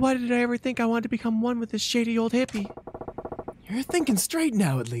why did I ever think I wanted to become one with this shady old hippie? You're thinking straight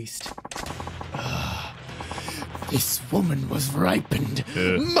now, at least. This woman was ripened.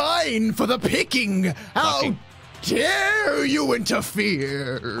 Mine for the picking. How dare you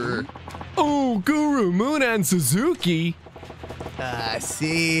interfere? Oh, Guru Moonan Suzuki.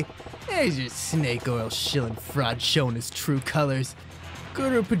 See? There's your snake oil shilling fraud showing his true colors.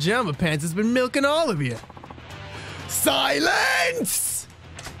 Guru Pajama Pants has been milking all of you. Silence!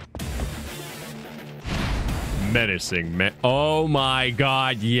 Menacing oh my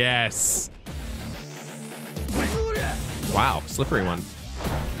god, yes. Wow, slippery one.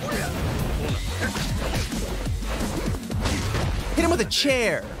 Hit him with a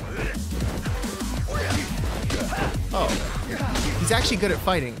chair. Oh, he's actually good at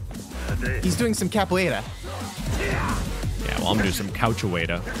fighting. He's doing some capoeira. Yeah, well, I'm gonna do some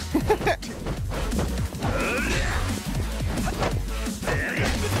capoeira.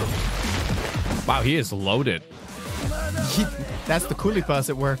 Wow, he is loaded. That's the Kulipas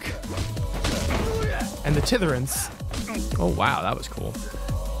at work. And the Titherans. Oh, wow, that was cool.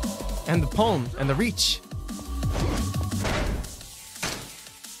 And the Palm and the Reach.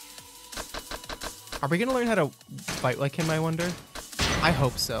 Are we gonna learn how to fight like him, I wonder? I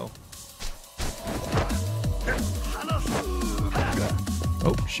hope so.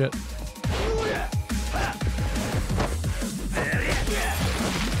 Oh, shit.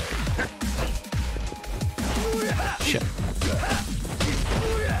 Shit.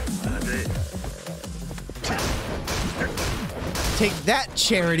 Take that,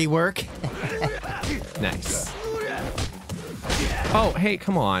 charity work. Nice. Oh, hey,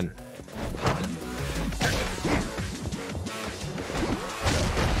 come on.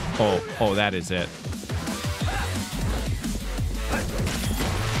 Oh, that is it.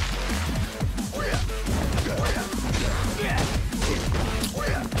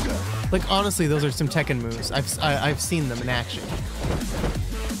 Like, honestly, those are some Tekken moves. I've seen them in action.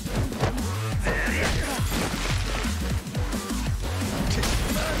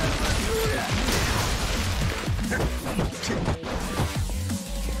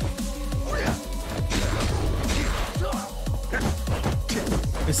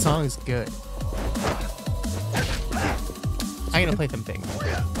 This song is good. I'm gonna play something.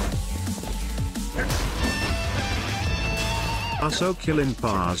 Also killing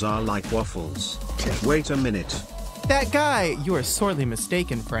bars are like waffles. Wait a minute. That guy, you are sorely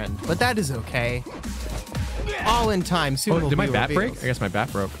mistaken, friend, but that is okay. All in time, soon will did my be bat revealed. break? I guess my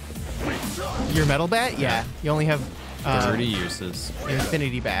bat broke. Your metal bat? Yeah. You only have 30 uses. your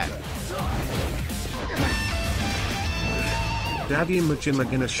infinity bat. Daddy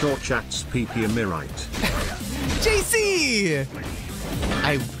Majimagina short chats PP Amirite. JC!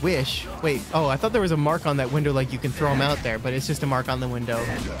 I wish. Wait, oh, I thought there was a mark on that window like you can throw them out there, but it's just a mark on the window.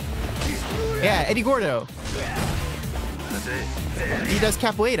 Yeah, Eddie Gordo. He does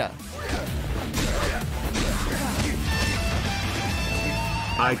capoeira.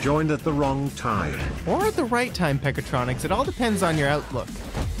 I joined at the wrong time. Or at the right time, Pechatronics. It all depends on your outlook.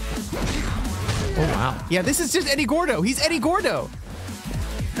 Oh, wow. Yeah, this is just Eddie Gordo. He's Eddie Gordo.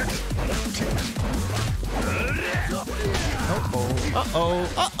 Uh-oh.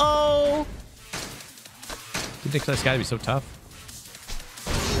 Uh-oh. Uh-oh. Didn't expect this guy to be so tough.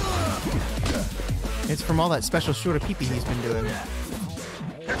 It's from all that special short of pee-pee he's been doing.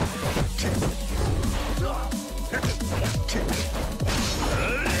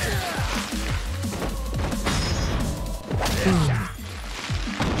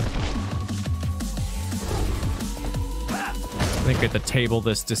 I think we have to table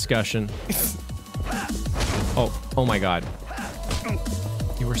this discussion. Oh my god.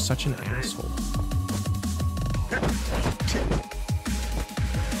 You were such an asshole.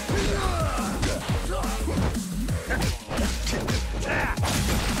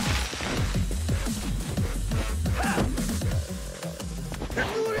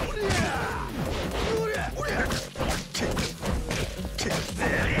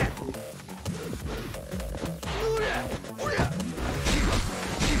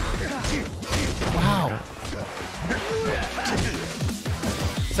 Wow.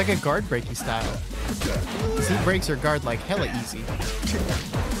 It's like a guard breaky style. He breaks her guard like hella easy.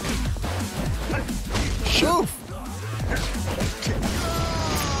 Shoof!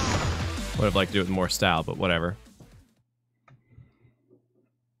 Would have liked to do it with more style, but whatever.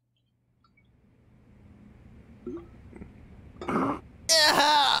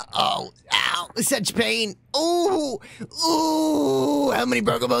 Oh, ow, such pain. Ooh, ooh, how many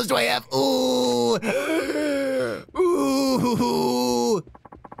broken bones do I have? Ooh, ooh.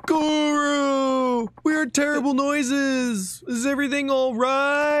 Guru! We heard terrible noises. Is everything all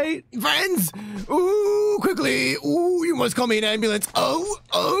right? Friends, ooh, quickly. Ooh, you must call me an ambulance. Oh,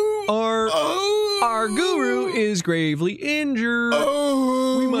 Our guru is gravely injured.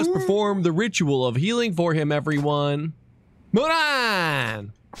 oh. We must perform the ritual of healing for him, everyone.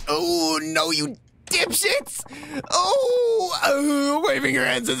 Muran! Oh, no, you dipshits. Oh, waving your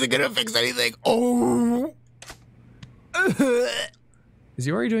hands isn't gonna fix anything. Oh. Is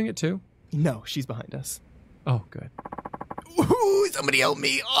he already doing it too? No, she's behind us. Oh, good. Ooh, somebody help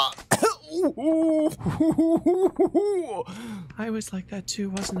me. I was like that too,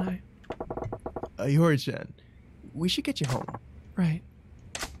 wasn't I? Yorgen, we should get you home. Right.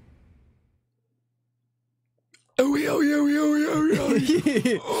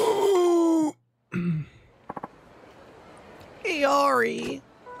 Oh. Iori,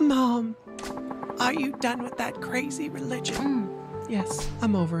 Mom, are you done with that crazy religion? Yes,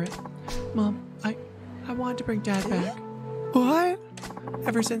 I'm over it. Mom, I wanted to bring Dad back. What?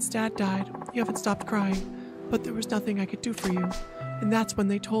 Ever since Dad died, you haven't stopped crying, but there was nothing I could do for you. And that's when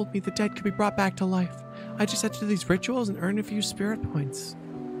they told me the dead could be brought back to life. I just had to do these rituals and earn a few spirit points.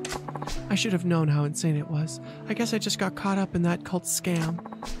 I should have known how insane it was. I guess I just got caught up in that cult scam.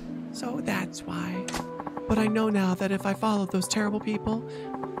 So that's why. But I know now that if I followed those terrible people,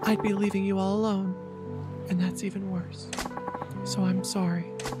 I'd be leaving you all alone. And that's even worse. So I'm sorry.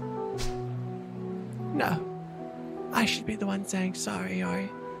 No. I should be the one saying sorry, Iori.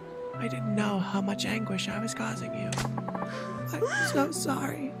 I didn't know how much anguish I was causing you. I'm so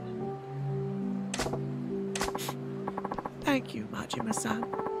sorry. Thank you, Majima-san.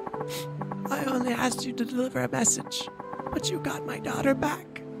 I only asked you to deliver a message, but you got my daughter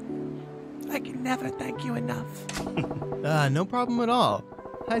back. I can never thank you enough. No problem at all.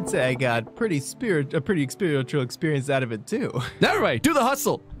 I'd say I got a pretty spiritual experience out of it too. Everybody, do the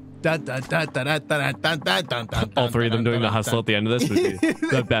hustle! All three of them doing the hustle at the end of this would be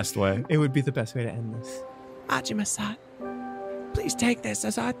the best way. It would be the best way to end this. Majima-san, please take this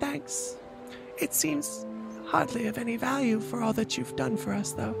as our thanks. It seems hardly of any value for all that you've done for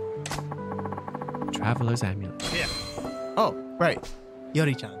us, though. Traveler's amulet. Yeah. Oh, right.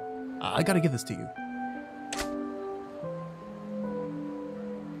 Yori-chan, I gotta give this to you.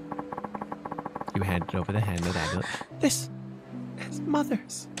 You handed over the handed amulet. This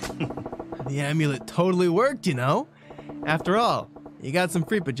mothers. The amulet totally worked, you know? After all, you got some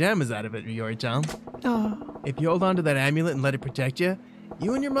free pajamas out of it, Ryori-chan. Oh, If you hold on to that amulet and let it protect you,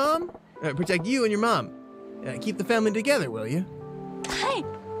 and your mom, protect you and your mom. Keep the family together, will you? Hi.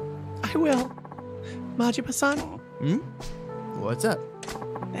 I will. Majima-san, What's up?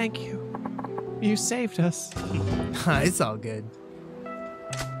 thank you. You saved us. It's all good.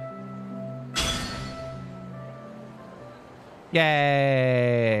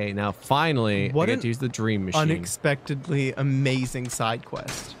 Yay! Now finally, What I an get to use the dream machine. Unexpectedly amazing side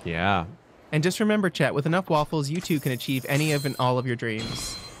quest. Yeah. And just remember, chat, with enough waffles, you too can achieve any of and all of your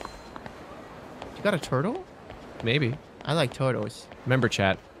dreams. You got a turtle? Maybe. I like turtles. Remember,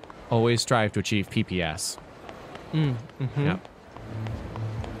 chat. Always strive to achieve PPS. Yep.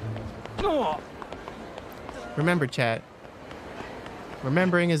 Remember, chat.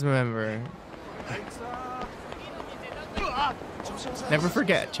 Remembering is remembering. Never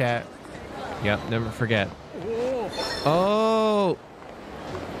forget, chat. Yep. Never forget. Oh.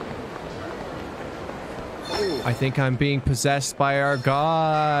 I think I'm being possessed by our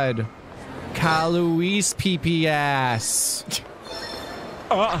god. Kaluis PPS.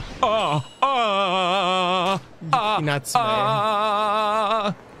 Natsume.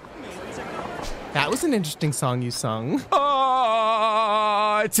 That was an interesting song you sung.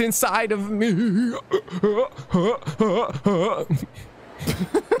 It's inside of me.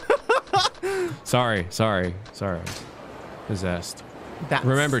 Sorry. Possessed.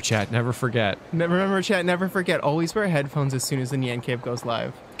 Remember, chat, never forget. Remember, chat, never forget. Always wear headphones as soon as the NyanCave goes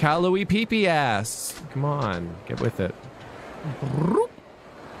live. Kalui peepee ass. Come on, get with it.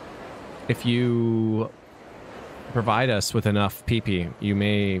 If you provide us with enough peepee, you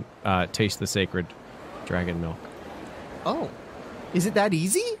may taste the sacred dragon milk. Oh, is it that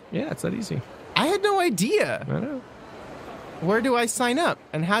easy? Yeah, it's that easy. I had no idea. I know. Where do I sign up?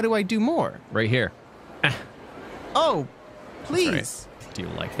 And how do I do more? Right here. Oh, please. Right. Do you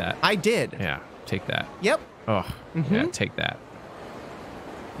like that? I did. Yeah, take that. Yep. Oh, yeah, take that.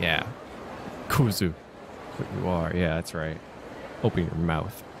 Yeah. Kuzu. That's what you are. Yeah, that's right. Open your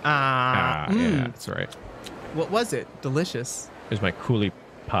mouth. Yeah, that's right. What was it? Delicious. Here's my coolie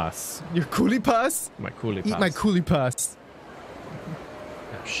pus. Your coolie puss? My coolie pus. Eat my coolie puss.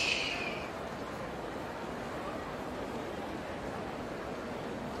 Shh.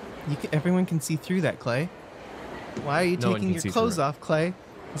 Everyone can see through that, Clay. Why are you No one taking can your see clothes through it. off, Clay?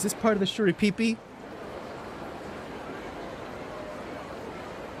 Is this part of the shuri pee-pee?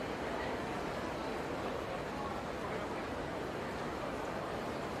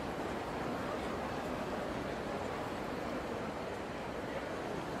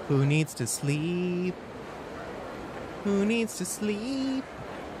 Who needs to sleep? Who needs to sleep?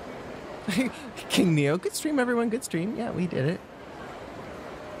 King Neo, good stream, everyone. Good stream. Yeah, we did it.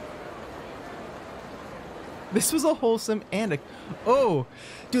 This was a wholesome and oh,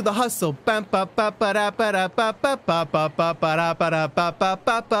 do the hustle. Oh,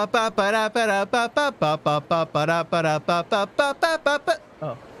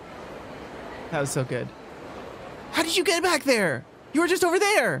 that was so good. How did you get back there? You were just over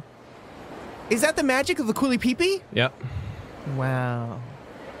there. Is that the magic of the coolie peepee? Yep. Wow.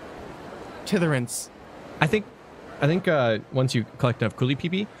 Titherance. I think once you collect enough coolie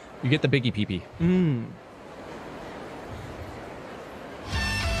peepee, you get the biggie peepee.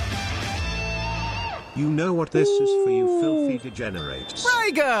 You know what this is for, you filthy degenerates.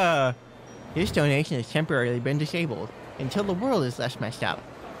 Riga! This donation has temporarily been disabled until the world is less messed up.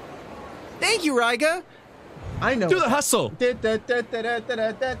 Thank you, Riga! I know. Do the hustle!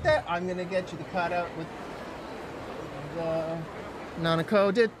 I'm gonna get you the cutout with the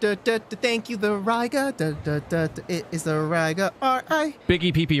Nanako. Thank you, the Riga. It is the Riga. R.I.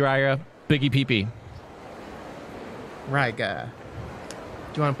 Biggie peepee, Ryra. Biggie peepee. Riga.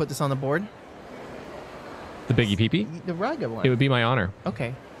 Do you want to put this on the board? The biggie peepee? The Riga one. It would be my honor.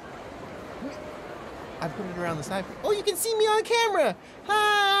 Okay. I put it around the side. Oh, you can see me on camera.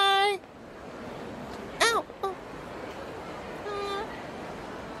 Hi. Ow. Oh.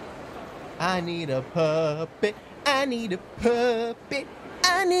 I need a puppet. I need a puppet.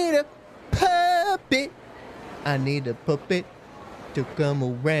 I need a puppet. I need a puppet to come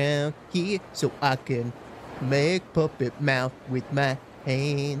around here so I can make puppet mouth with my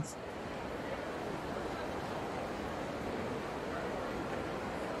hands.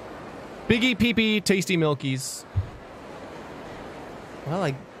 Biggie peepee, tasty milkies. Well,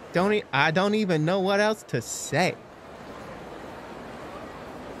 I don't even know what else to say.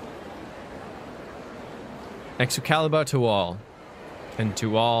 Excalibur to all. And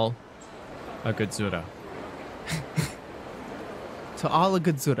to all, a good Zura. To all a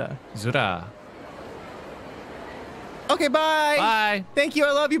good Zura. Zura. Okay, bye. Bye. Thank you.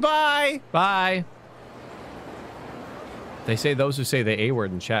 I love you. Bye. Bye. They say those who say the A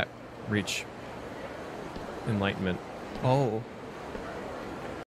word in chat reach enlightenment. Oh.